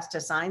will be asked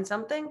to sign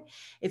something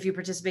if you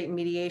participate in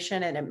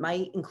mediation, and it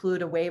might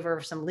include a waiver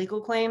of some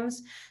legal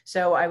claims.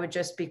 So I would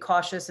just be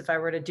cautious if I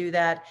were to do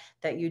that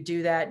you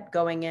do that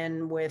going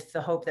in with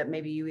the hope that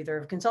maybe you either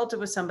have consulted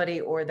with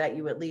somebody or that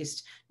you at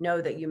least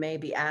know that you may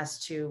be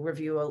asked to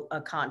review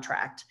a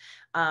contract.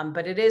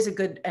 But it is a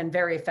good and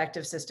very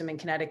effective system in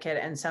Connecticut,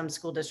 and some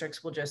school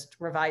districts will just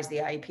revise the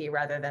IEP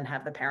rather than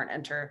have the parent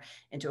enter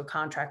into a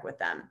contract with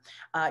them.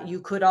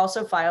 You could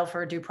also file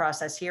for a due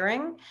process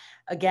hearing.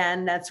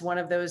 Again, that's one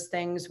of those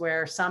things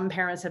where some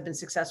parents have been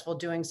successful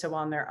doing so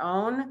on their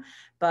own,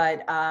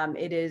 but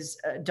it is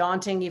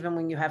daunting even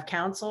when you have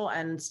counsel.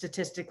 And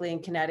statistically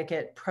in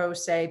Connecticut, pro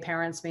se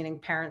parents, meaning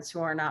parents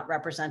who are not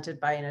represented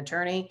by an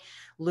attorney,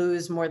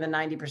 lose more than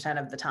 90%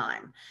 of the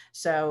time.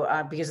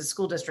 So because the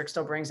school district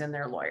still brings in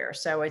their lawyer.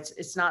 So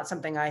it's not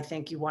something I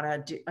think you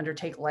want to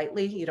undertake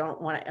lightly. You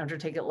don't want to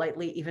undertake it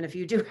lightly, even if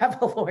you do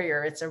have a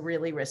lawyer. It's a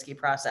really risky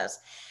process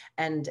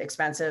and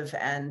expensive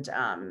and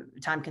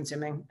time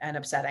consuming and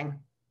upsetting.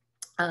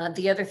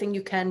 The other thing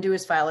you can do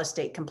is file a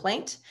state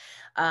complaint.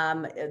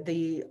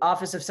 The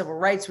Office of Civil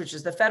Rights, which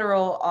is the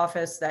federal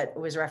office that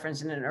was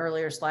referenced in an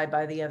earlier slide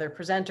by the other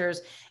presenters,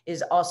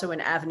 is also an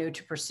avenue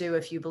to pursue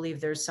if you believe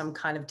there's some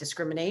kind of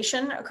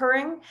discrimination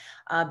occurring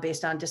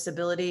based on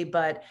disability.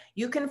 But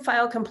you can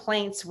file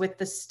complaints with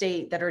the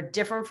state that are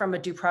different from a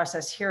due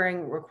process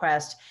hearing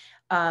request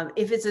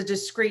if it's a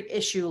discrete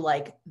issue,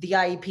 like the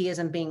IEP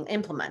isn't being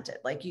implemented,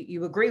 like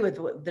you agree with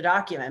the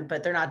document,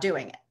 but they're not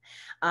doing it.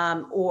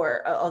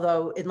 Or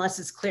although unless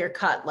it's clear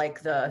cut,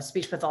 like the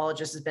speech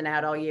pathologist has been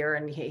out all year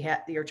and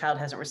your child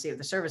hasn't received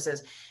the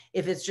services,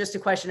 if it's just a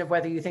question of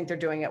whether you think they're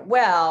doing it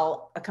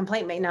well, a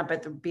complaint may not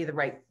be the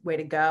right way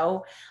to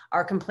go.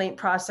 Our complaint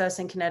process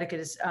in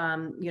Connecticut is,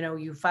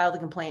 you file the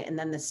complaint and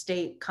then the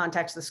state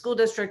contacts the school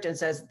district and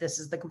says, this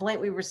is the complaint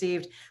we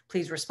received,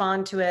 please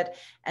respond to it.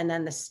 And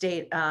then the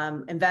state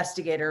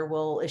investigator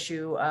will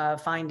issue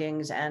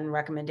findings and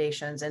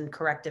recommendations and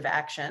corrective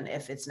action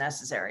if it's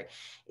necessary.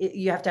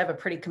 You have to have a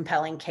pretty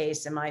compelling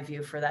case, in my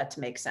view, for that to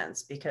make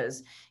sense,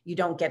 because you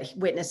don't get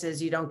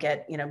witnesses, you don't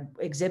get, you know,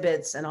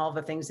 exhibits and all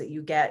the things that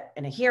you get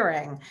in a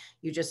hearing.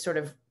 You just sort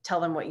of tell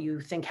them what you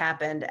think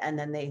happened, and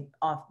then they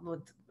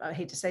I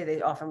hate to say,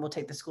 they often will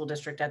take the school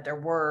district at their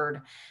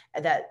word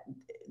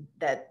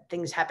that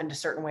things happened a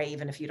certain way,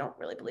 even if you don't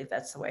really believe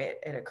that's the way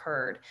it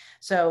occurred.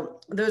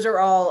 So those are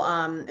all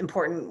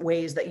important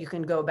ways that you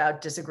can go about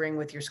disagreeing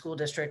with your school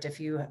district if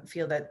you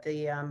feel that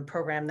the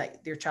program that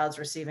your child's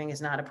receiving is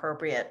not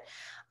appropriate.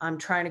 I'm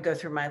trying to go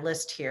through my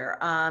list here.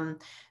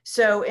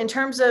 So in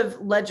terms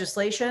of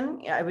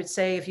legislation, I would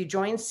say if you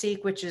join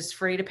SEEK, which is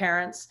free to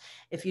parents,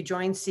 if you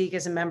join SEEK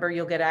as a member,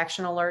 you'll get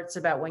action alerts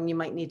about when you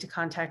might need to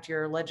contact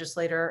your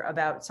legislator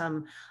about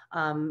something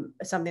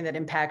that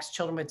impacts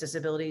children with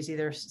disabilities,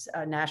 either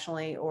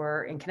nationally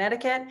or in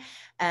Connecticut.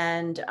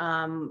 And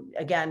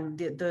again,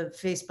 the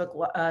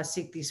Facebook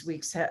SEEK these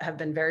weeks have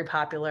been very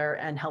popular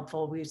and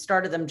helpful. We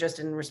started them just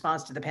in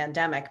response to the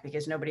pandemic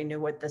because nobody knew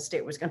what the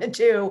state was going to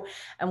do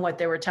and what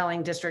they were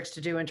telling districts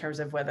to do in terms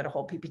of whether to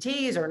hold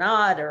PPTs or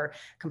not, or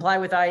comply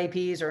with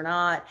IEPs or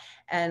not.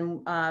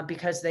 And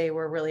because they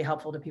were really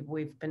helpful to people,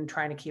 we've been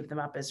trying to keep them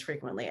up as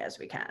frequently as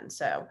we can.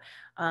 So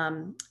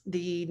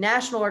the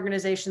national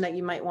organization that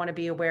you might want to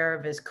be aware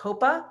of is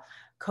COPA.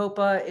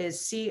 COPA is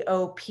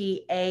COPAA.org.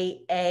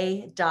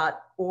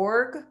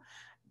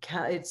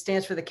 It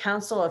stands for the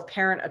Council of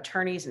Parent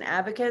Attorneys and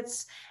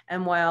Advocates.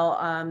 And while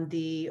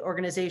the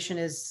organization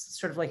is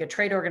sort of like a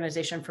trade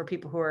organization for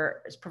people who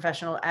are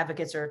professional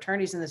advocates or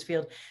attorneys in this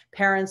field,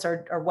 parents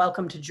are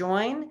welcome to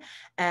join.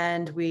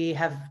 And we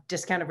have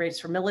discounted rates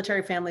for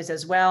military families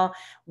as well.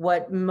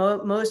 What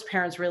most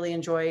parents really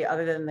enjoy,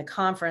 other than the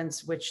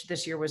conference, which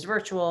this year was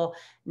virtual,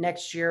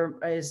 next year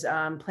is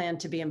planned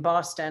to be in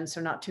Boston, so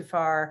not too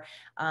far.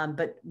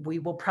 But we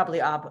will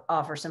probably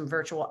offer some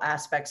virtual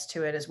aspects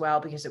to it as well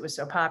because it was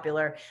so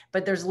popular.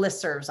 But there's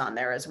listservs on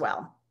there as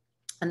well.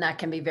 And that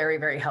can be very,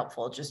 very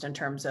helpful just in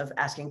terms of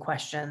asking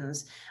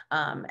questions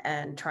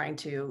and trying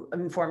to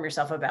inform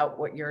yourself about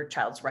what your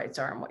child's rights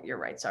are and what your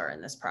rights are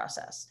in this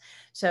process.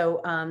 So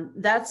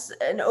that's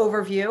an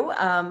overview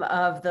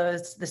of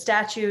the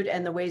statute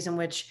and the ways in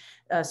which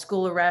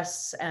school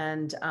arrests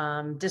and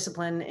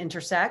discipline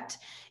intersect.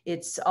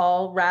 It's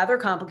all rather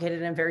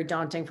complicated and very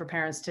daunting for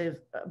parents to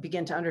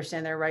begin to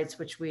understand their rights,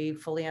 which we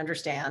fully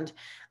understand.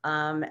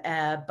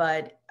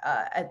 But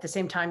at the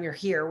same time, you're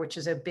here, which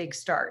is a big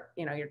start.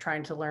 You know, you're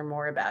trying to learn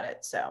more about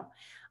it. So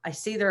I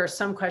see there are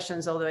some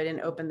questions, although I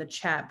didn't open the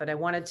chat, but I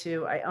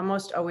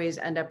almost always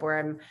end up where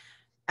I'm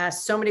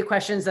asked so many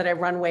questions that I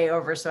run way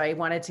over. So I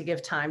wanted to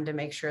give time to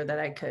make sure that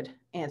I could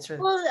answer.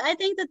 Well, I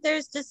think that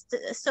there's just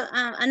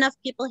enough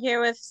people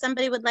here. If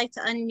somebody would like to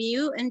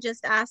unmute and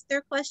just ask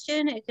their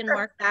question, it can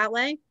work that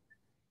way.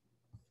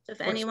 So if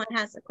anyone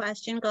has a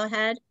question, go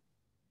ahead.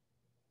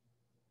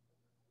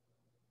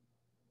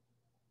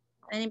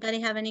 Anybody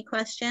have any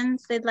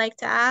questions they'd like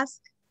to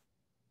ask?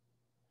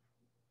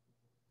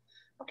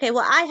 Okay,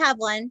 well, I have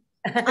one.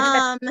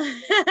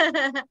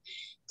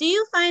 Do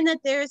you find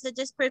that there's a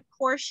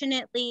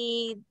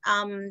disproportionately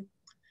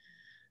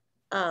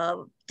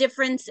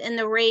difference in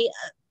the rate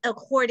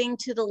according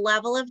to the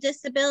level of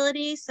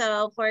disability?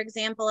 So for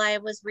example, I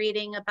was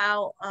reading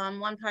about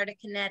one part of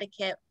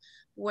Connecticut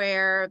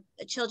where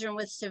children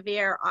with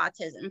severe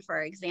autism,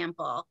 for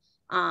example,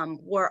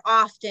 were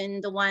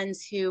often the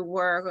ones who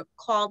were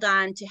called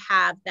on to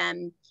have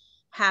them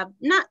have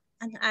not,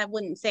 I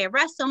wouldn't say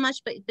arrest so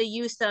much, but the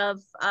use of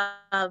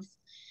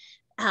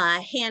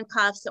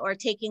handcuffs or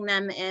taking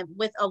them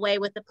away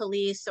with the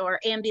police or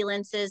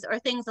ambulances or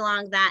things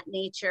along that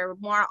nature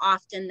more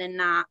often than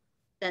not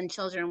than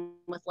children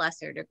with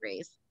lesser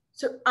degrees.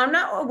 So I'm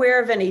not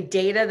aware of any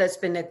data that's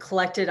been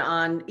collected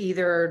on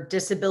either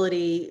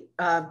disability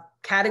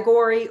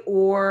category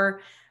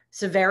or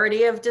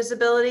severity of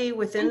disability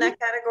within that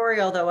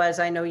category. Although, as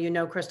I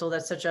know, Crystal,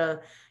 that's such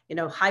a,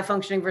 high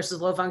functioning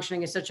versus low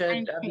functioning is such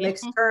a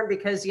mixed term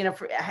because,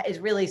 it's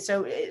really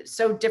so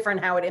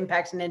different how it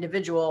impacts an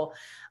individual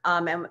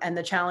and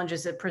the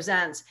challenges it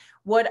presents.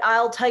 What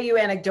I'll tell you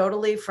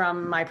anecdotally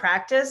from my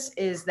practice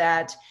is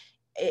that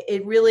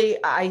it really,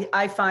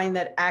 I find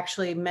that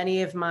actually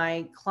many of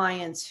my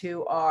clients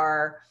who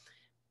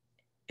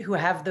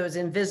have those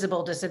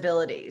invisible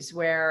disabilities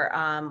where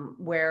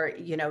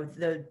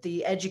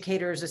the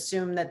educators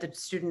assume that the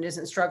student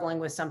isn't struggling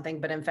with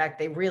something, but in fact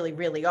they really,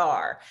 really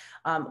are.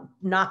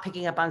 Not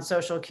picking up on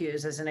social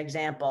cues as an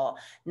example,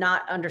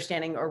 not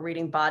understanding or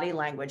reading body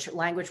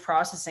language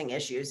processing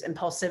issues,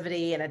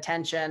 impulsivity and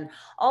attention,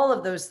 all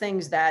of those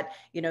things that,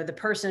 the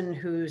person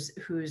who's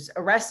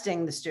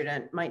arresting the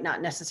student might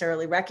not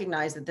necessarily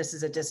recognize that this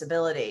is a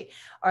disability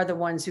are the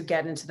ones who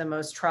get into the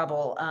most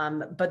trouble.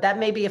 But that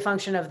may be a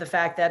function of the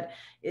fact that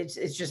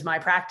it's just my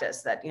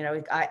practice that,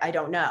 I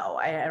don't know.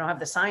 I don't have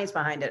the science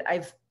behind it.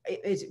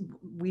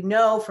 We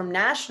know from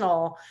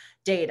national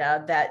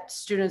data that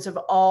students of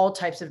all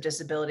types of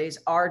disabilities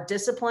are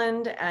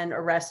disciplined and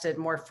arrested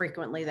more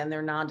frequently than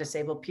their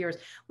non-disabled peers,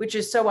 which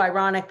is so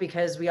ironic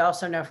because we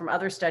also know from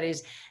other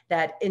studies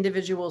that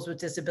individuals with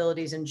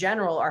disabilities in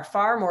general are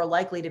far more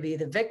likely to be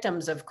the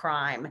victims of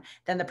crime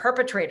than the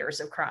perpetrators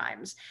of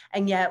crimes.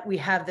 And yet we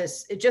have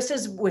this, just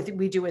as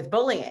we do with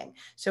bullying.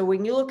 So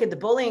when you look at the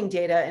bullying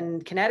data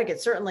in Connecticut,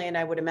 certainly, and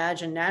I would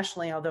imagine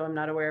nationally, although I'm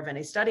not aware of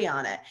any study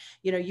on it,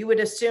 you would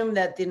assume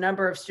that the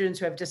number of students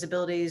who have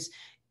disabilities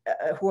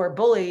who are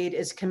bullied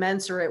is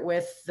commensurate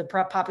with the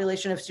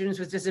population of students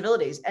with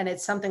disabilities. And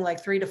it's something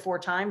like 3 to 4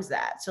 times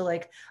that. So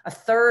like a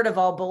third of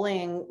all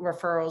bullying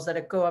referrals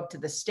that go up to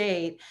the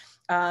state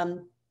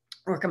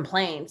or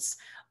complaints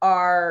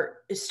are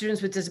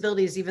students with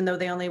disabilities, even though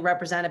they only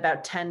represent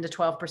about 10 to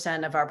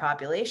 12% of our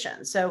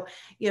population. So,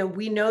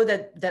 we know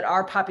that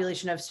our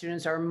population of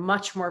students are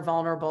much more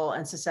vulnerable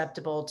and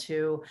susceptible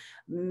to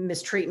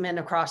mistreatment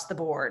across the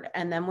board.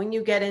 And then when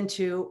you get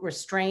into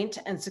restraint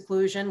and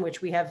seclusion,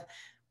 which we have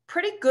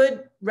pretty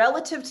good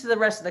relative to the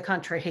rest of the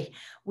country,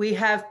 we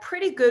have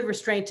pretty good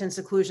restraint and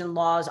seclusion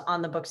laws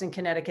on the books in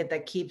Connecticut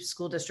that keep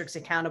school districts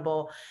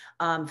accountable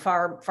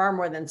far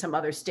more than some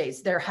other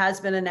states. There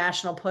has been a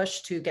national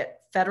push to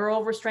get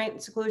federal restraint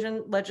and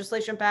seclusion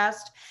legislation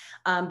passed,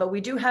 but we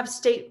do have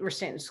state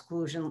restraint and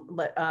seclusion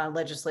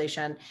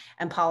legislation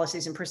and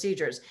policies and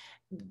procedures.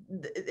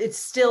 It's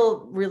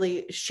still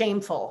really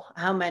shameful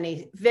how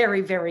many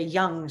very, very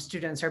young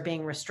students are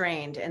being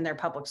restrained in their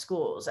public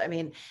schools. I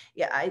mean,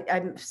 yeah, I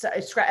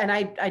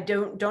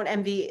don't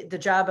envy the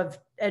job of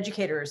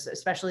educators,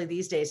 especially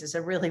these days. It's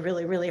a really,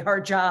 really, really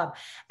hard job.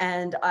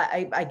 And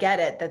I get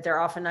it that they're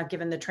often not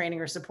given the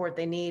training or support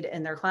they need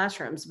in their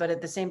classrooms. But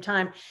at the same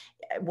time,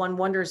 one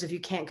wonders if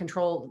you can't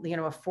control, a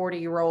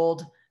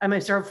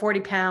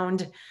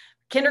 40-pound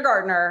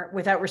kindergartner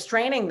without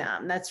restraining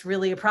them. That's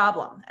really a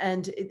problem.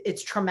 And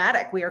it's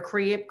traumatic. We are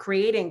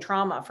creating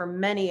trauma for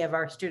many of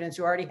our students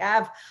who already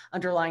have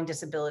underlying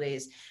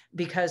disabilities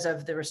because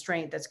of the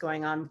restraint that's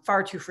going on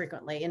far too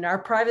frequently in our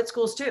private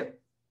schools too.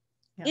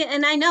 Yeah,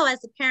 and I know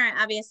as a parent,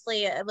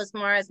 obviously it was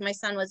more as my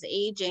son was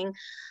aging.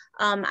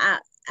 I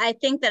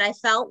think that I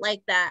felt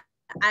like that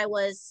I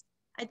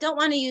don't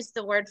want to use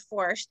the word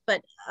forced,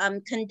 but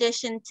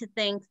conditioned to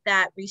think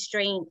that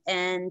restraint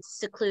and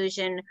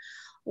seclusion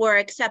were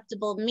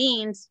acceptable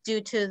means due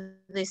to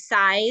the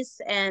size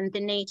and the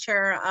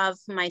nature of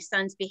my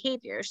son's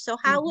behavior. So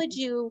how would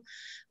you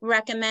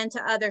recommend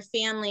to other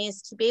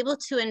families to be able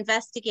to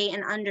investigate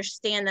and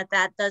understand that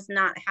that does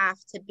not have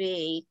to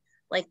be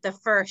like the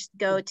first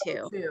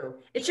go-to?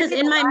 Because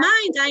in my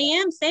mind, I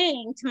am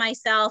saying to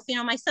myself,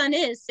 my son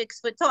is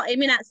 6 foot tall. I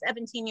mean, at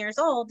 17 years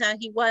old,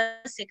 he was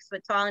 6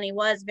 foot tall and he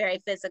was very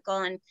physical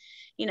and,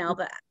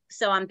 but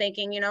so I'm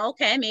thinking,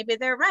 okay, maybe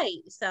they're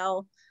right.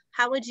 So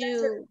how would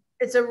you...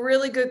 It's a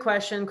really good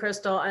question,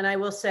 Crystal. And I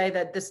will say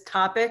that this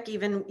topic,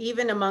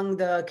 even among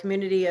the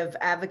community of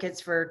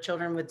advocates for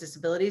children with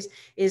disabilities,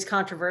 is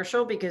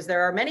controversial because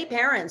there are many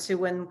parents who,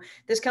 when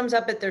this comes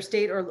up at their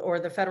state or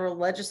the federal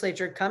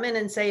legislature, come in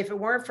and say, if it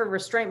weren't for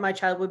restraint, my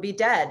child would be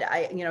dead.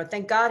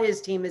 Thank God his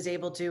team is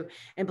able to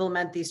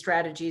implement these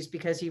strategies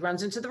because he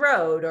runs into the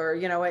road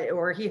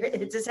or he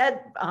hits his head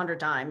 100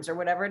 times or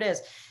whatever it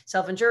is,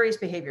 self-injurious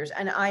behaviors.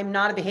 And I'm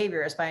not a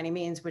behaviorist by any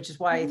means, which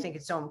is why I think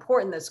it's so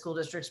important that school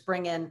districts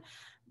bring in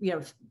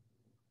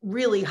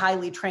really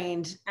highly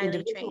trained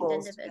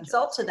individuals to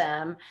consult to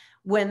them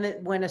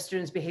when a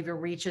student's behavior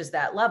reaches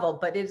that level.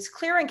 But it's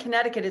clear in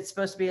Connecticut, it's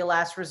supposed to be a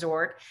last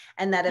resort.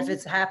 And that if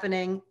it's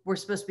happening, we're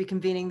supposed to be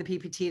convening the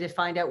PPT to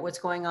find out what's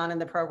going on in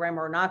the program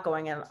or not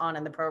going on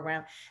in the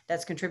program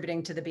that's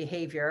contributing to the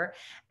behavior.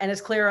 And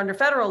it's clear under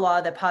federal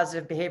law that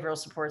positive behavioral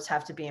supports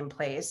have to be in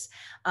place.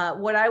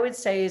 What I would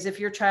say is if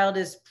your child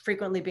is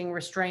frequently being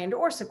restrained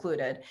or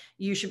secluded,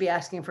 you should be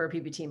asking for a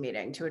PPT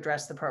meeting to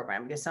address the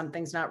program because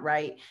something's not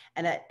right.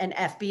 And an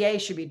FBA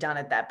should be done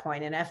at that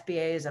point. An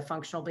FBA is a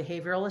functional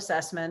behavioral assessment,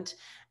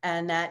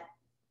 and that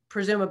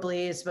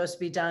presumably is supposed to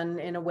be done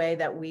in a way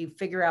that we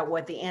figure out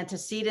what the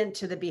antecedent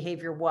to the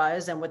behavior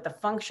was and what the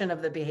function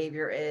of the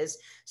behavior is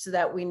so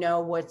that we know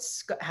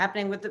what's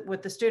happening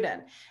with the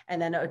student. And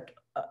then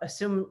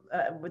assume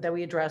that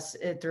we address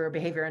it through a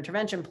behavior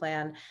intervention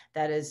plan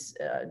that is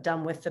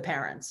done with the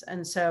parents.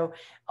 And so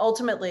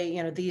ultimately,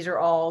 these are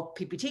all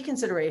PPT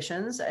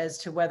considerations as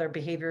to whether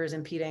behavior is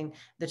impeding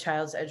the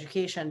child's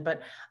education.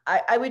 But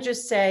I would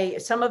just say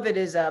some of it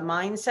is a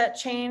mindset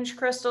change,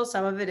 Crystal.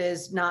 Some of it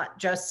is not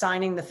just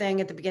signing the thing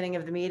at the beginning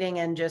of the meeting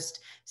and just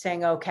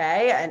saying,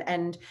 okay.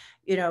 And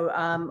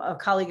a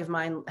colleague of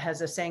mine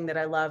has a saying that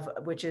I love,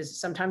 which is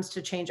sometimes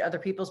to change other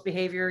people's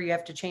behavior, you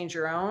have to change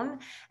your own.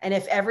 And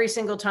if every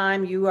single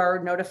time you are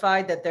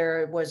notified that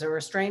there was a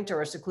restraint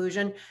or a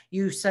seclusion,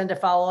 you send a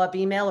follow-up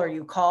email or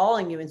you call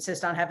and you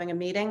insist on having a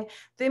meeting,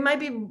 they might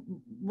be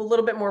a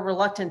little bit more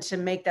reluctant to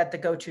make that the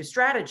go-to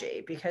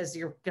strategy because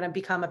you're going to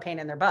become a pain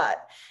in their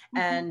butt.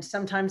 And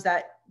sometimes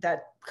that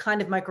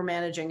kind of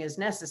micromanaging is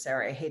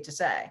necessary, I hate to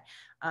say.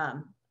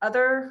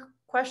 Other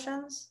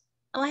questions?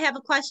 Oh, I have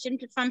a question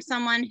from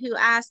someone who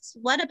asks,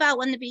 what about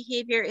when the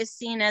behavior is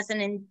seen as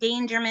an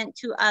endangerment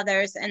to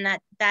others and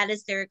that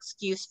is their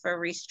excuse for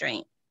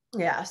restraint?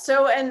 Yeah.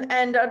 So,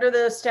 and under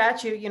the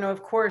statute, you know,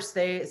 of course,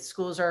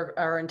 schools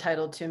are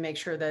entitled to make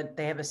sure that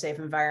they have a safe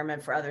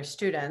environment for other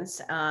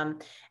students.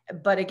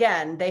 But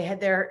again,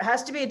 there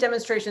has to be a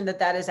demonstration that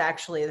that is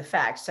actually the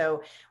fact.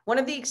 So one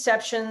of the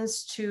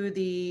exceptions to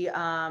the,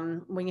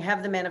 when you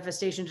have the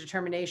manifestation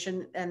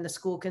determination and the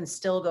school can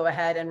still go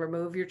ahead and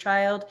remove your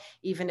child,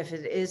 even if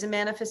it is a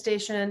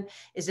manifestation,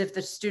 is if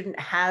the student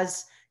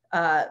has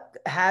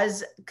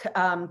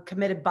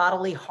committed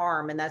bodily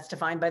harm, and that's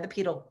defined by the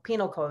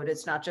penal code.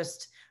 It's not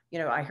just, you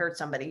know, I hurt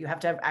somebody. You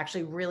have to have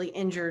actually really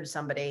injured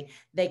somebody.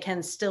 They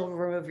can still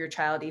remove your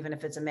child, even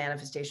if it's a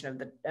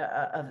manifestation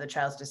of the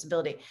child's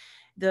disability.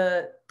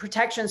 The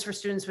protections for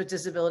students with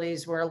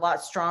disabilities were a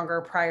lot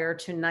stronger prior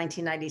to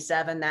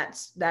 1997.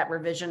 That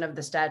revision of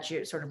the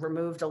statute sort of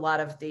removed a lot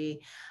of the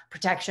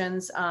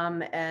protections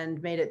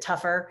and made it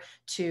tougher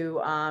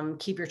to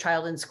keep your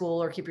child in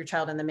school or keep your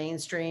child in the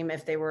mainstream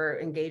if they were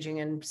engaging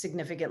in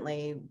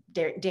significantly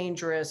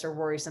dangerous or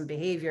worrisome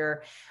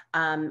behavior.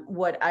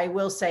 What I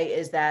will say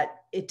is that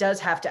it does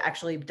have to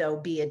actually, though,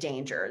 be a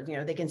danger. You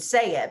know, they can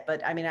say it,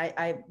 but I mean,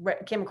 I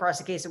came across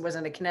a case, it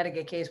wasn't a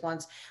Connecticut case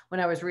once when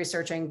I was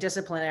researching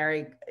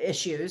disciplinary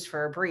issues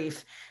for a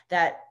brief,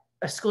 that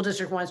a school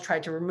district once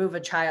tried to remove a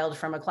child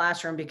from a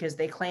classroom because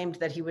they claimed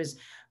that he was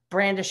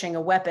brandishing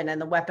a weapon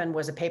and the weapon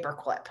was a paper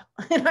clip.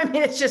 I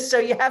mean, it's just, so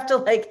you have to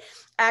like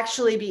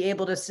actually be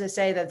able to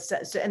say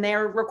that, and they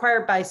are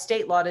required by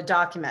state law to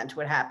document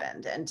what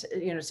happened. And,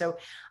 you know, so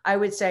I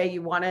would say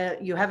you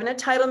have an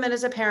entitlement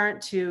as a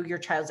parent to your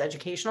child's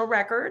educational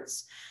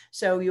records.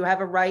 So you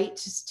have a right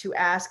to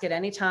ask at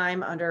any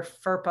time under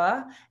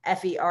FERPA,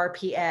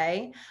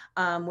 F-E-R-P-A,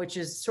 which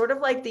is sort of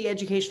like the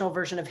educational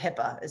version of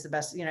HIPAA is the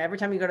best. You know, every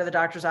time you go to the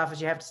doctor's office,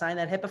 you have to sign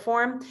that HIPAA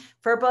form.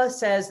 FERPA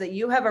says that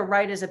you have a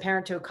right as a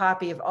parent to a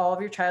copy of all of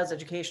your child's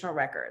educational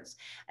records.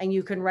 And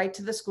you can write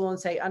to the school and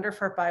say, under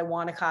FERPA, I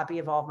want a copy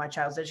of all of my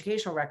child's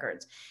educational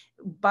records.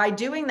 By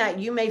doing that,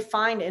 you may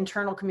find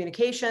internal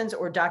communications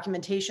or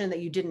documentation that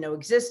you didn't know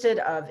existed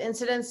of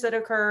incidents that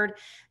occurred.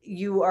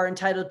 You are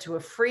entitled to a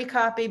free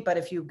copy, but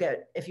if you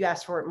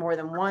ask for it more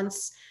than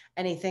once,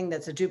 anything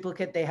that's a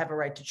duplicate, they have a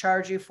right to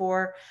charge you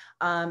for.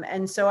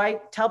 And so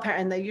I tell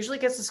parents, and that usually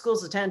gets the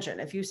school's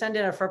attention. If you send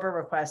in a FERPA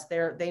request,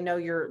 they know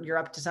you're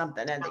up to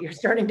something and that you're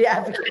starting to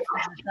advocate for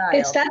your child.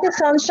 Is that the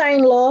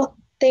Sunshine Law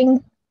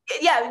thing?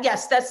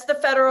 Yes, that's the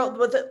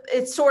federal.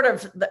 It's sort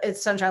of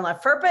it's Sunshine Law.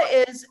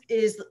 FERPA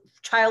is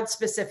child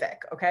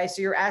specific. Okay,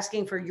 so you're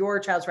asking for your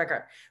child's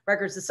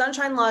records. The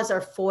Sunshine Laws are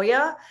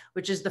FOIA,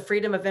 which is the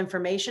Freedom of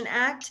Information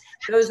Act.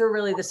 Those are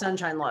really the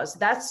Sunshine Laws.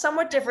 That's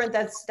somewhat different.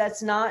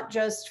 That's not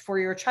just for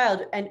your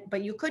child,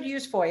 but you could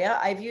use FOIA.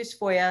 I've used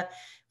FOIA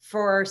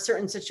for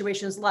certain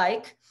situations,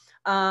 like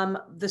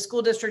the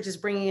school district is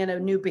bringing in a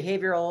new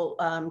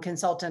behavioral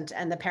consultant,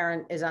 and the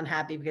parent is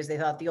unhappy because they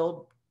thought the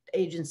old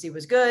agency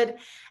was good,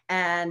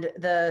 and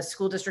the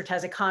school district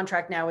has a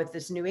contract now with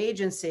this new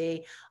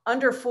agency.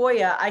 Under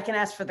FOIA, I can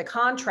ask for the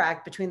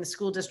contract between the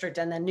school district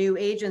and the new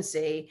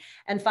agency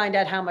and find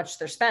out how much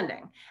they're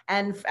spending,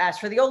 and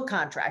ask for the old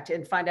contract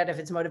and find out if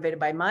it's motivated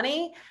by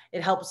money.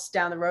 It helps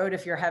down the road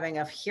if you're having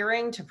a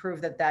hearing to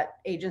prove that that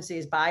agency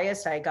is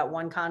biased. I got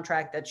one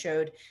contract that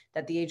showed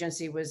that the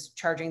agency was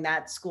charging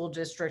that school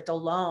district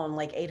alone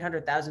like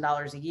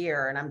 $800,000 a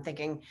year. And I'm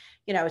thinking,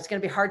 you know, it's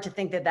going to be hard to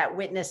think that that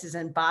witness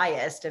isn't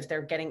biased if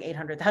they're getting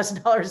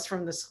 $800,000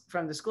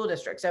 from the school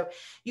district. So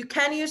you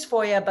can use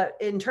FOIA, but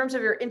in terms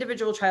of your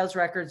individual child's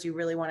records, you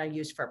really want to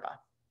use FERPA.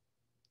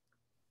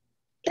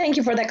 Thank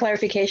you for that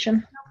clarification.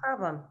 No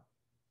problem.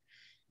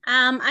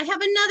 I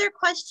have another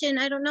question.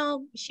 I don't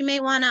know, she may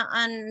want to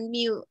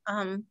unmute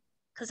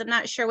because I'm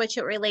not sure which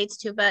it relates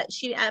to, but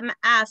she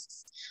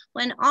asks,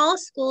 when all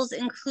schools,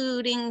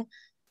 including,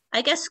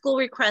 I guess, school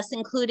requests,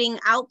 including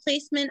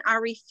outplacement,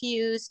 are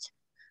refused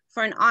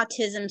for an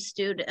autism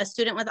student, a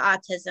student with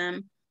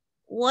autism,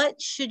 what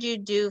should you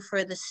do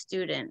for the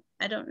student?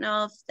 I don't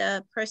know if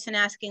the person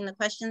asking the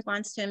questions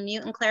wants to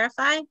unmute and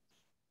clarify.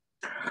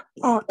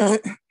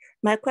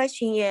 My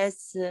question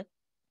is,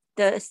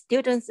 the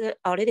students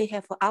already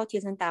have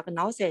autism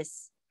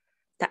diagnosis.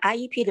 The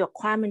IEP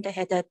requirement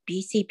had a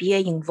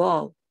BCBA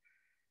involved,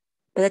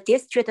 but the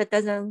district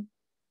doesn't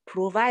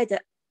provide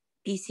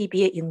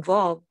BCBA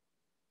involved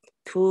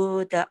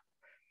to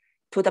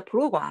the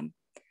program.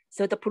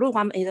 So the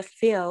program is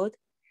failed.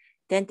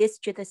 Then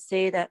district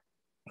say that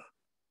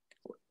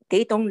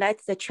they don't let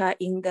the child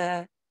in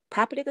the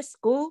public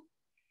school,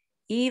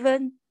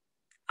 even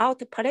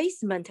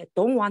outplacement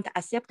don't want to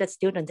accept the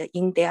student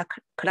in their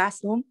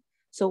classroom.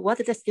 So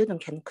what the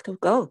student can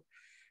go?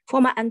 For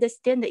my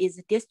understanding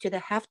is district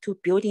have to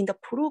build in the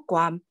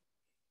program,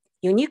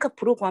 unique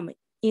program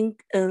in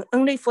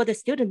only for the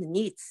student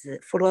needs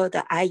for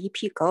the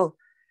IEP goal.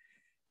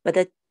 But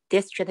the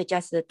district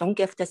just don't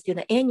give the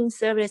student any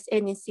service,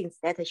 anything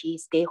that he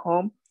stay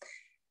home.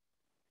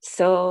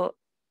 So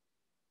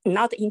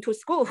not into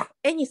school,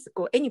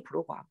 any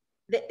program.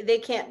 They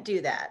can't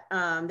do that.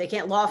 They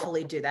can't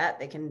lawfully do that.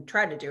 They can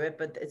try to do it,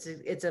 but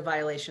it's a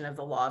violation of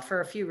the law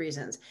for a few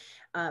reasons.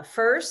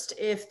 First,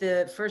 if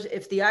the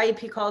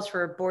IEP calls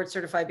for a board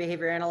certified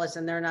behavior analyst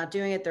and they're not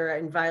doing it, they're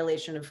in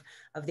violation of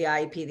the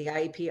IEP. The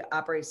IEP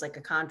operates like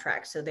a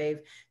contract, so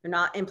they're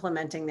not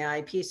implementing the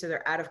IEP, so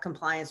they're out of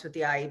compliance with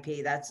the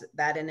IEP.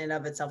 That in and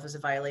of itself is a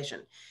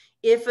violation.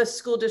 If a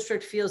school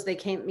district feels they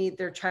can't meet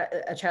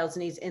a child's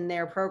needs in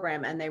their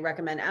program and they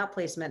recommend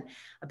outplacement,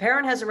 a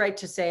parent has a right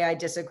to say, I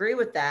disagree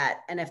with that.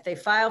 And if they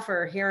file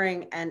for a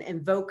hearing and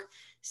invoke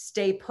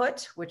stay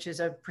put, which is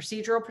a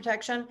procedural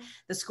protection,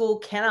 the school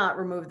cannot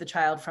remove the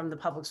child from the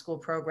public school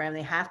program.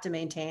 They have to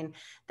maintain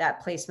that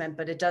placement,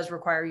 but it does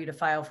require you to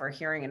file for a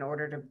hearing in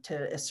order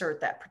to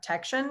assert that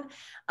protection.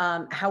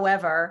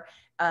 However,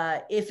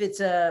 if it's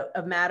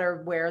a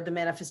matter where the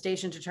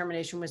manifestation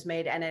determination was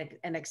made and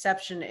an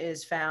exception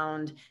is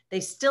found,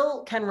 they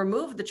still can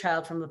remove the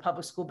child from the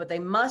public school, but they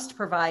must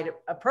provide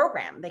a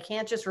program. They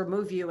can't just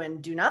remove you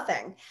and do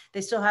nothing.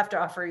 They still have to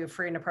offer you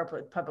free and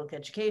appropriate public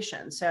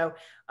education. So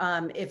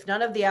if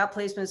none of the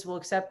outplacements will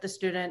accept the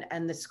student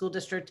and the school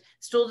district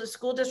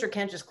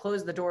can't just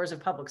close the doors of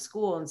public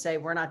school and say,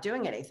 we're not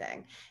doing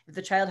anything. If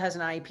the child has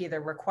an IEP, they're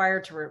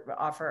required to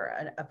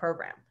offer a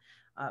program.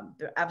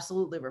 They're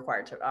absolutely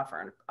required to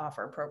offer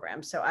a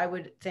program. So I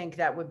would think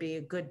that would be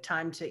a good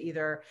time to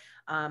either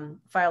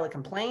file a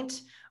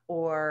complaint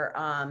or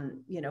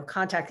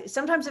contact.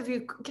 Sometimes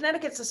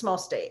Connecticut's a small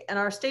state, and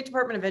our State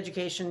Department of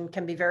Education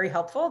can be very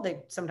helpful.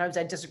 Sometimes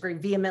I disagree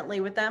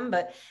vehemently with them,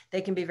 but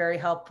they can be very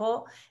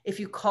helpful. If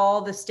you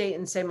call the state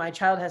and say, my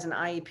child has an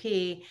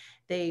IEP,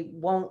 they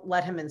won't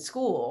let him in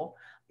school,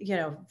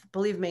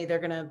 believe me, they're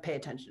going to pay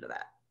attention to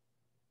that.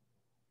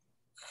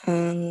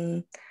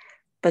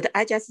 But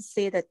I just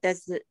say that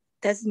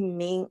doesn't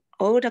mean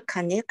all the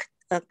connect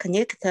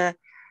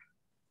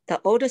the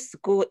older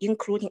school,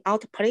 including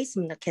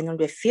outplacement, can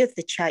refuse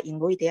the child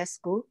enroll their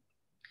school.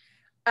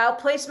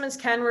 Outplacements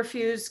can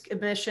refuse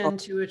admission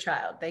to a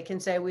child. They can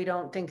say, we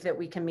don't think that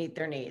we can meet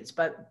their needs,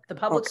 but the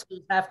public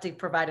schools have to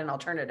provide an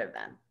alternative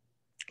then.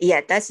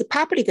 Yeah, that's the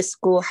public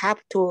school have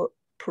to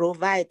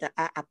provide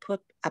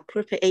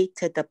appropriate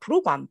the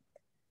program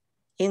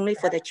only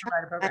for the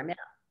child. Program, yeah.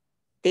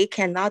 They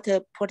cannot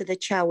put the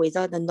child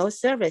without no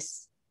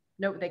service.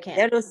 No, they can't.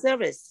 Zero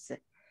service.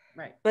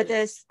 Right. But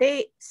the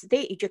state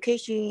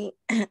education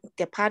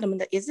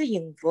department is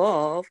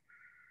involved,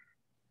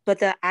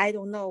 but I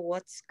don't know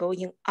what's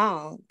going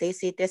on. They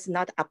say that's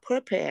not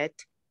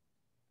appropriate,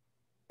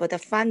 but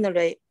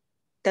finally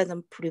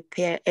doesn't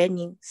prepare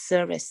any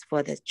service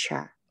for the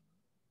child.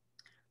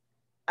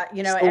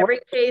 So every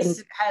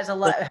case has a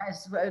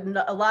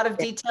lot of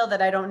detail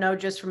that I don't know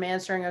just from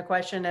answering a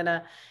question in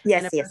a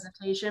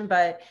presentation,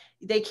 but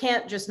they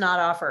can't just not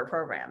offer a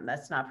program.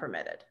 That's not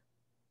permitted.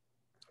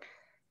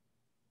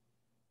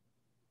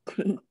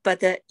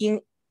 But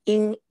in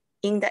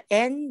the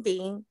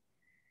ending,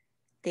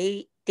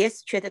 the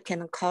district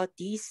can call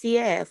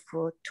DCF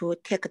to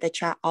take the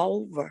child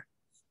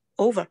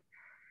over.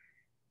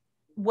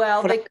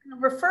 Well, they can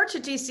refer to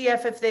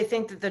DCF if they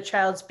think that the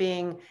child's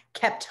being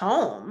kept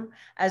home,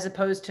 as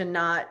opposed to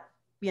not,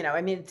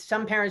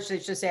 some parents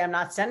just say, I'm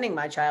not sending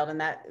my child, and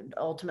that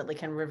ultimately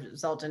can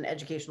result in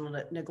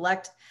educational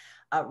neglect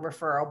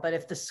referral. But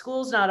if the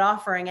school's not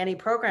offering any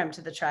program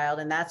to the child,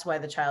 and that's why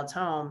the child's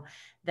home,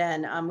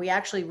 then we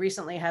actually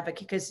recently have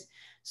because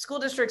school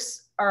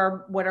districts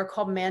are what are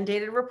called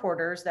mandated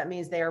reporters. That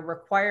means they are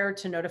required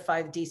to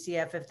notify the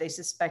DCF if they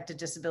suspect a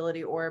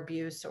disability or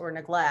abuse or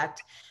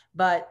neglect.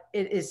 But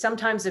it is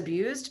sometimes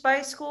abused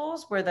by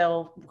schools where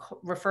they'll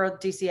refer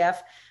DCF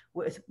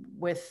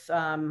with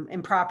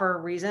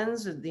improper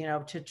reasons,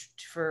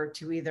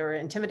 to either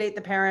intimidate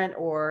the parent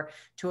or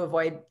to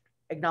avoid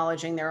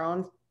acknowledging their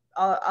own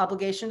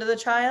obligation to the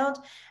child.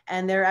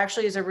 And there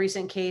actually is a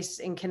recent case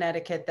in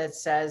Connecticut that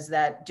says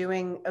that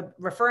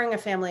referring a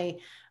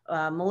family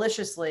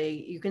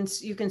maliciously, you can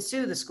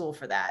sue the school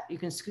for that. You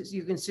can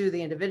sue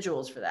the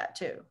individuals for that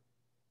too.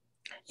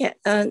 Yeah,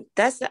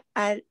 that's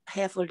I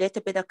have a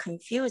little bit of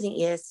confusing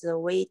is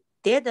we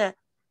did a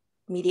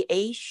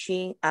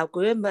mediation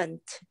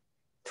agreement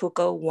to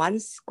go one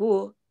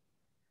school.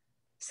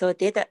 So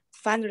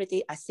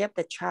finally accept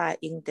the child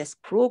in this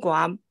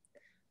program,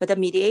 but the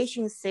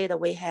mediation said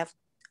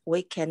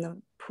we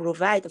can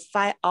provide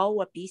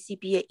 5-hour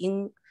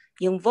BCBA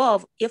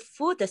involved if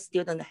the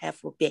student have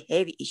a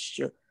behavior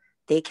issue,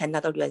 they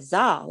cannot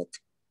resolve.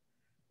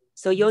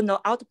 So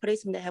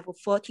outplacement have a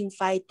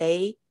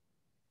 14-5-day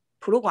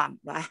program,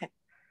 right?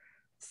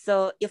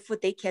 So if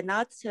they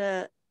cannot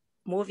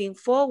moving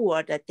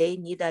forward, they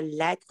need to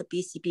let the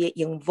BCBA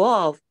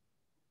involve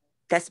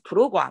this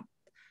program.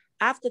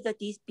 After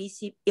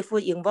if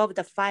we involve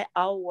the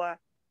 5-hour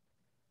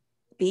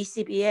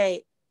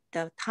BCBA,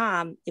 the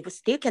time, if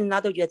still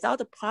cannot resolve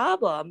the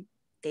problem,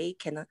 we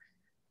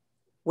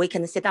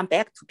can send them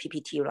back to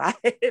PPT,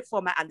 right?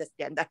 For my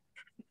understanding.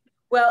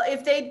 Well,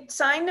 if they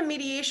signed a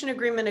mediation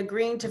agreement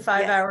agreeing to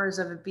 5 hours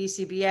of a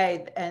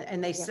BCBA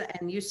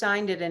and you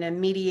signed it in a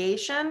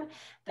mediation,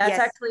 that's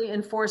actually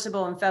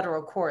enforceable in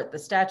federal court. The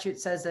statute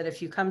says that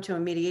if you come to a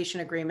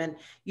mediation agreement,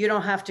 you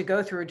don't have to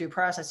go through a due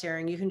process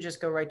hearing. You can just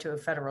go right to a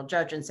federal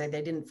judge and say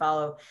they didn't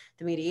follow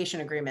the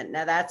mediation agreement.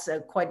 Now that's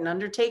quite an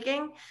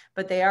undertaking,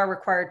 but they are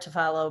required to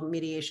follow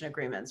mediation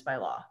agreements by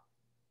law.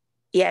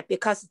 Yeah,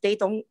 because they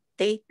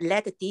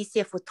let the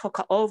DCF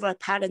talk over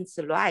parents'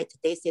 right.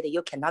 They said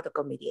you cannot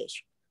go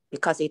mediation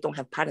because they don't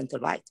have parental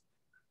right.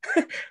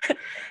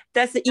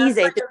 That's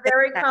easy. Like a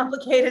very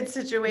complicated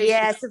situation.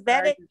 Yes, it's a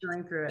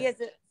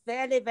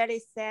very,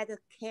 very sad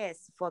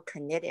case for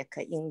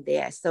Connecticut in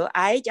there. So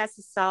I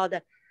just saw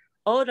that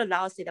all the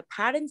laws say the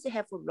parents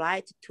have a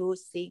right to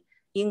see,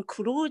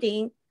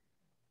 including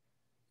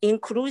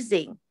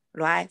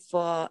right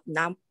for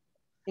not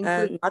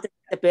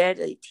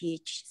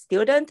disability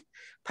student.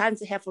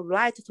 Parents have a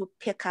right to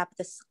pick up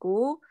the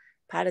school.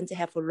 Parents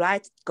have a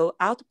right to go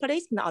out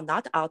placement or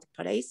not out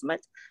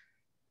placement.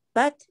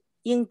 But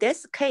in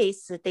this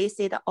case, they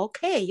said,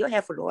 okay, you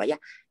have a lawyer,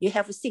 you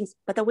have things,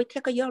 but we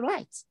take your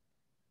rights.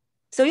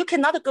 So you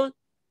cannot go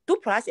due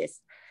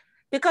process.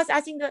 Because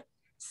I think the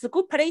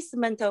school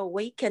placement,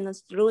 we can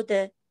through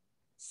the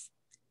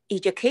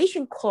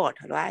education court,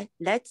 right?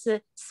 Let's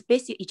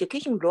special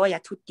education lawyer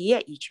to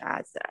deal each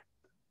other.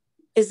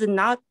 Is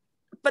not,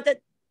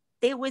 but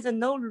they with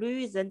no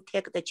reason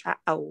take the child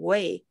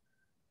away.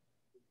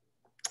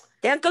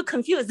 Then go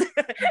confused.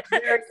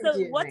 So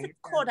what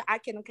court I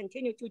can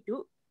continue to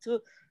do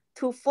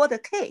to for the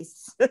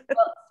case?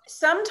 Well,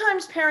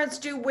 sometimes parents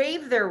do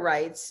waive their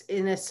rights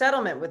in a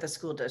settlement with a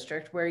school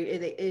district where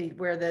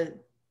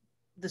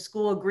the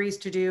school agrees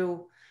to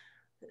do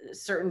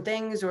certain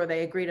things, or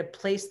they agree to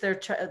place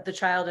the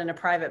child in a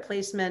private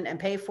placement and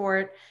pay for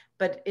it.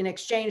 But in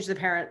exchange, the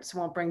parents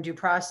won't bring due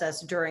process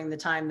during the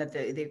time that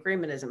the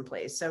agreement is in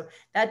place. So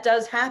that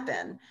does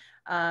happen.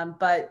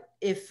 But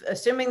if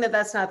assuming that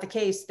that's not the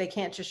case, they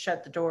can't just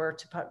shut the door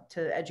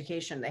to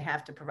education. They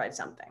have to provide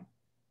something.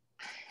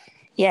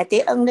 Yeah,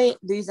 the only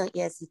reason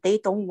is they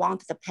don't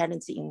want the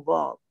parents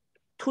involved.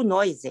 Too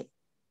noisy.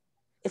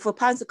 If a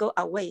parents go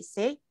away,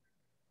 say,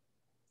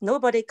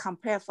 nobody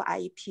compare for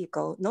IEP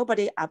goal.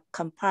 Nobody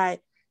compare,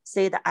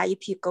 say the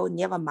IEP goal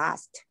never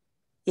must.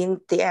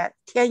 In their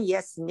 10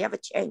 years, never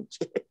change.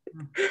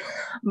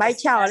 My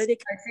child already.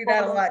 I see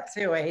that a lot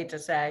too, I hate to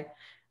say.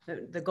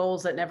 The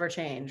goals that never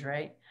change,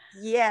 right?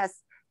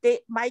 Yes,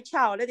 my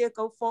child already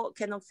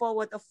can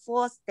forward the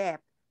 4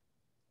 step.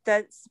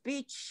 The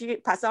speech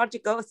pathology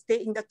goes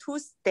stay in the 2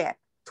 step.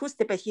 2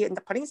 step here in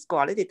the playing school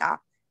already done.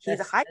 He's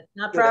a high.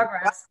 Not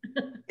progress.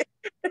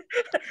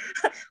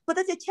 But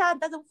the child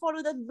doesn't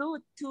follow the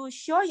route to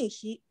showing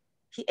he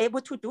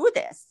able to do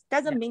this.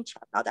 Doesn't mean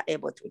child not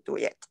able to do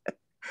it.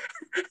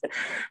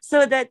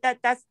 So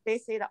that's they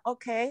say that,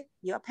 okay,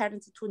 your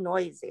parents too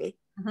noisy.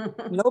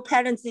 No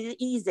parents is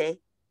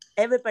easy.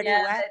 Everybody,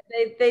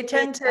 they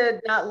tend to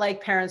not like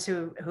parents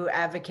who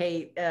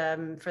advocate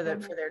for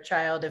their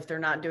child if they're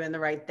not doing the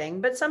right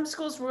thing. But some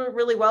schools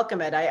really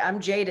welcome it.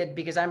 I'm jaded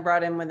because I'm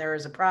brought in when there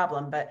is a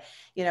problem. But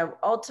you know,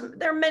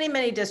 there are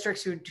many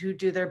districts who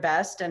do their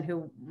best and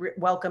who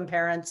welcome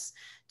parents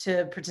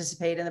to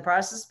participate in the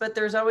process. But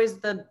there's always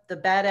the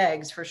bad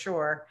eggs for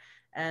sure,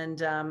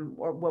 and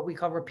or what we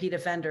call repeat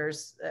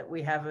offenders that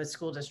we have as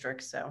school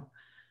districts. So,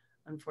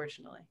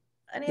 unfortunately.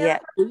 Are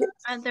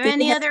there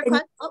any other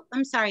questions? Oh,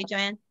 I'm sorry,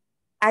 Joanne.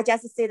 I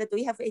just said, do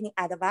you have any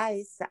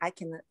advice? I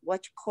can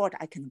watch court,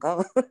 I can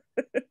go.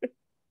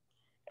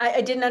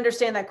 I didn't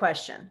understand that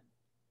question.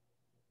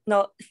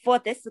 No, for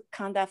this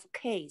kind of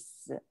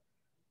case,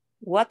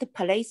 what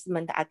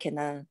placement I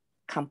can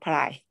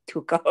comply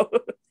to go?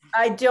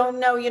 I don't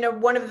know. You know,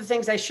 one of the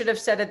things I should have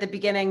said at the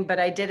beginning, but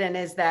I didn't,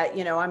 is that,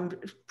 you know, I'm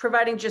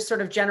providing just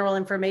sort of general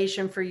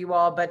information for you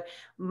all, but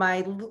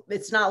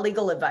it's not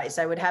legal advice.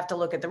 I would have to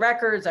look at the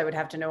records. I would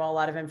have to know a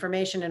lot of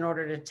information in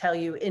order to tell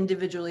you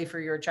individually for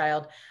your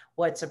child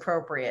what's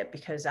appropriate,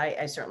 because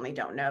I certainly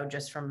don't know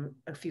just from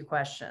a few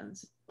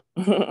questions.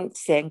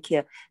 Thank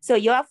you. So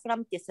you are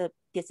from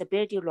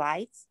Disability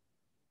Rights?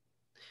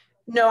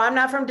 No, I'm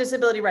not from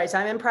Disability Rights.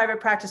 I'm in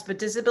private practice, but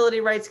Disability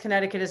Rights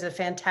Connecticut is a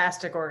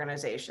fantastic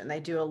organization.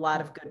 They do a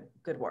lot of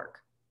good work.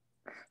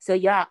 So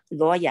you're a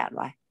lawyer,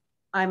 right?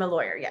 I'm a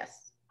lawyer,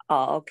 yes.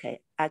 Oh,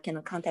 okay. I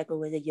can contact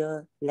with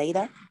you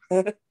later.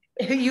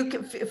 You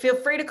can feel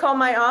free to call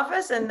my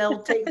office and they'll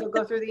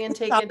go through the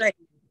intake.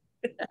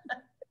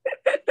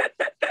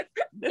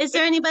 Is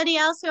there anybody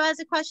else who has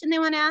a question they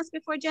want to ask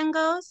before Jen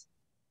goes?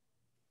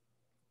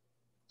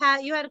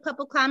 Pat, you had a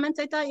couple comments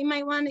I thought you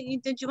might want to,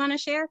 did you want to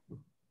share?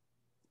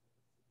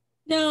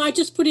 No, I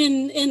just put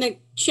in a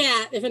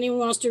chat, if anyone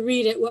wants to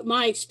read it, what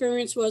my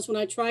experience was when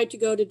I tried to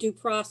go to due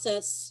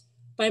process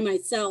by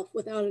myself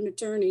without an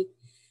attorney.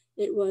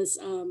 It was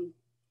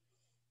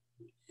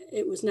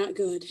not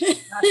good.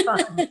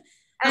 Not fun.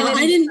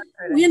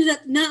 We ended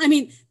up not, I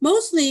mean,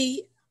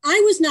 mostly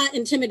I was not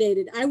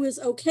intimidated. I was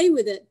okay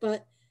with it,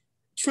 but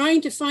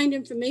trying to find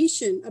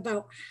information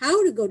about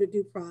how to go to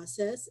due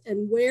process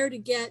and where to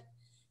get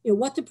you know,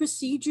 what the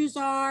procedures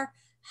are,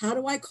 how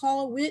do I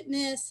call a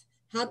witness,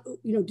 how,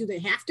 you know, do they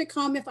have to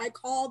come if I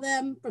call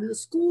them from the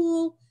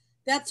school,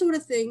 that sort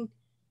of thing.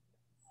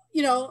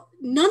 You know,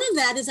 none of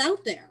that is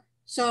out there.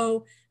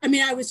 So, I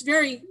mean, I was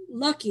very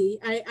lucky.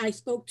 I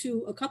spoke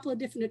to a couple of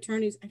different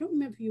attorneys. I don't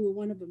remember if you were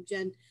one of them,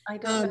 Jen. I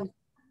don't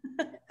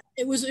know.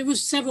 It was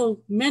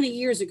many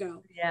years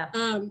ago. Yeah.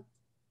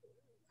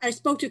 I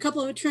spoke to a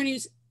couple of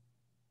attorneys,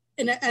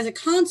 and as a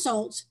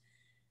consult,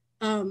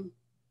 the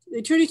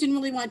attorneys didn't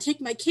really want to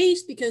take my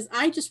case because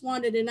I just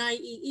wanted an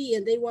IEE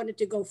and they wanted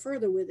to go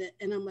further with it.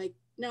 And I'm like,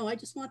 no, I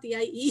just want the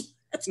IE.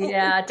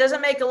 Yeah, it doesn't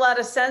make a lot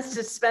of sense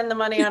to spend the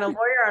money on a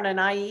lawyer on an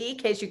IEE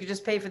case. You could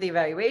just pay for the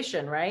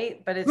evaluation,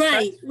 right? But it's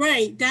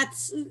right.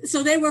 That's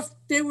so they were,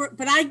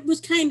 but I was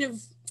kind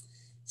of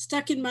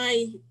stuck in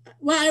my,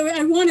 well,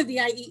 I wanted the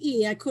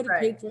IEE. I could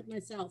have paid for it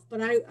myself, but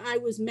I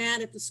was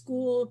mad at the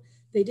school.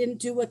 They didn't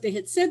do what they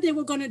had said they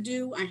were going to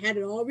do. I had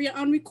it all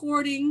on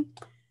recording,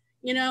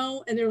 you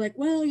know, and they're like,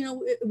 well, you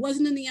know, it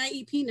wasn't in the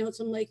IEP notes.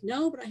 I'm like,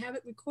 no, but I have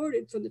it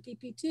recorded from the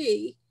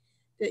PPT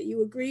that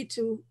you agreed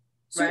to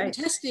certain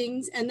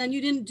testings and then you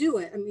didn't do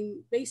it. I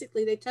mean,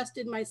 basically they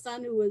tested my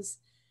son who was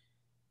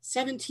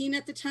 17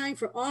 at the time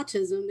for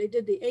autism. They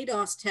did the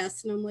ADOS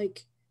test and I'm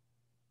like,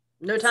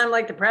 no time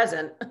like the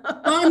present.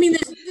 Well, I mean,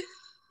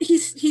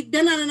 he'd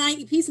been on an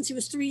IEP since he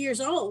was 3 years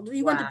old.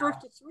 He went to birth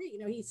to 3. You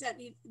know, he said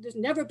there's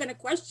never been a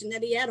question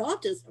that he had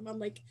autism. I'm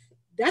like,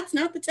 that's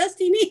not the test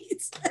he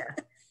needs.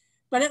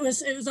 But it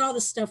was all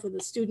the stuff with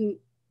the student.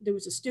 There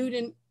was a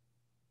student,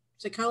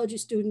 psychology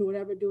student or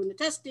whatever, doing the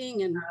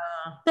testing. And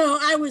so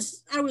I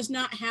was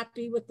not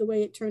happy with the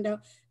way it turned out.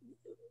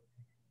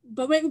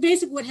 But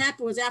basically what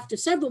happened was after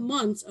several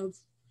months of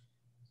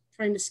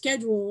trying to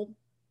schedule,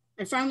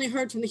 I finally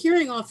heard from the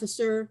hearing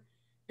officer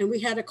and we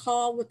had a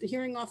call with the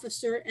hearing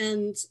officer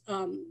and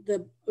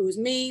it was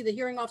me, the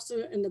hearing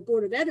officer and the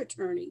Board of Ed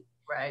attorney.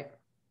 Right.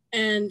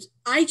 And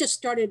I just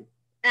started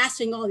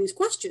asking all these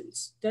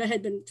questions that I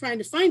had been trying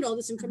to find all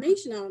this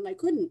information out and I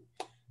couldn't.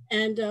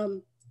 And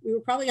we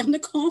were probably on the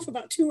call for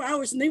about 2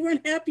 hours and they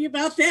weren't happy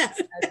about that.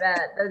 I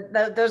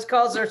bet. Those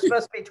calls are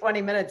supposed to be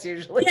 20 minutes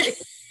usually. Yeah.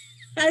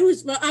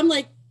 I'm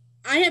like,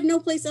 I have no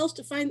place else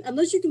to find,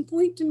 unless you can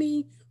point to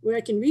me where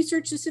I can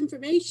research this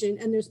information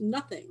and there's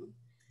nothing.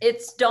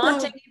 It's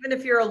daunting even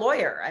if you're a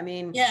lawyer. I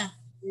mean, yeah,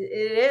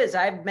 it is.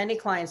 I have many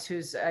clients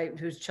whose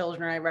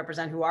children I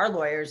represent who are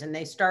lawyers and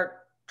they start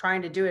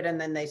trying to do it and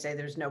then they say,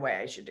 there's no way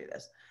I should do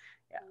this.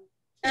 Yeah.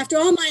 After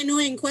all my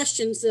annoying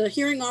questions, the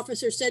hearing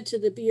officer said to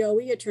the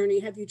BOE attorney,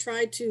 have you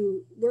tried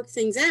to work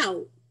things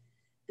out?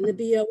 And the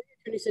BOE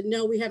attorney said,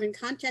 no, we haven't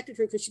contacted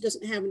her because she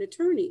doesn't have an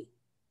attorney.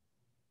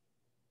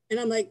 And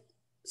I'm like,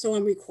 so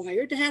I'm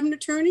required to have an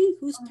attorney?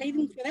 Who's paid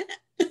him for that?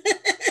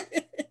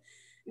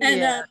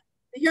 And the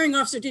hearing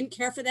officer didn't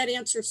care for that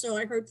answer. So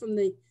I heard from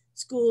the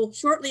school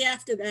shortly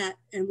after that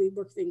and we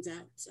worked things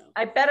out. So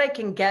I bet I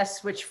can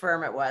guess which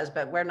firm it was,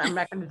 but I'm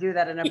not going to do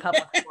that in a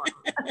public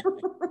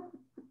forum.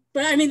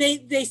 But I mean,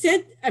 they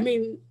said, I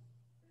mean,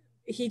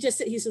 he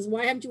says,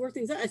 why haven't you worked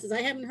things out? I says,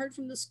 I haven't heard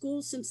from the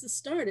school since this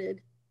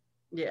started.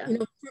 Yeah. You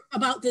know,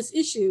 about this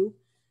issue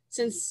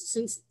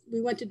since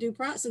we went to due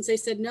process, since they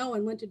said no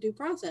and went to due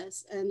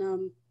process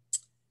and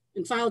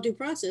filed due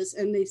process.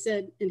 And they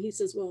said, and he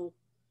says, well,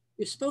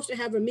 you're supposed to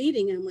have a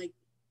meeting. And I'm like,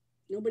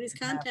 nobody's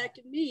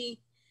contacted me.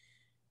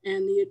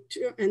 And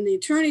the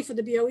attorney for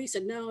the BOE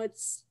said, no,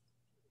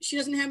 she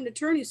doesn't have an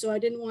attorney. So I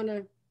didn't want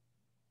to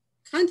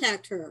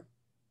contact her.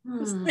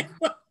 Like,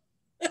 well,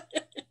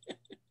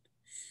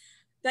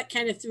 that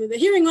kind of threw. The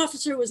hearing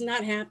officer was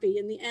not happy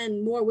in the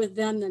end, more with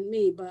them than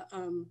me. But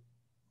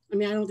I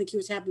mean, I don't think he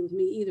was happy with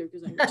me either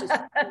because I was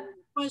just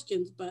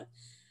questions. But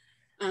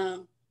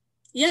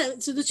yeah,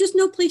 so there's just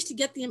no place to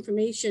get the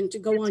information to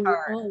go on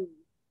your own.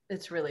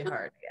 It's really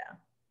hard, yeah.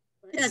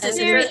 As it's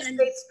very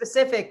state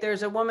specific.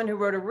 There's a woman who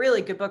wrote a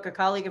really good book, a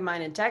colleague of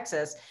mine in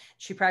Texas.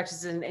 She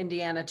practices in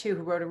Indiana too,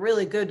 who wrote a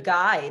really good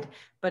guide,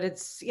 but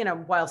it's, you know,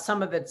 while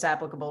some of it's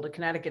applicable to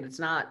Connecticut, it's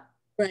not.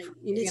 Right,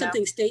 you need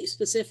something state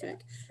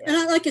specific. Yeah.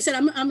 And like I said,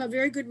 I'm a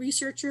very good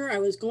researcher. I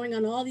was going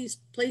on all these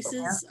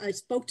places. I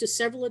spoke to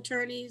several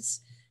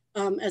attorneys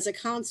as a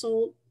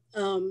consult.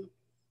 And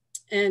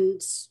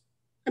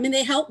I mean,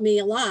 they helped me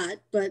a lot,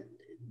 but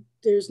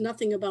there's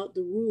nothing about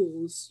the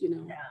rules, you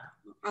know,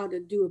 how to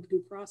do a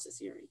due process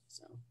hearing.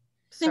 So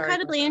it's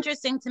incredibly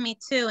interesting to me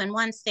too, in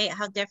one state,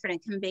 how different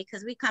it can be,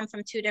 because we come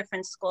from 2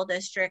 different school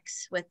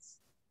districts with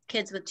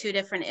kids with 2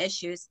 different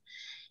issues.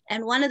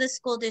 And one of the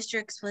school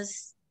districts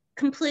was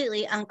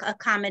completely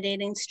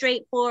accommodating,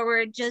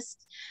 straightforward,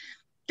 just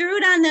threw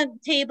it on the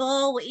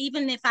table,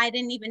 even if I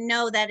didn't even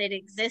know that it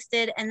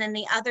existed. And then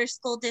the other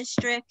school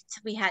district,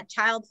 we had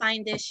child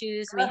find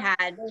issues. We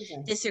had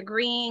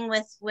disagreeing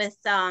with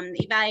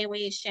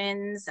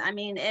evaluations. I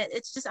mean,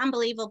 it's just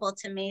unbelievable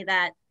to me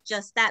that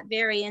just that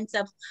variance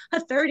of a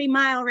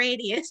 30-mile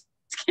radius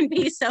can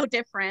be so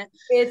different.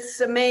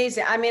 It's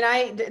amazing. I mean,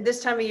 this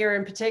time of year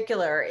in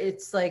particular,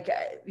 it's like,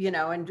 you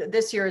know, and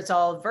this year it's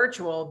all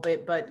virtual,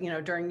 but you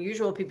know, during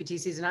usual PPT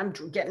season, I'm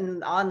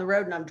getting on the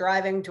road and I'm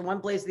driving to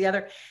one place or the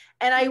other.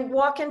 And I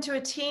walk into a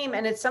team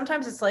and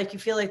sometimes it's like, you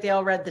feel like they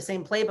all read the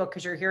same playbook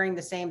because you're hearing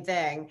the same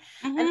thing.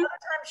 And other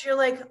times you're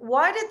like,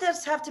 why did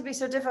this have to be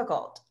so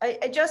difficult?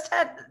 I just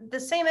had the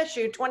same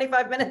issue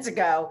 25 minutes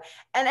ago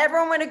and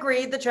everyone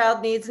agreed the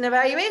child needs an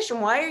evaluation.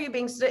 Why are you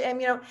being,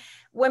 and you know,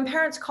 when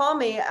parents call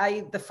me,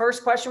 the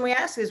first question we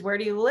ask is, where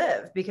do you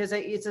live? Because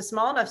it's a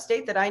small enough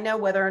state that I know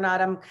whether or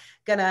not I'm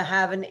gonna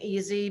have an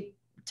easy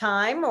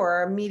time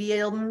or a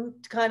medium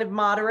kind of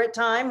moderate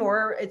time,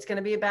 or it's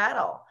gonna be a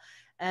battle.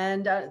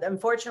 And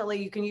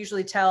unfortunately, you can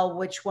usually tell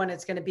which one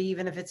it's going to be,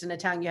 even if it's in a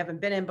town you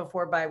haven't been in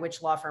before, by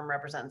which law firm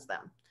represents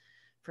them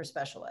for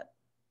special ed.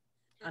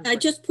 I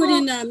just put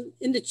in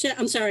the chat.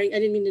 I'm sorry, I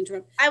didn't mean to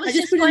interrupt. I was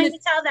just going to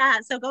tell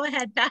that, so go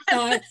ahead, Beth.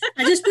 I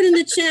just put in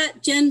the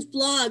chat Jen's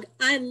blog.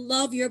 I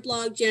love your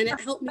blog, Jen. It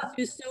helped me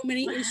through so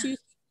many issues.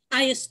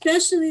 I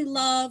especially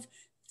love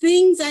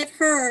things I've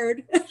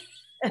heard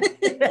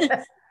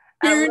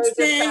parents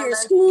say or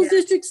school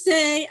districts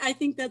say. I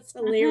think that's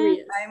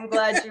hilarious. I'm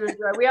glad you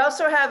enjoy. We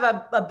also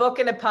have a book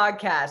and a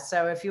podcast.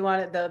 So if you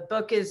want it, the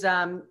book is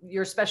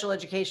Your Special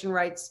Education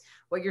Rights,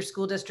 What Your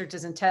School District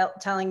Isn't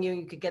Telling You.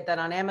 You could get that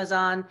on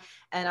Amazon.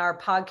 And our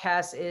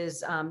podcast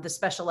is The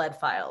Special Ed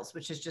Files,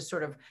 which is just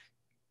sort of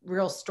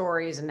real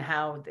stories and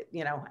how,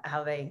 you know,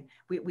 how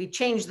we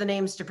change the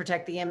names to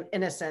protect the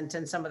innocent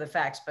and some of the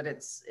facts, but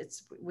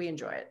we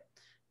enjoy it.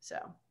 So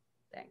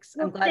thanks.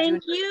 I'm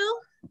glad you.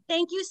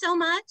 Thank you so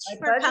much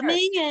for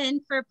coming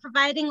and for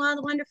providing all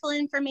the wonderful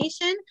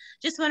information.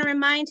 Just want to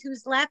remind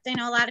who's left. I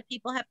know a lot of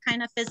people have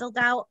kind of fizzled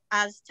out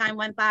as time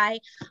went by,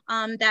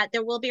 that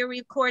there will be a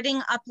recording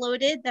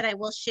uploaded that I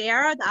will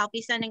share. I'll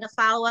be sending a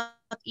follow-up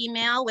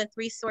email with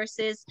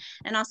resources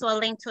and also a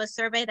link to a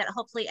survey that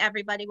hopefully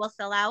everybody will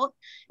fill out.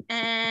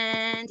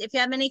 And if you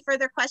have any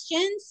further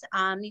questions,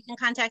 you can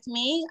contact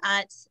me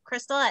at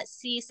Crystal at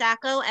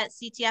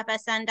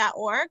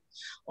csacco@ctfsn.org,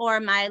 or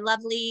my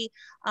lovely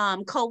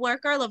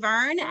co-worker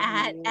Laverne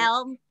at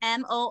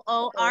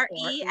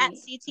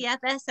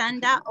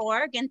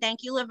lmoore@ctfsn.org. And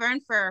thank you,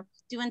 Laverne, for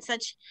doing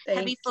such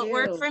heavy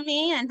footwork for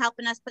me and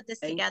helping us put this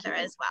together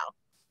as well.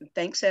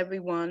 Thanks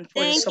everyone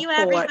for the support. Thank you,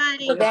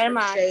 everybody. We very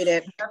much. Appreciate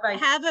it. Bye-bye.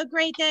 Have a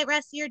great day,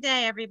 rest of your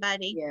day,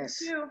 everybody.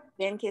 Yes.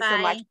 Thank you so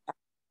much.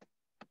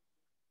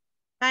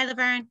 Bye,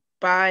 Laverne.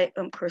 Bye,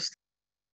 Krista.